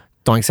you.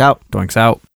 Doinks out. Doinks out.